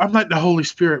 I'm like the Holy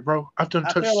Spirit, bro. I've done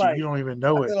touched you. You don't even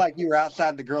know it. I feel like you were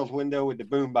outside the girl's window with the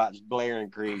boombox blaring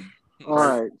Creed. All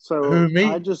right. So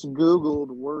I just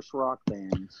Googled worst rock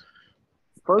bands.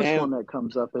 First one that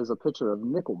comes up is a picture of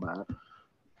Nickelback.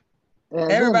 And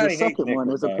everybody then the second one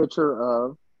is a picture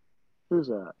of who's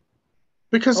that?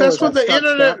 Because that's what the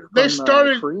internet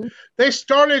they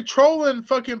started trolling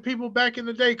fucking people back in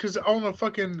the day because on the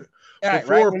fucking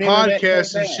before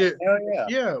podcasts and shit.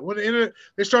 Yeah, when the internet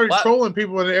they started trolling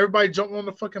people and everybody jumped on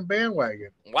the fucking bandwagon.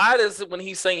 Why does it when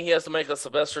he's saying he has to make a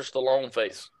Sylvester Stallone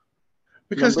face?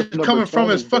 Because it's coming from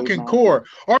his fucking core.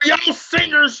 Are y'all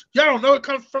singers? Y'all don't know it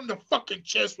comes from the fucking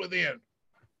chest within.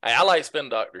 Hey, I like Spin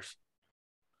Doctors.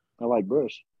 I like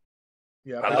Bush.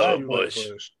 Yeah, I love Bush.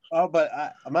 Oh, but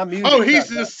my music. Oh, he's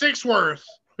the Sixworth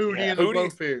Hootie and the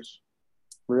Blowfish.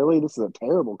 Really? This is a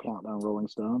terrible countdown, Rolling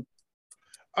Stone.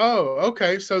 Oh,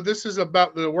 okay. So this is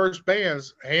about the worst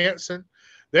bands: Hanson,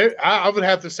 I would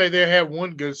have to say they had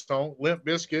one good song, Limp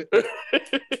Bizkit.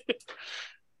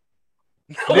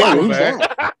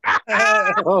 Nickelback.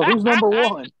 Oh, who's number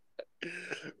one?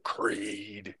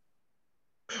 Creed.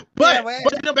 But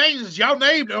the bands y'all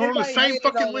named are on the same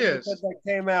fucking list. That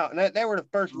came out, and they were the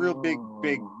first real big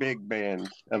bands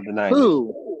of the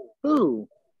 90s. Who?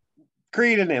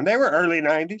 Creed and them. They were early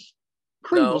 90s.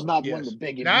 Creed was not one of the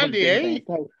biggest. 98.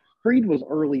 Creed was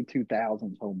early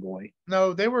 2000s, homeboy.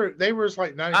 No, they were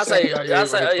like 97. I say like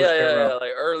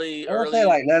early. I would say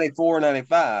like 94,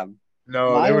 95.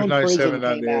 No, they were 97,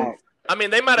 98. I mean,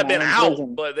 they might have been out,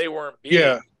 but they weren't big.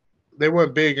 Yeah. They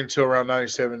weren't big until around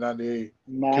 97, 98.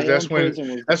 That's when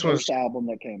the first album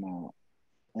that came out.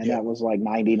 And that was like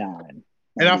 99.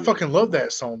 And I fucking love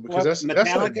that song because that's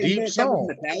a deep song.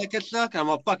 Metallica suck? I'm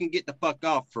gonna fucking get the fuck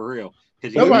off for real.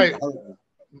 Tell me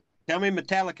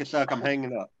Metallica suck, I'm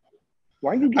hanging up.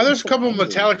 Why are you there's a couple of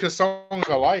Metallica songs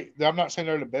I like. I'm not saying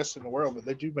they're the best in the world, but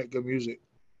they do make good music.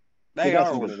 They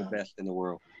are one of the best in the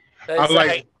world. Hey, I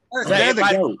like. They're the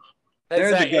GOAT.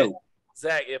 They're the GOAT.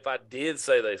 Zach, if I did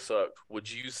say they sucked,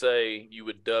 would you say you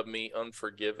would dub me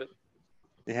Unforgiven?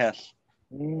 Yes.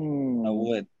 I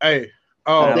would. Hey.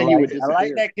 I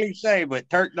like that cliche, but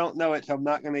Turk don't know it, so I'm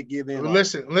not going to give in.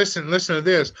 Listen to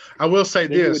this. I will say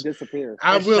this.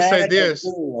 I will say this.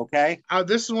 Cool, okay.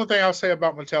 This is one thing I'll say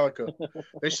about Metallica.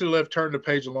 They should have left Turn the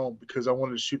Page alone because I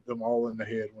wanted to shoot them all in the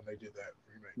head when they did that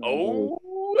remake. Oh,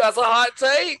 that's a hot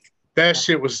take. That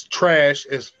shit was trash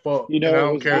as fuck. You know, I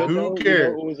don't care who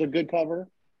cared. It was a good cover.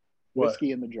 What?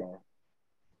 Whiskey in the Jar.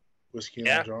 Whiskey in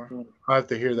the Jar. I have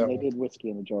to hear that. They did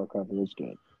Whiskey in the Jar cover. It was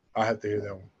good. I have to hear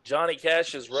that one. Johnny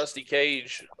Cash's Rusty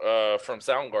Cage from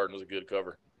Soundgarden was a good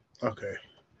cover. Okay.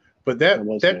 But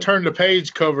that Turn the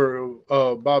Page cover,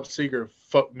 Bob Seger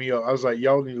fucked me up. I was like,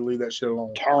 y'all need to leave that shit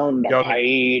alone. Turn the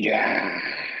page. I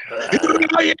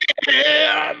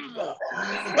am on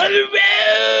the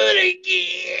road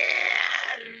again.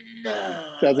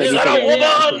 Is that a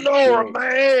woman or a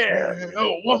man?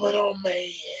 A woman or a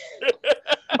man.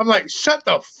 I'm like, shut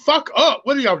the fuck up.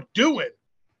 What are y'all doing?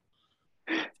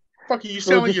 Fuck you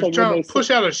sound like you're trying to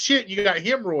push out a shit and you got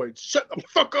hemorrhoids. Shut the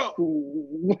fuck up.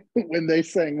 When they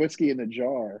sang Whiskey in the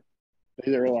Jar,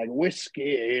 they were like,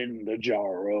 whiskey in the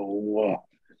jar. Oh.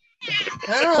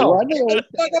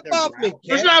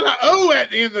 There's not an O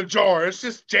at the end of the jar. It's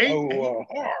just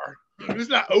J-A-R. It's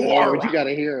not O-R. But you got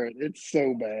to hear it. It's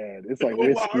so bad. It's like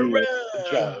whiskey in the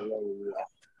jar.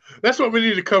 That's what we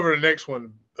need to cover the next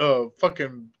one.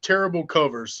 Fucking terrible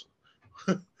covers.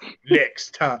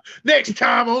 Next time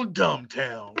on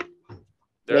Dumbtown.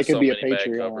 That could be a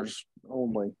Patreon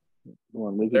only.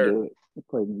 We can do it.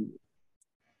 Play music.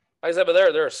 Like I said, but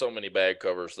there are so many bad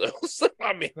covers though.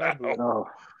 I mean,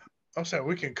 I'm saying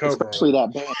we can cover especially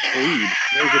that band Creed.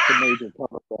 They're just a major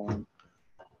cover band.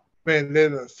 Man,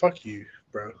 then fuck you,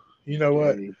 bro. You know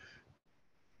what?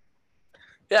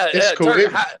 Yeah, it's cool.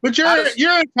 But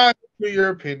you're entitled to your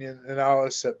opinion, and I'll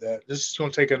accept that. This is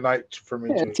going to take a night for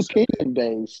me. It's opinion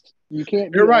based. You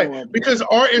can't. You're right, because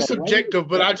art is subjective,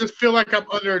 but I just feel like I'm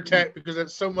under attack because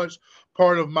that's so much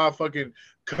part of my fucking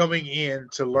coming in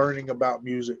to learning about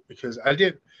music. Because I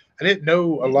didn't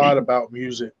know a lot about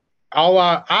music. All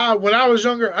I when I was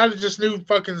younger, I just knew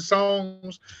fucking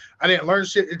songs. I didn't learn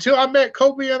shit until I met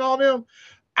Kobe and all them.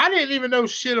 I didn't even know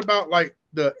shit about like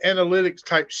the analytics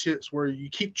type shits where you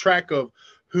keep track of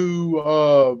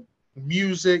who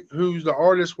music, who the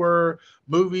artists were,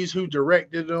 movies, who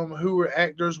directed them, who were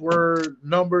actors were,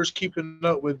 numbers, keeping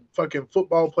up with fucking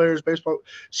football players, baseball,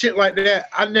 shit like that.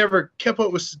 I never kept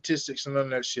up with statistics and none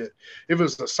of that shit. If it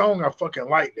was a song, I fucking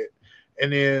liked it.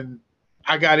 And then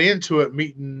I got into it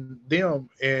meeting them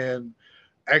and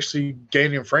actually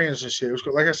gaining friends and shit. It was,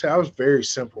 like I said, I was very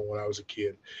simple when I was a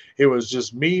kid. It was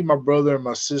just me, my brother, and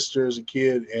my sister as a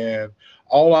kid, and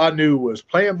all I knew was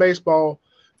playing baseball,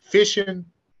 fishing,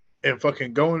 and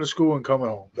fucking going to school and coming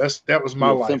home. That was my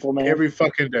life every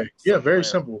fucking day. Yeah, very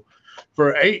simple.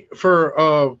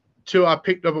 Till I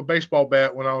picked up a baseball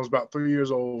bat when I was about 3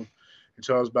 years old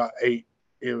until I was about 8.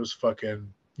 It was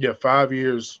fucking 5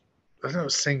 years. I know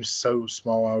it seems so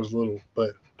small. I was little,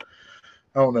 but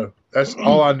I don't know. That's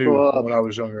all I knew when I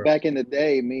was younger. Back in the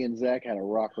day, me and Zach had a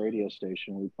rock radio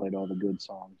station. We played all the good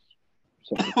songs.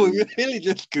 So we really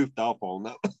just goofed off on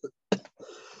that.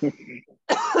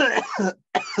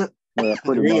 Yeah,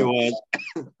 pretty really much.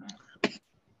 Was.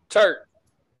 Turk,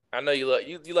 I know you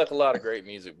like a lot of great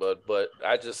music, bud, but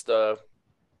I just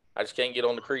can't get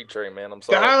on the Creed train, man. I'm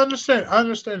sorry. Yeah, I understand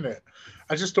that.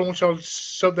 I just don't want y'all to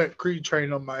shove that Creed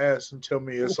train on my ass and tell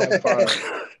me it's on fire.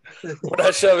 We're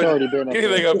not shoving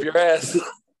anything up your ass.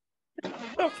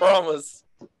 I promise.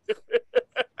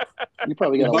 You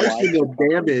probably got a lot of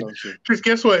damage. Because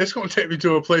guess what? It's going to take me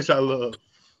to a place I love.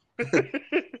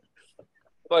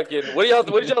 Fucking, what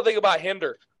did y'all think about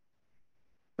Hinder?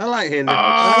 I like Hinder.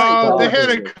 They had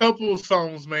a couple of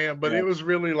songs, man, but it was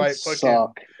really like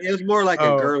fucking. It was more like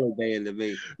a girly band to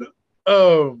me.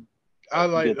 I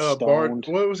like Bart.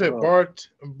 What was it?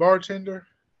 Bartender.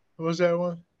 What was that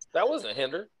one? That wasn't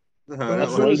Hinder. What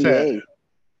was that?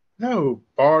 No,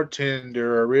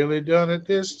 Bartender. I really done it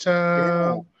this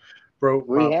time. Yeah. Broke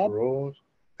my rules.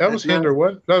 That was Hinder.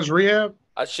 What? That was Rehab.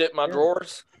 I shit my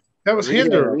drawers. That was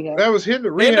Hinder. That was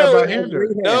Hinder. Rehab by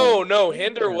Hinder. No.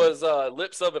 Hinder was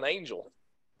Lips of an Angel.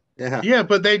 Yeah,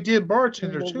 but they did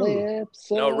Bartender too.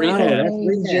 No, Rehab.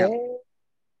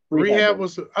 Rehab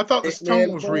was. I thought the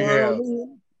song was Rehab.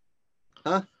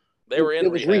 Huh? They were in.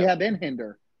 It was Rehab and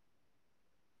Hinder.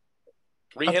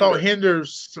 I thought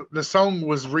the song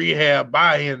was Rehab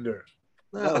by Hinder.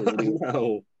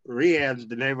 No. Rehab's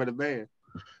the name of the band.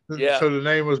 Yeah. So the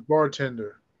name was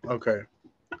Bartender. Okay.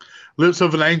 Lips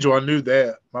of an Angel. I knew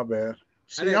that. My bad.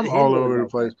 See, I'm all over the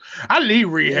place. I need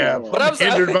rehab. But I'm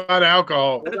hindered by the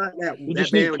alcohol. What about that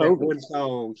band with that one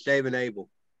song, Saving Abel?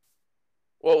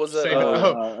 What was it?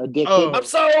 Addicted. I'm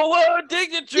so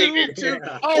addicted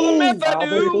to all the meth I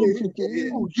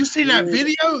do. You seen that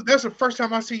video? That's the first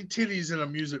time I seen titties in a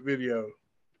music video.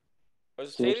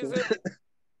 Was titties in it?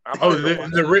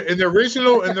 In the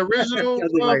original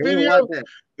video,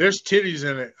 there's titties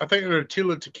in it. I think there are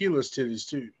Tila Tequila's titties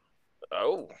too.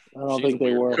 Oh, I don't think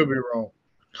they were. Could be wrong.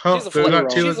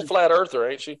 She's a flat earther,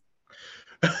 ain't she?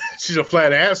 She's a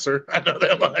flat asser. I know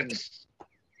that much.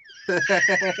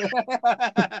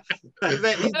 I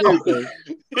bet you do.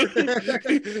 And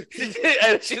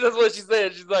that's what she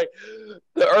said. She's like,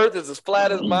 the earth is as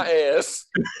flat as my ass.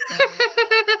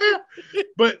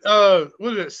 But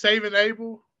what is it? Saving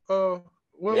Abel? What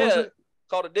was it?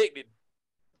 Called Addicted.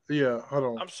 Yeah, hold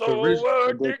on. I'm so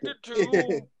addicted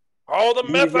to all the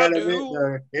meth I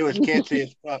do. It was catchy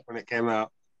as fuck when it came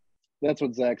out. That's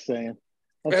what Zach's saying.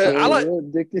 I like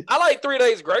 3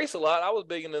 Days Grace a lot. I was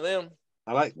big into them.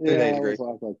 I like 3 Days Grace.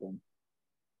 I like them.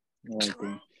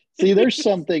 See, there's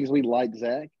some things we like,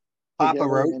 Zach. Papa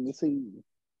Roach.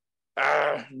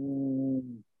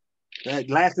 That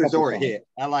Last Resort hit.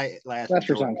 I like it. Last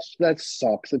Resort. That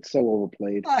sucks. It's so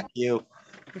overplayed. Fuck you.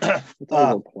 It's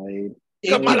overplayed.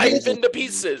 Cut my life into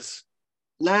pieces.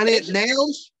 9 Inch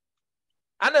Nails?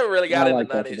 I never really got into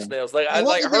 9 Inch Nails. Like I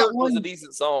like Hurt was a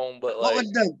decent song, but like what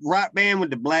was the rock band with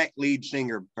the black lead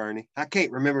singer, Bernie? I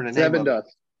can't remember the name. Seven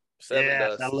Dust. Seven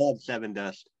Dust. I love Seven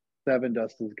Dust. Seven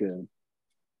Dust is good.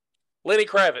 Lenny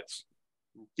Kravitz.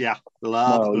 Yeah,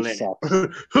 love Lenny.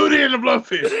 Hootie and the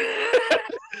Blowfish.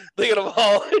 Thinking of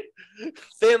all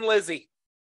Thin Lizzy.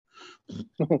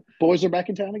 Boys Are Back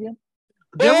in Town again?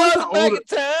 There was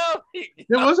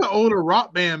an older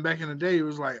rock band back in the day. It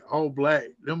was like all black.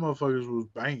 Them motherfuckers was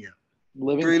banging.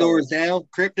 Three Doors Down,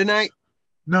 Kryptonite?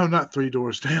 No, not Three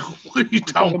Doors Down. What are you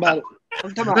talking about?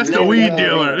 I'm talking about that's the weed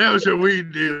dealer. That was your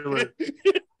weed dealer.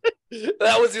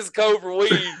 That was his code for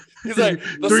weed. He's like,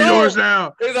 Three Doors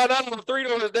Down. He's like, I'm 3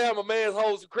 doors down. My man's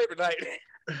holds some kryptonite.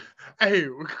 Hey,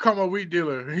 call my weed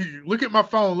dealer. Look at my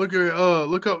phone. Look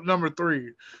up number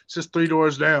 3. It's just 3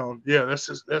 doors down. Yeah,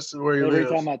 that's where he lives.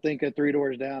 Every time I think of 3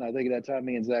 doors down, I think of that time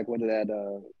me and Zach went to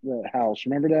that house.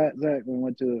 Remember that, Zach? We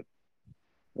went to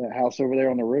that house over there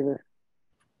on the river.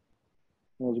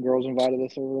 Those girls invited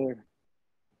us over there.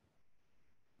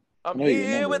 I'm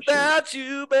here without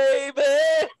you, baby.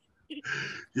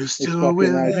 You're still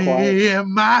with me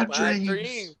in my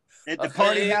dreams. At the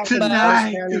party house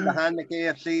tonight behind the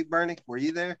KFC, Bernie, were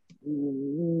you there?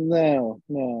 No.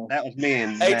 That was me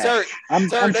and Hey, Turk. I'm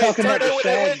talking about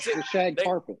the shag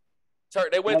carpet.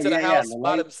 Turk, they went to the house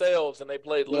by themselves and they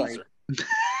played loser.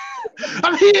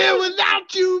 I'm here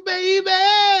without you, baby.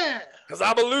 Because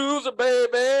I'm a loser,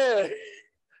 baby.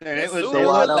 It was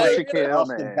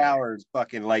Austin Powers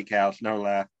fucking lake house, no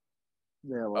lie.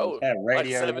 Yeah, well, had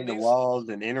radios in the walls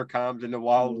and intercoms in the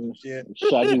walls and shit.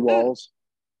 Shaggy walls.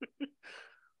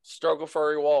 Struggle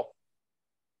furry wall.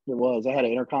 It was. I had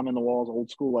an intercom in the walls,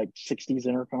 old school, like 60s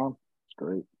intercom. It's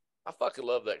great. I fucking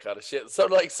love that kind of shit. So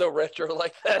retro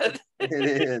like that. It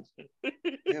is.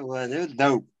 It was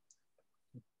dope.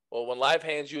 Well, when life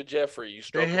hands you a Jeffrey, you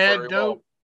struggle they had furry dope.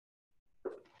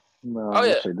 Wall. No, I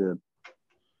guess they did.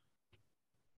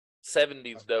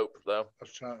 70s dope though. I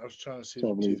was trying to see the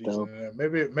titties in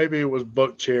there. Maybe it was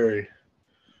Buck Cherry.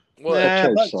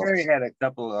 Well, Buck Cherry had a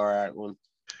couple all right ones.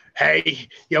 Hey,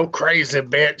 yo, crazy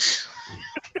bitch.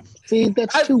 See,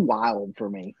 that's too wild for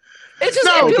me. It's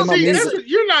just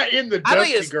you're not in the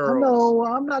Dusty Girls. No,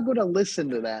 I'm not going to listen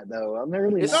to that though. I'm not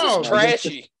really. It's just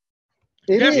trashy.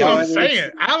 That's what I'm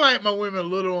saying. I like my women a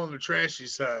little on the trashy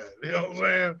side. You know what I'm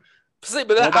saying? See,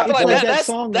 but I feel like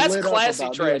that's classy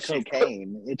trashy.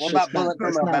 Cocaine. It's what about Bullet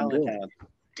for my Valentine?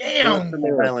 Damn,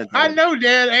 I know,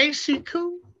 Dad. Ain't she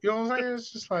cool? You know what I'm saying?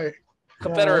 It's just like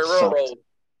Confederate Railroad.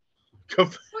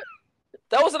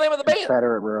 That was the name of the band.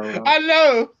 Confederate Railroad. I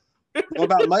know. What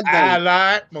about Mudvayne? I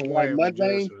like my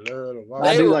Mudvayne.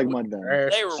 I do like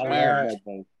Mudvayne. They were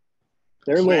weird.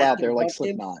 They're a little out there, like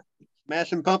Slipknot.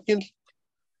 Smashing Pumpkins.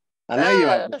 I know you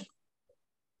are.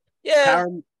 Yeah.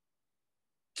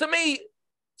 To me,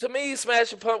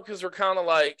 Smashing Pumpkins were kind of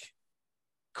like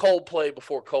Coldplay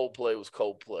before Coldplay was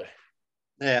Coldplay.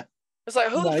 Yeah. It's like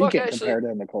who the fuck actually?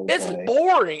 It's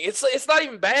boring. It's not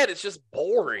even bad. It's just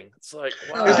boring. It's like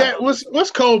wow. Is that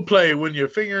what's Coldplay when you're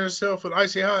fingering yourself with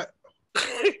icy hot?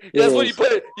 That's when you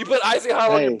put icy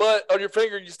hot on your butt, on your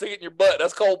finger, and you stick it in your butt.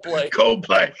 That's Coldplay.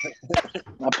 Coldplay.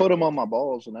 I put them on my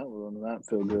balls, and that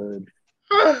feel good.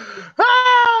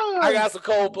 I got some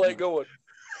Coldplay going.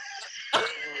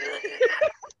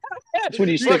 That's when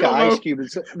you stick an ice cube and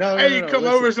say, no, come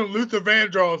over some Luther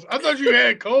Vandross. I thought you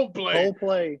had Coldplay.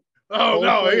 Coldplay. Oh, Coldplay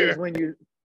no, here. Is when you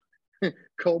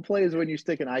Coldplay is when you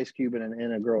stick an ice cube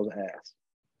in a girl's ass.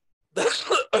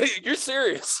 You're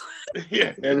serious?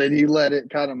 Yeah. And then you let it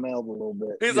kind of melt a little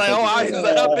bit. He's like,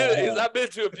 I've been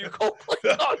to a few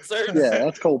Coldplay concerts. Yeah,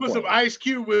 that's Coldplay. With some ice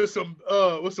cube with some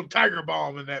Tiger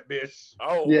Balm in that bitch.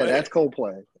 Oh, yeah, man. That's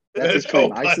Coldplay. That's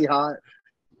Coldplay. Icy hot.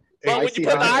 But when you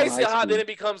put the icy hot, then it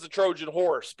becomes the Trojan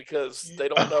horse because they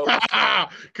don't know.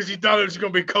 Because you thought it was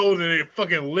going to be cold and it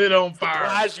fucking lit on fire.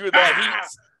 Surprise you with that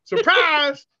heat.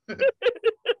 Surprise!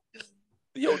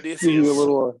 The Odysseus. Give you a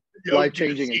little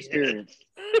life-changing experience.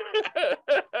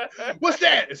 What's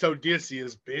that? It's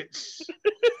Odysseus, bitch.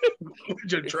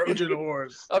 Your Trojan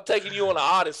horse. I'm taking you on an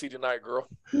Odyssey tonight, girl.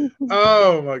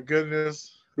 Oh, my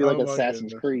goodness. You're like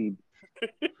Assassin's Creed.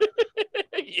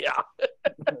 Yeah.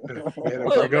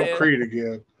 Bring up Creed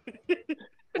again.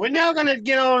 When y'all gonna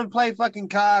get on and play fucking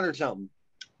COD or something?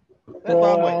 I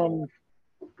don't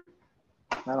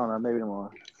know. Maybe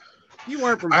tomorrow. You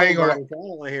work from home. I don't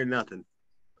want to hear nothing.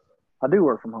 I do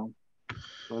work from home.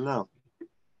 Well, no.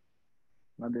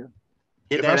 I do.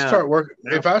 If I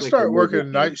start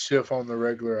working night shift on the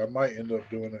regular, I might end up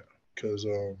doing it because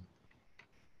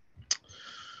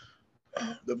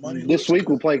the money. This week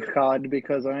we'll play COD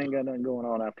because I ain't got nothing going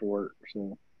on after work.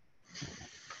 So.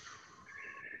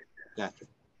 Gotcha.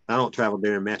 I don't travel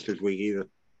during Masters Week either.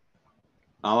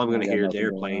 All I'm going to hear is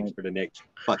airplanes for the next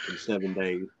fucking 7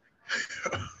 days.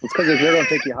 It's because they're going to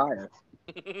take you higher.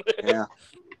 Yeah.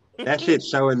 That shit's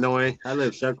so annoying. I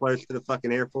live so close to the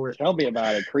fucking airport. Tell me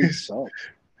about it. Creed sucks.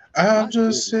 I'm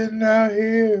just sitting out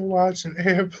here watching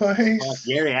airplanes. Oh,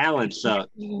 Gary Allen sucks.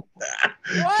 Look,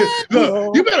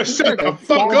 you better shut the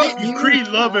fuck up, you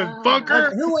Creed-loving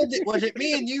fucker. Who was it? Was it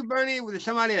me and you, Bernie? Was it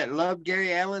somebody that loved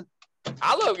Gary Allen?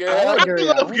 I love Gary Allen. I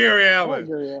love Gary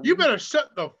Allen. You better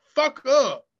shut the fuck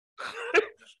up.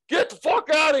 Get the fuck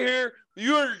out of here.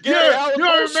 You're Gary Allen. You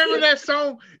don't remember that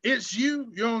song? It's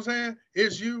you. You know what I'm saying?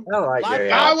 It's you. I like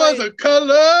Gary I was a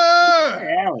color.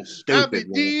 Gary Allen's stupid. I'd be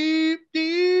deep,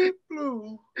 deep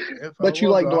blue. But you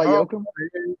like Dwight Yoakam?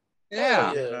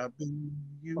 Yeah.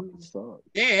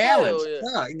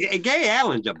 Gary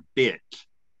Allen's a bitch.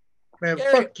 Man,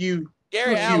 fuck you.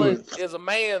 Gary Allen is a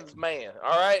man's man.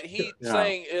 All right, he's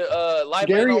saying life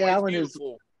Gary ain't always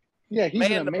beautiful. Yeah, he's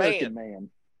an American man.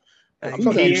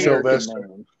 Fuck you, Sylvester.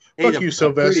 Fuck you,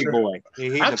 Sylvester.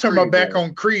 I turned my back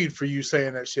on Creed for you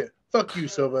saying that shit. Fuck you,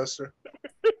 Sylvester.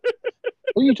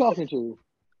 Who are you talking to?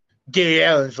 Gary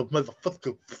Allen's a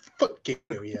motherfucker. Fuck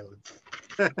Gary Allen.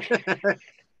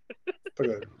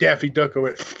 Daffy Duck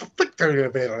away. Fuck Gary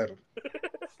Allen.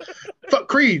 Fuck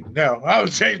Creed. Now I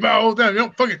would change my whole thing. You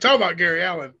don't fucking talk about Gary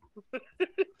Allen.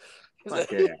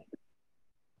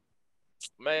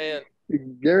 Man,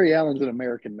 Gary Allen's an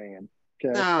American man.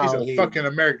 Okay. No, he's a fucking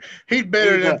American. He's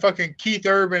better than fucking Keith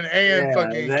Urban and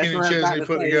fucking Kenny Chesney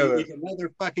put together. He's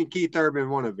another fucking Keith Urban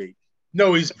wannabe.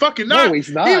 No, he's fucking not. No,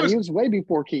 he's not. He was way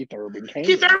before Keith Urban came.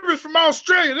 Keith Urban's from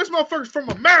Australia. This motherfucker's from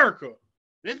America.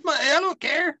 I don't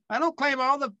care. I don't claim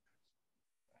all the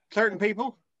certain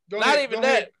people. Not even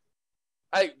that.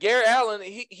 Hey, Gary Allen,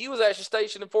 he was actually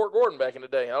stationed in Fort Gordon back in the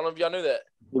day. I don't know if y'all knew that.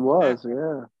 He was,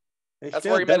 yeah. That's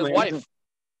where he met his wife.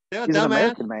 He's an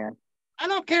American man. I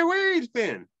don't care where he's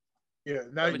been. Yeah,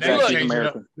 now you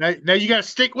got to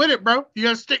stick with it, bro. You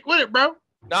got to stick with it, bro.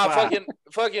 Nah,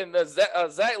 fucking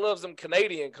Zach loves them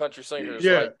Canadian country singers.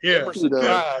 Yeah,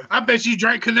 I bet you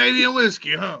drank Canadian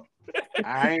whiskey, huh?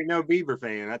 I ain't no Bieber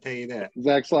fan, I tell you that.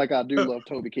 Zach's like, I do love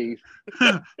Toby Keith.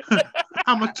 I'm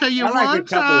gonna tell you I like a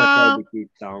couple of Toby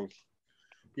Keith songs.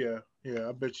 Yeah, Yeah,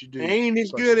 I bet you do. Ain't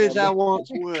as good as I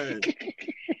once was.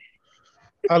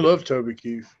 I love Toby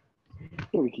Keith.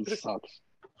 Toby Keith sucks.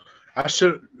 I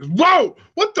should. Whoa!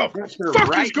 What the fuck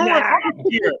is going on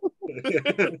here?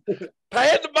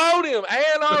 Pandemonium,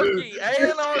 anarchy.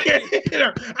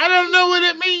 I don't know what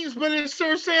it means, but it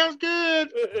sure sounds good.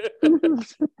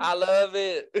 I love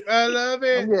it. I'm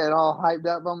getting all hyped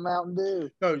up on Mountain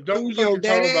Dew. No, don't fucking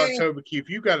talk about Toby Keith.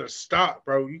 You gotta stop,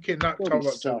 bro. You cannot talk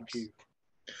about Toby Keith.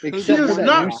 Except for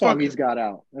that new song he's got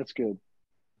out. That's good.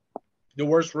 The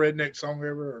worst redneck song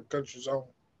ever, or country song.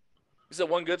 Is it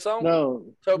one good song? No,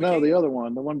 Toby Keith? the other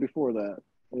one, the one before that.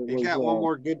 He got one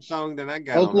more good song than I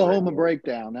got. Oklahoma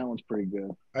Breakdown. That one's pretty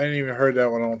good. I didn't even heard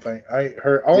that one. I don't think I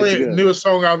heard. Only newest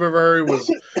song I've ever heard was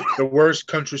the worst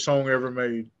country song ever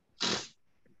made.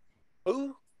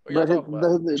 Who?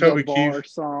 The Toby bar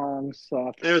Keith song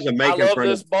sucks. There's a I love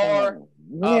this bar.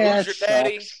 Who's your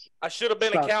daddy? I should have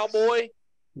been a cowboy.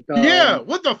 Yeah,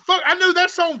 what the fuck? I knew that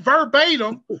song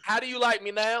verbatim. How do you like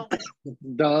me now?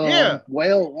 Yeah,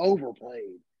 well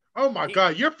overplayed. Oh my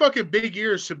God, your fucking big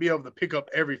ears should be able to pick up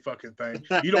every fucking thing.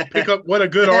 You don't pick up what a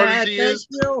good artist he is?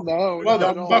 No,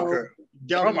 motherfucker.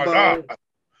 Oh my God.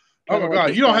 Oh my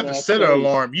God, you don't have to set an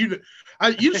alarm. You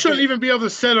shouldn't even be able to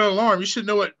set an alarm. You should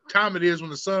know what time it is when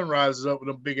the sun rises up with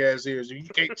them big ass ears. You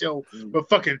can't tell but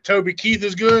fucking Toby Keith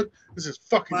is good. This is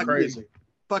fucking crazy.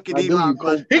 Fucking Elon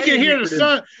Musk. He can hear the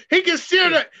sun. He can hear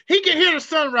the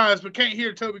sunrise, but can't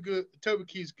hear Toby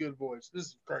Keith's good voice. This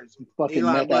is crazy. Fucking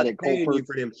Elon Musk paying you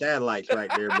for them satellites right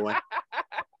there, boy.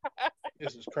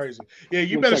 This is crazy. Yeah,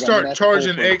 you better start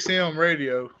charging XM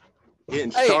radio.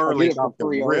 Getting Starlink off the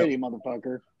free already,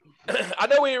 motherfucker. I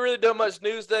know we ain't really done much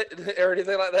news or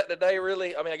anything like that today,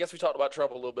 really. I mean, I guess we talked about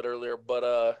Trump a little bit earlier,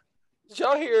 but did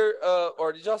y'all hear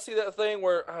or did y'all see that thing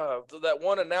where that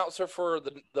one announcer for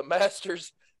the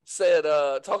Masters said,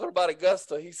 talking about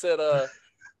Augusta, he said, the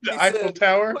Eiffel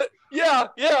Tower? Yeah.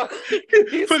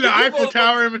 Put the Eiffel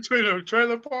Tower in between a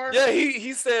trailer park? Yeah,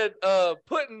 he said,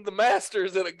 putting the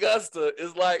Masters in Augusta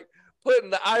is like putting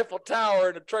the Eiffel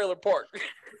Tower in a trailer park.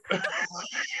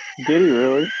 Did he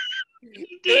really?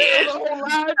 Yeah,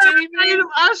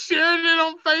 I shared it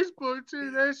on Facebook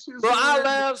too. That shit's bro, I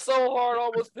laughed so hard, I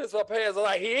almost pissed my pants. I'm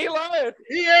like, he ain't lying.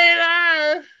 He ain't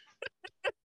lying.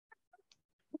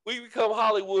 We become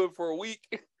Hollywood for a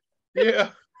week.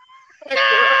 Yeah.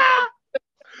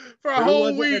 For a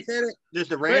whole week.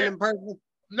 Just a random person?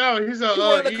 No, he's a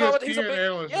ESPN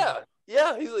analyst.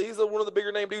 Yeah, he's one of the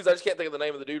bigger name dudes. I just can't think of the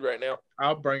name of the dude right now.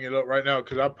 I'll bring it up right now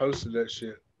because I posted that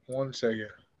shit. 1 second.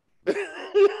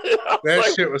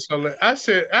 That shit was hilarious. I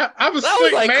said I was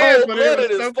slick like mad, but it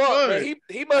was so funny.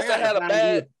 He must have had a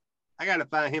bad. I gotta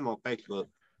find him on Facebook.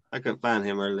 I couldn't find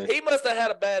him earlier. He must have had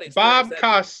a bad experience.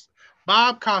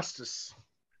 Bob Costas.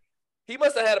 He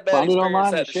must have had a bad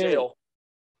experience at the Shell.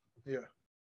 Yeah.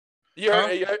 You heard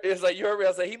me.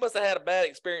 I say he must have had a bad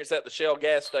experience at the Shell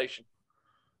gas station.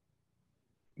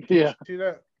 Yeah. See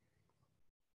that?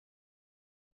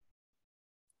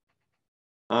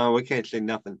 We can't see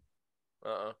nothing.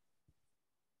 Uh-uh.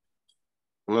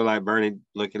 Look like Bernie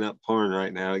looking up porn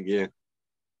right now again.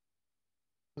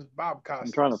 It's Bob Costas.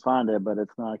 I'm trying to find it, but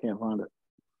it's not. I can't find it.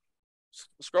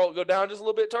 Go down just a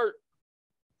little bit, Turt.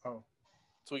 Oh.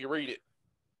 So we can read it.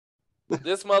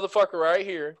 This motherfucker right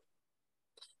here.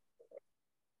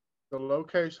 The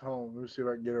location, let me see if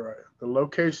I can get it right. The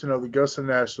location of the Augusta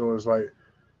National is like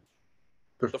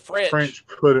the French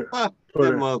put it.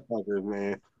 Motherfuckers,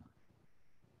 man.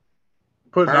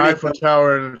 Put an Eiffel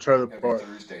Tower in the trailer park.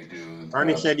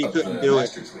 Bernie said he couldn't do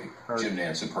it. Jim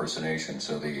Nance impersonation.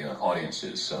 So the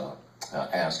audiences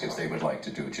ask if they would like to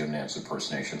do a Jim Nance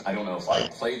impersonation. I don't know if I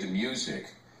play the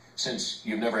music since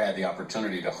you've never had the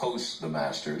opportunity to host the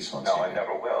Masters. No, I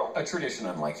never will. A tradition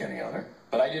unlike any other.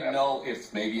 But I didn't know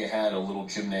if maybe you had a little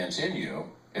Jim Nance in you.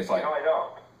 No, I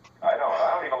don't. I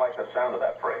don't even like the sound of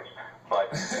that phrase. But.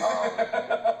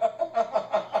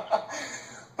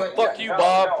 But fuck you,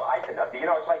 Bob. No, I cannot. You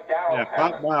know, it's like Darryl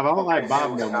Hammond. Bob. I don't like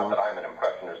Bob no more. Not that I'm an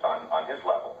impressionist on his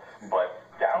level, but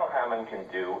Darryl Hammond can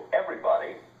do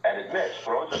everybody and admits,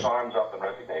 throws his arms up in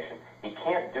resignation. He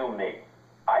can't do me.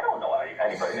 I don't know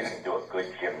anybody that can do a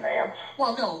good Jim Nance.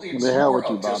 Well, no, it's more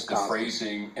of just the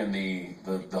phrasing and the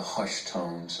hushed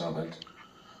tones of it.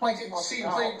 Like, see,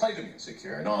 play the music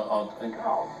here, and hello,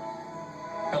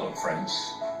 friends.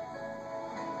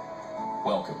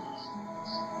 Welcome.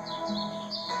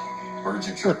 Birds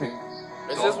are chirping.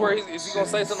 Is this where is he gonna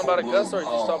say something about Augusta, or is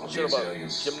he just talking shit about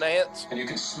Jim Nance? And you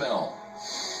can smell.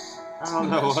 I don't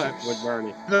know what with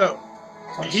Bernie. No,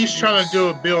 he's trying to do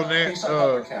a Bill Nance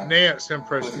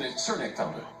impression.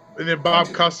 And then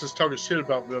Bob Costas talking shit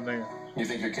about Bill Nance. You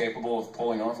think you're capable of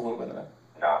pulling off a little bit of that?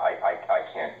 No, I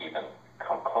can't even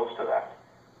come close to that.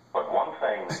 But one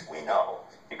thing we know,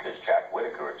 because Jack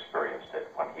Whitaker experienced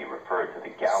it when he referred to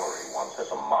the gallery once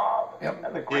as a mob,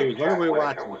 and the great Jack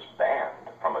Whitaker was banned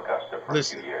from Augusta for a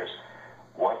few years.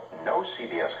 What no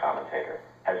CBS commentator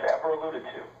has ever alluded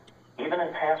to, even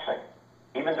in passing,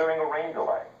 even during a rain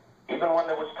delay, even when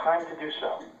there was time to do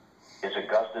so, is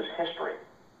Augusta's history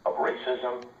of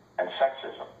racism and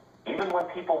sexism. Even when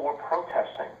people were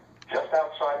protesting just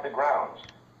outside the grounds,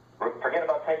 forget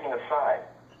about taking a side,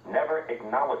 never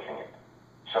acknowledging it.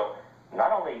 So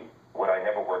not only would I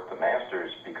never work the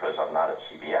Masters because I'm not at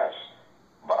CBS,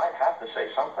 but I'd have to say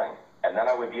something, and then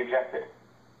I would be ejected.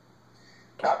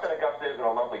 Not that Augusta isn't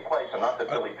a lovely place, and not that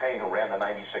Billy Payne, who ran the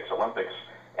 '96 Olympics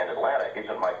in Atlanta,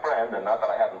 isn't my friend, and not that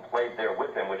I haven't played there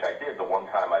with him, which I did the one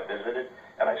time I visited,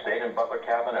 and I stayed in Butler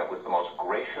Cabin. It was the most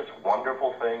gracious,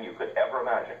 wonderful thing you could ever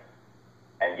imagine.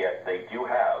 And yet they do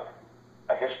have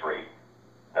a history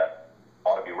that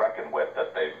ought to be reckoned with,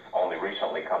 that they've only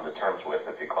recently come to terms with,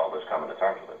 if you call this coming to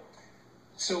terms with it.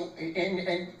 So,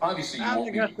 and obviously you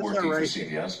won't be working for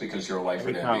CBS because you're a lifer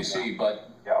at NBC, but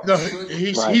no,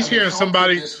 he's hearing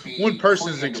somebody, one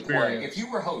person's experience. If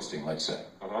you were hosting, let's say,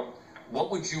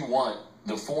 what would you want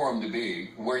the forum to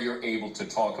be where you're able to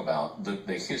talk about the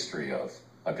history of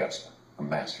Augusta, the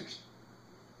Masters?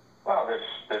 Well,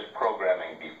 there's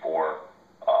programming before.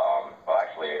 Well,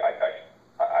 actually, I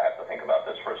have to think about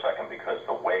this for a second, because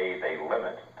the way they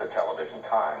limit the television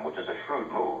time, which is a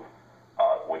shrewd move,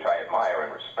 which I admire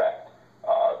and respect,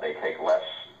 they take less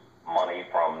money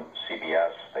from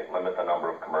CBS. They limit the number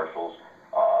of commercials.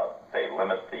 They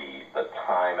limit the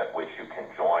time at which you can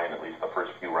join, at least the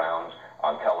first few rounds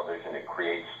on television. It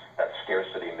creates that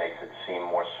scarcity, makes it seem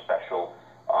more special.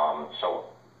 So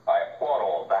I applaud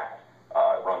all of that.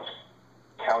 It runs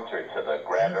counter to the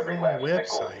grab every last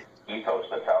nickel ethos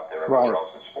that's out there everywhere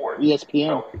else in sports. ESPN.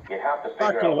 So you have to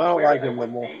figure out where there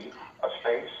would be a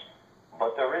space,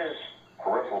 but there is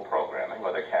peripheral programming,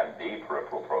 or there can be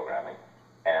peripheral programming,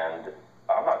 and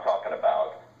I'm not talking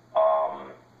about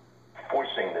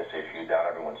forcing this issue down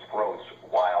everyone's throats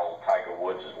while Tiger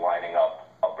Woods is lining up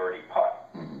a birdie putt.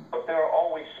 But there are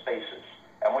always spaces,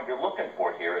 and what you're looking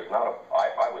for here is not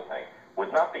I would think,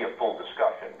 would not be a full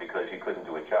discussion, because you couldn't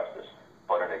do it justice,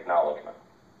 but an acknowledgement.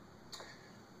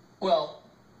 Well,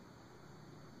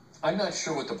 I'm not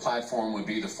sure what the platform would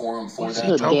be, the forum for that.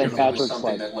 Dan If it was Patrick's something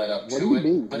like, that led up what to do you it,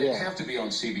 mean? but it'd have to be on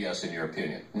CBS, in your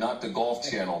opinion, not the Golf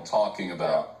Channel talking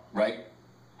about, right?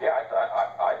 Yeah,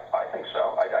 I think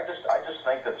so. I just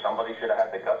think that somebody should have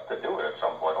had the guts to do it at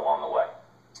some point along the way.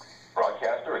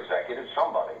 Broadcaster, executive,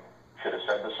 somebody should have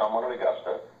said to someone at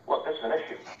Augusta, look, this is an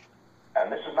issue.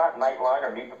 And this is not Nightline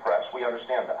or Meet the Press. We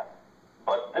understand that.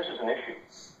 But this is an issue.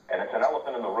 And it's an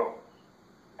elephant in the room.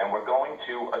 And we're going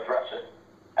to address it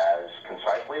as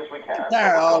concisely as we can.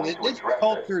 This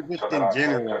culture, just in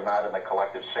general, are not in the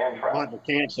collective sand trap. Want to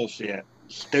cancel shit.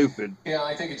 Stupid. Yeah,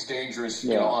 I think it's dangerous.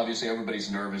 You know, obviously everybody's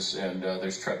nervous, and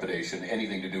there's trepidation.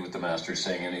 Anything to do with the Masters,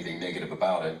 saying anything negative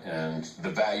about it, and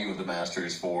the value of the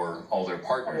Masters for all their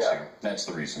partners here. That's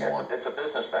the reason why. It's a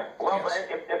business thing. Well,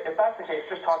 if that's the case,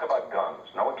 just talk about guns.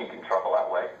 No one can get in trouble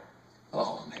that way.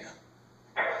 Oh, man.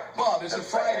 Bob, it's a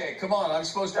Friday. Come on, I'm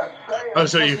supposed to. Oh,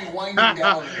 so you? Be winding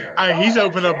down here. He's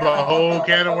opened up a whole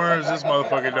can of worms. This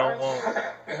motherfucker don't want.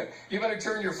 You better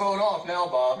turn your phone off now,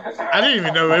 Bob. I didn't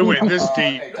even know it went this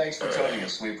deep. Hey, thanks for joining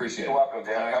us. We appreciate it. You're welcome,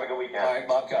 Dan. Have a good weekend. All right,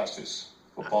 Bob Costas.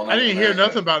 I didn't hear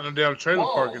nothing about no damn trailer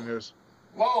park in this.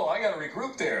 Whoa, I got to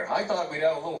regroup there. I thought we'd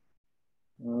have a little.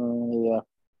 Yeah.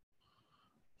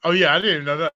 Oh yeah, I didn't even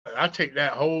know that. I take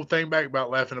that whole thing back about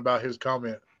laughing about his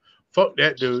comment. Fuck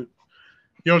that dude.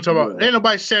 You know what I'm talking about? Ain't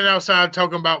nobody standing outside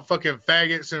talking about fucking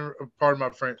faggots and pardon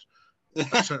my French.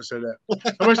 I shouldn't say that.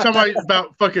 Nobody's talking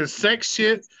about fucking sex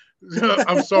shit.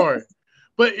 I'm sorry.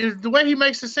 But the way he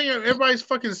makes it sing, everybody's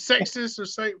fucking sexist or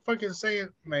fucking saying,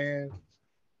 man.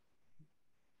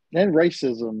 And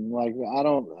racism. Like,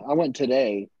 I went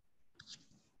today.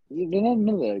 None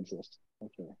of that exists.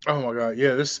 Okay. Oh my God.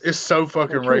 Yeah, it's so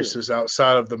fucking racist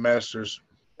outside of the Masters.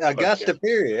 Augusta,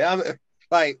 period. I mean,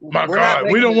 like, my God,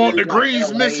 we don't want the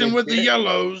greens mixing with the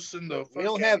yellows and the. We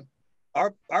don't have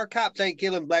our cops ain't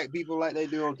killing black people like they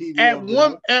do on TV.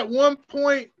 At one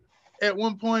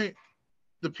point,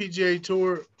 the PGA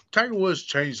Tour, Tiger Woods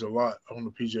changed a lot on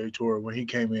the PGA Tour when he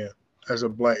came in as a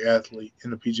black athlete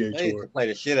in the PGA Tour. Play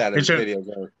the shit out of his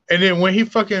videos. And then when he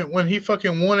fucking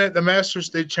won at the Masters,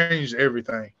 they changed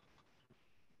everything.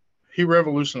 He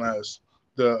revolutionized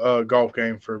the golf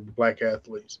game for black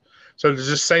athletes. So to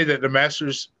just say that the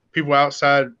Masters, people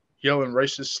outside yelling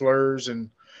racist slurs and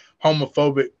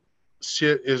homophobic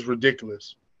shit is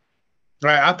ridiculous.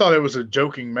 Right, I thought it was a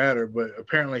joking matter, but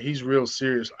apparently he's real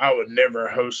serious. I would never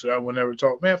host it. I would never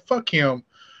talk. Man, fuck him.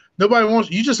 Nobody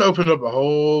wants. You just opened up a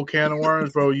whole can of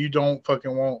worms, bro. You don't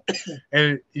fucking want.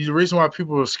 And the reason why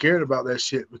people are scared about that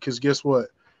shit, because guess what?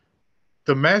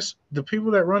 The people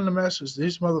that run the Masters,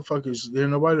 these motherfuckers, they're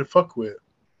nobody to fuck with.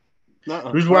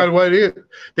 Reason why it is.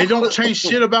 They don't change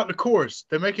shit about the course.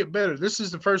 They make it better. This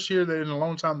is the first year that in a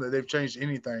long time that they've changed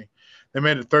anything. They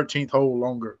made the 13th hole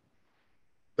longer.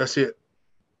 That's it.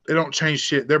 They don't change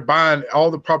shit. They're buying all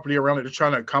the property around it. They're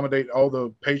trying to accommodate all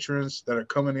the patrons that are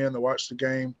coming in to watch the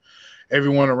game.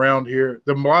 Everyone around here.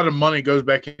 A lot of money goes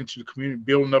back into the community,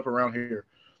 building up around here.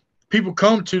 People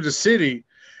come to the city,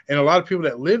 and a lot of people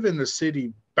that live in the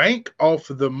city bank off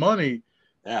of the money.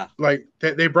 Yeah, like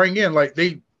that they bring in. Like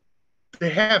they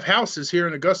have houses here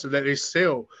in Augusta that they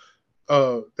sell.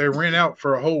 They rent out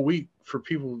for a whole week for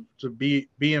people to be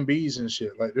B&Bs and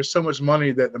shit. Like there's so much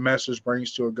money that the Masters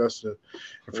brings to Augusta,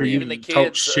 and for even you the to talk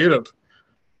kids, shit of.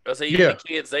 I say even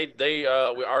the kids,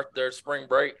 their spring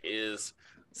break is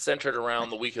centered around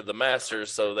the week of the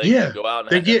Masters, so they can go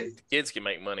out and kids can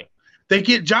make money. They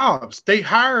get jobs. They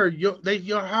hire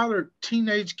hire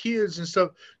teenage kids and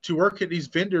stuff to work at these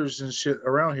vendors and shit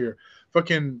around here.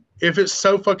 Fucking if it's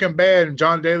so fucking bad and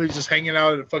John Daly's just hanging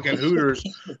out at fucking Hooters,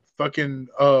 fucking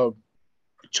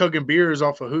chugging beers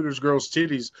off of Hooters girls'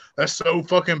 titties. That's so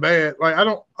fucking bad. Like I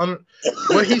don't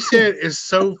what he said is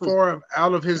so far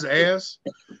out of his ass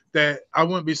that I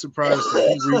wouldn't be surprised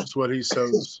if he reaps what he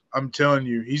sows. I'm telling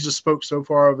you, he just spoke so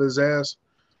far of his ass.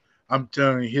 I'm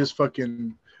telling you, his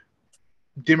fucking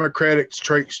Democratic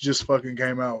traits just fucking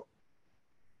came out.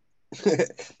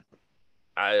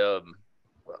 I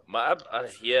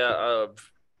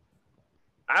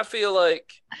feel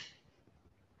like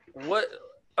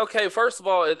okay, first of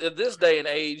all, at this day and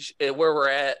age, where we're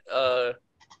at,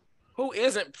 who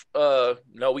isn't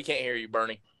no, we can't hear you,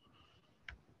 Bernie.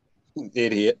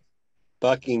 Idiot.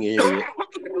 Fucking idiot.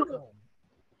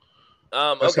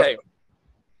 Okay.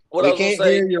 What we can't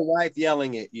hear your wife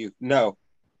yelling at you. No.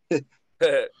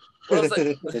 Can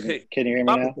you hear me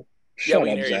now? Shut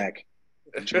up, Zach.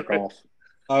 Jerk off.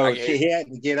 Oh, he had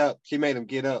to get up. She made him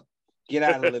get up. Get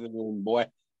out of the living room, boy.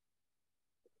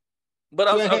 But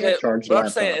I'm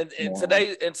saying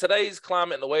in today's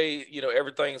climate and the way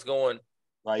everything's going,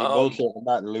 right? Bullshit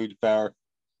about the lose power.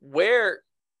 Where,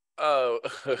 I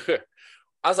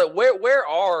was like, where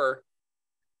are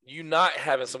you not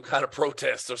having some kind of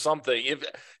protest or something? If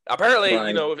apparently,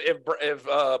 right.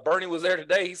 If Bernie was there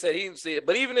today, he said he didn't see it.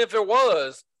 But even if there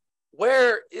was,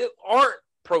 where it aren't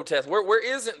protests, where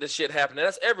isn't this shit happening?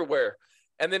 That's everywhere.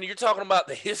 And then you're talking about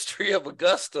the history of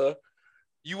Augusta.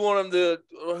 You want them to?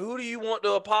 Who do you want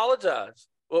to apologize?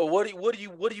 Well, what do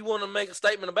you want to make a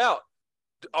statement about?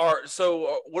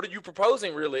 What are you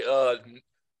proposing really?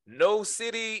 No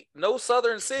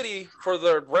southern city for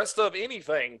the rest of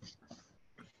anything.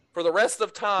 For the rest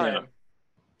of time,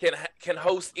 can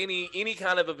host any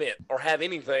kind of event or have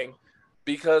anything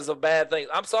because of bad things.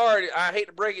 I'm sorry, I hate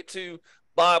to break it to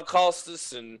Bob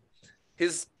Costas and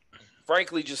his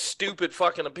frankly just stupid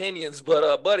fucking opinions,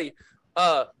 but buddy,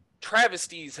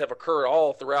 travesties have occurred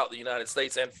all throughout the United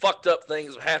States and fucked up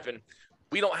things have happened.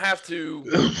 We don't have to.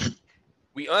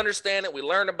 We understand it. We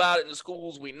learn about it in the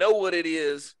schools. We know what it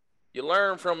is. You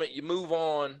learn from it. You move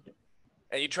on,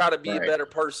 and you try to be a better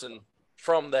person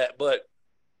from that. But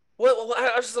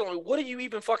what are you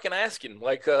even fucking asking?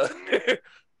 Like,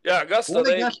 Augusta. What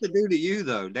did Augusta do to you,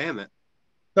 though? Damn it.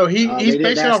 No, he's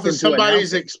based off of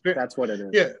somebody's experience. That's what it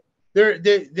is. Yeah.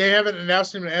 They haven't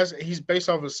announced him as he's based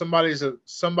off of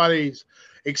somebody's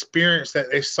experience that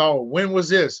they saw. When was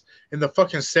this? In the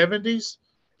fucking 70s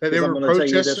that they were protesting? I'm going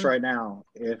to tell you this right now.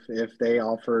 If they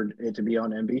offered it to be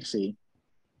on NBC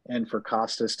and for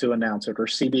Costas to announce it, or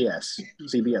CBS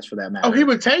for that matter. Oh, he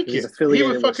would take it. He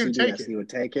would fucking take it. He would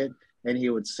take it, and he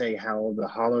would say how the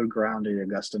hallowed ground at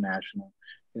Augusta National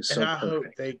is so perfect. Hope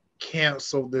they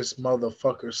cancel this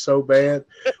motherfucker so bad.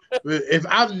 If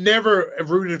I've never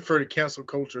rooted for the cancel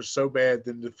culture so bad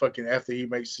than the fucking after he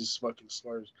makes his fucking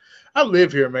slurs. I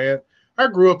live here, man. I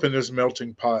grew up in this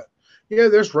melting pot. Yeah,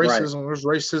 there's racism. Right. There's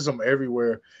racism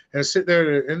everywhere, and sit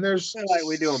there and there's like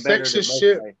we're doing better sexist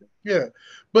shit. Places. Yeah,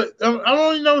 but I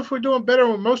don't even know if we're doing better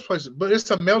in most places. But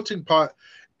it's a melting pot,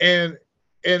 and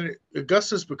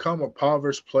Augusta's become a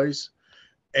impoverished place,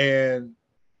 and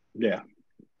yeah.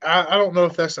 I don't know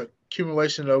if that's an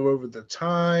accumulation of over the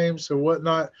times or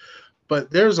whatnot,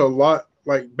 but there's a lot,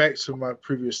 like back to my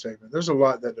previous statement, there's a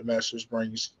lot that the Masters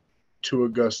brings to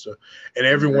Augusta, and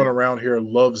everyone around here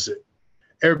loves it.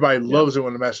 Everybody loves it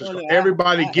when the Masters come.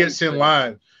 Everybody gets in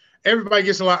line. everybody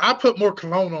gets in line. I put more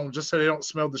cologne on just so they don't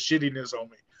smell the shittiness on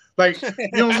me. Like, you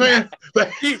know what I'm saying?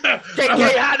 Like, you can't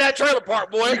hide that trailer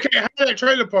park, boy. You can't hide that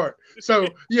trailer park. So,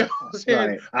 you know what I'm saying?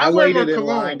 Right. I waited in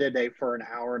line today for an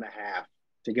hour and a half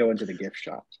to go into the gift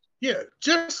shop. Yeah,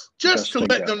 just to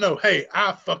let them know, hey,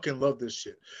 I fucking love this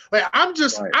shit. Like, I'm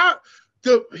just, right.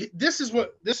 this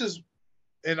is,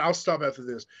 and I'll stop after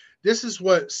this. This is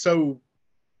what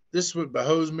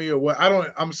behoves me, or what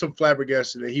I'm so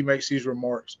flabbergasted that he makes these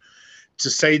remarks to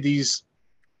say these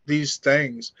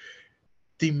things.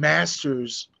 The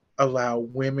Masters allow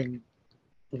women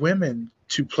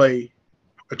to play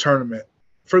a tournament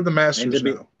for the Masters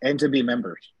and to be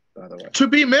members, by the way. To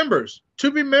be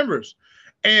members.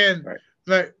 And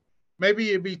like maybe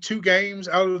it'd be 2 games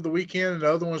out of the weekend, and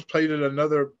the other one's played at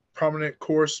another prominent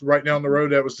course right down the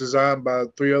road that was designed by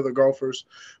 3 other golfers.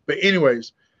 But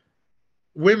anyways,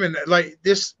 women like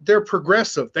this, they're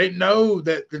progressive. They know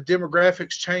that the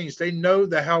demographics change. They know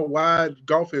that how wide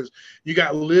golf is. You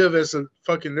got live as a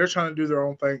fucking, they're trying to do their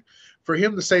own thing. For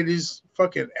him to say these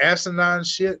fucking asinine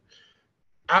shit,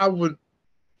 I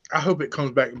hope it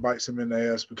comes back and bites him in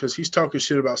the ass, because he's talking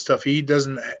shit about stuff he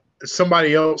doesn't,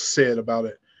 somebody else said about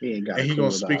it. He ain't got and he's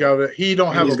going to speak out of it. He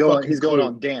don't have a fucking He's clue. going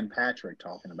on Dan Patrick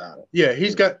talking about it. Yeah,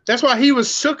 that's why he was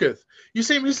shooketh. You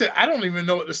see him, he said, I don't even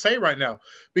know what to say right now,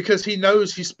 because he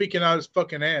knows he's speaking out his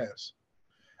fucking ass.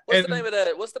 What's the name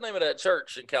of that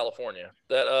church in California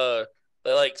that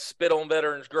they like spit on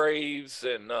veterans' graves,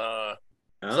 and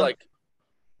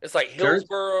it's like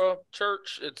Hillsborough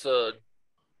Church. It's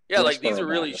like these are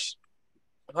really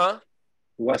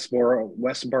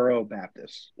Westboro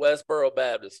Baptist. Westboro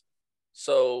Baptist.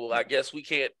 So I guess we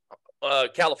can't.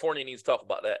 California needs to talk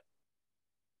about that.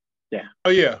 Yeah. Oh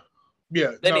yeah.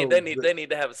 Yeah. They need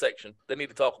to have a section. They need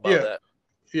to talk about that.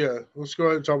 Yeah. Let's go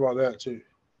ahead and talk about that too.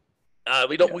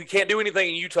 We can't do anything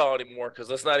in Utah anymore, because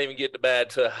let's not even get bad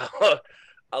to how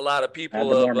a lot of people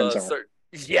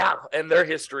and their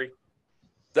history.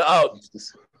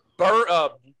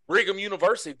 Brigham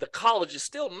University, the college is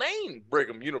still named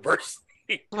Brigham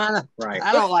University. Right.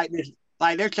 I don't like this.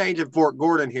 Like, they're changing Fort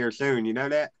Gordon here soon. You know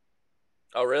that?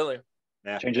 Oh, really?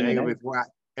 Yeah. It'll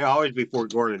always be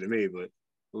Fort Gordon to me, but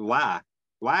why?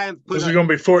 Why? Is it going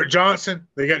to be Fort Johnson?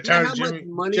 They got tired of Jimmy. How much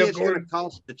money is going to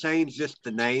cost to change just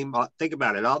the name? Think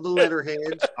about it. All the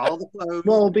letterheads, all the clothes.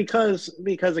 Well, because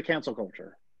of cancel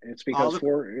culture. It's because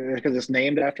it's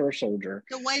named after a soldier.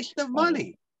 It's a waste of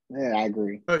money. Yeah, I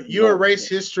agree. You erase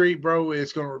history, bro,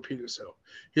 it's going to repeat itself.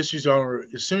 History's going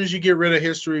to, as soon as you get rid of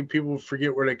history, people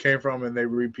forget where they came from and they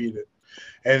repeat it.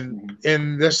 And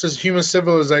this is human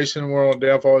civilization. We're on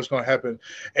death, always going to happen.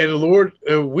 And Lord,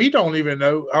 we don't even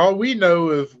know. All we know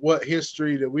of what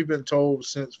history that we've been told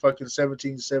since fucking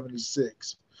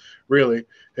 1776, really,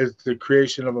 is the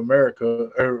creation of America,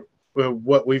 or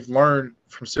what we've learned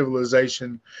from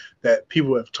civilization that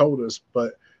people have told us.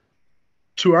 But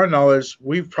to our knowledge,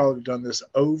 we've probably done this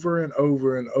over and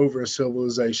over and over in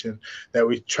civilization, that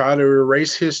we try to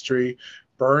erase history,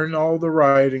 burn all the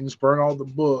writings, burn all the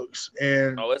books.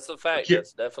 And it's a fact.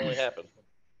 It's definitely happened.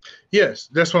 Yes,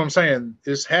 that's what I'm saying.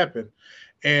 It's happened.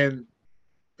 And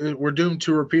we're doomed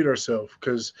to repeat ourselves,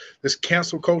 because this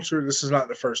cancel culture, this is not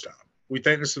the first time. We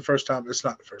think this is the first time. It's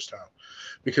not the first time,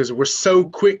 because we're so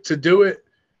quick to do it.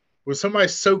 When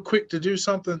somebody's so quick to do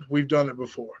something, we've done it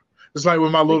before. It's like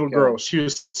with my little girl. She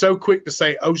was so quick to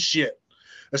say, oh, shit.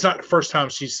 It's not the first time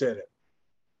she said it.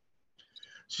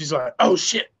 She's like, oh,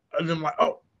 shit. And I'm like,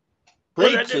 oh.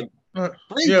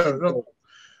 No.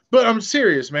 But I'm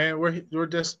serious, man. We're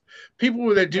just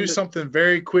people that do something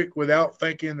very quick without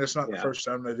thinking. That's not the first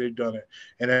time that they've done it.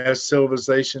 And as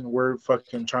civilization, we're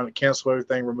fucking trying to cancel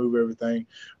everything, remove everything.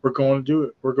 We're going to do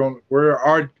it. We're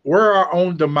our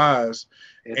own demise.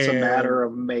 It's a matter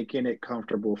of making it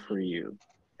comfortable for you.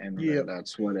 And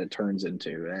that's what it turns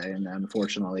into. And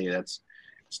unfortunately, it's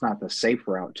not the safe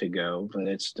route to go, but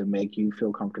it's to make you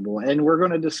feel comfortable. And we're going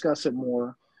to discuss it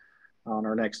more on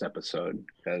our next episode,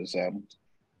 because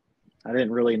I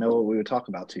didn't really know what we would talk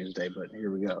about Tuesday, but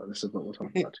here we go. This is what we'll talk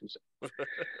about Tuesday. It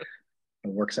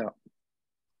works out.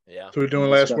 Yeah. So we're doing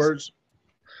last words?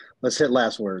 Let's hit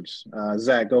last words.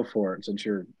 Zach, go for it, since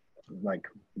you're like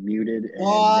muted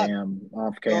and damn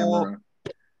off camera.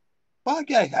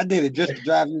 Okay, I did it just to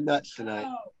drive you nuts tonight.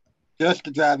 Just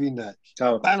to drive you nuts.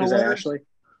 Oh, is that Ashley?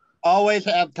 Always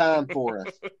have time for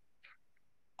us.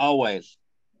 Always.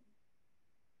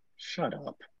 Shut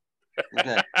up.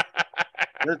 Okay.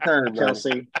 Your turn,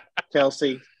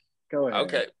 Kelsey, go ahead.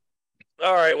 Okay.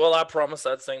 All right. Well, I promised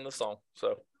I'd sing the song.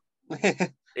 So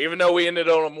even though we ended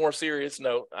on a more serious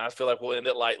note, I feel like we'll end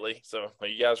it lightly. So are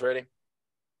you guys ready?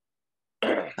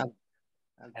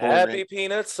 Happy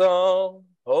Peanuts song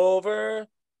over.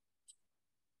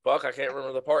 Fuck, I can't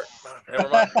remember the part. Never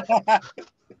mind.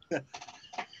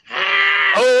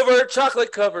 Over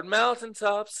chocolate-covered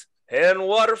mountaintops and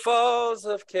waterfalls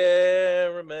of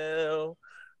caramel,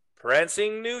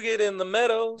 prancing nougat in the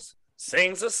meadows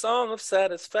sings a song of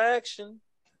satisfaction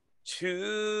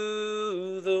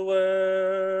to the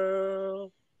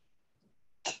world.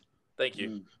 Thank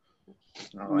you.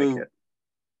 I like it.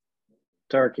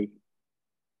 Turkey.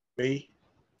 Me?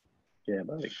 Yeah,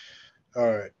 buddy. All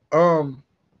right.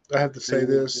 I have to say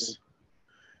this.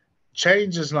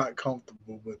 Change is not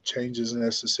comfortable, but change is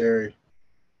necessary.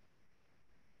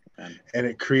 And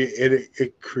it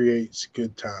creates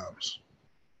good times.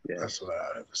 Yes. That's what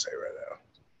I have to say right now.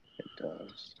 It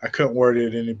does. I couldn't word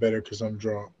it any better because I'm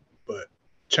drunk, but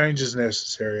change is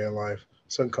necessary in life.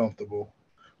 It's uncomfortable,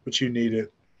 but you need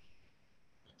it.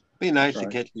 Be nice to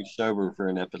catch you sober for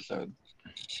an episode.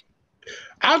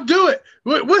 I'll do it.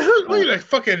 Look at that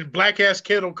fucking black ass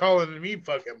kiddo calling me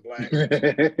fucking black.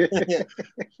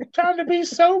 Time to be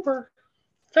sober,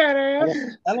 fat ass.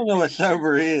 I don't know what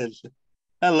sober is.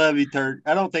 I love you, Turk.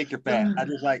 I don't think you're fat. I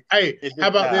just like. Hey, how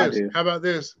about this? How about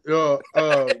this? Y'all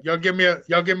give me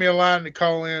a line to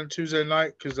call in Tuesday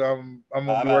night because I'm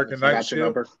gonna be working night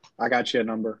shift. I got you a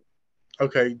number.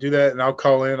 Okay, do that and I'll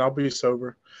call in. I'll be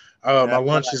sober. My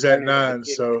lunch is at 9,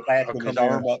 so I'll come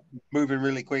arm up, moving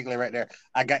really quickly right there.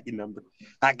 I got your number.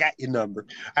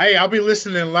 Hey, I'll be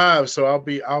listening live, so I'll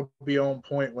be on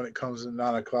point when it comes to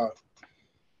 9 o'clock.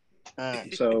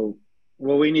 So,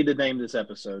 we need to name this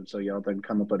episode, so y'all can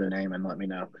come up with a name and let me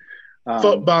know.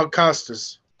 Fuck Bob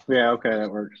Costas. Yeah, okay,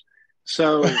 that works.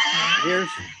 So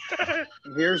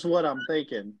here's what I'm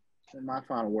thinking in my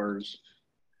final words.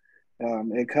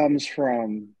 It comes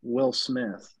from Will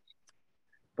Smith.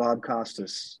 Bob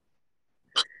Costas,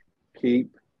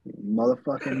 keep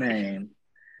motherfucking name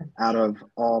out of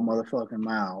all motherfucking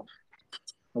mouth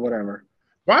or whatever.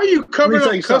 Why are you covering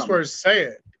up cuss words? Say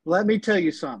it. Let me tell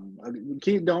you something.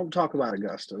 Don't talk about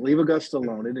Augusta. Leave Augusta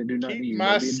alone. It didn't do nothing to you. Keep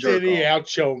my city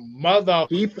out your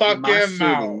motherfucking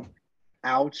mouth.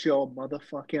 Out your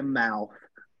motherfucking mouth,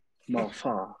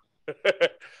 motherfucker.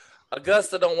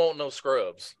 Augusta don't want no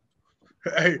scrubs.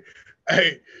 Hey,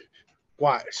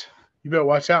 watch. You better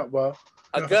watch out, bro.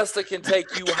 Augusta can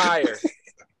take you higher.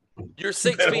 You're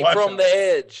 6 feet from the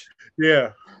edge.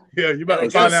 Yeah. You better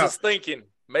find out. Augusta's thinking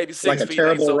maybe 6 feet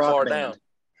ain't so far down.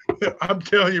 I'm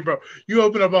telling you, bro. You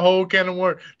open up a whole can of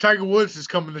worms. Tiger Woods is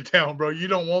coming to town, bro. You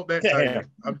don't want that Tiger.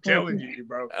 I'm telling you,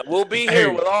 bro. We'll be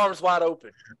here with arms wide open.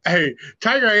 Hey,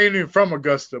 Tiger ain't even from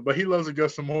Augusta, but he loves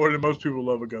Augusta more than most people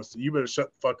love Augusta. You better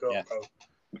shut the fuck up, bro.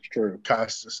 That's true.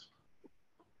 Costas.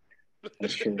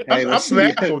 That's true. Hey, I'm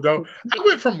baffled, though. I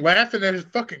went from laughing at his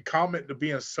fucking comment to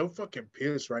being so fucking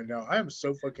pissed right now. I am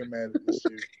so fucking mad at this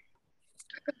dude.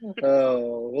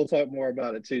 Oh, we'll talk more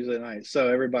about it Tuesday night. So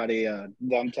everybody,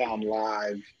 Dumbtown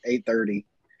Live, 8:30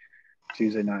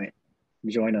 Tuesday night.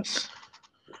 Join us.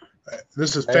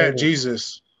 This is Fat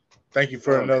Jesus. Thank you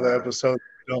for another episode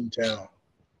of Dumbtown.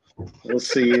 We'll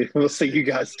see you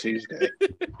guys Tuesday.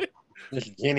 This is Jenny.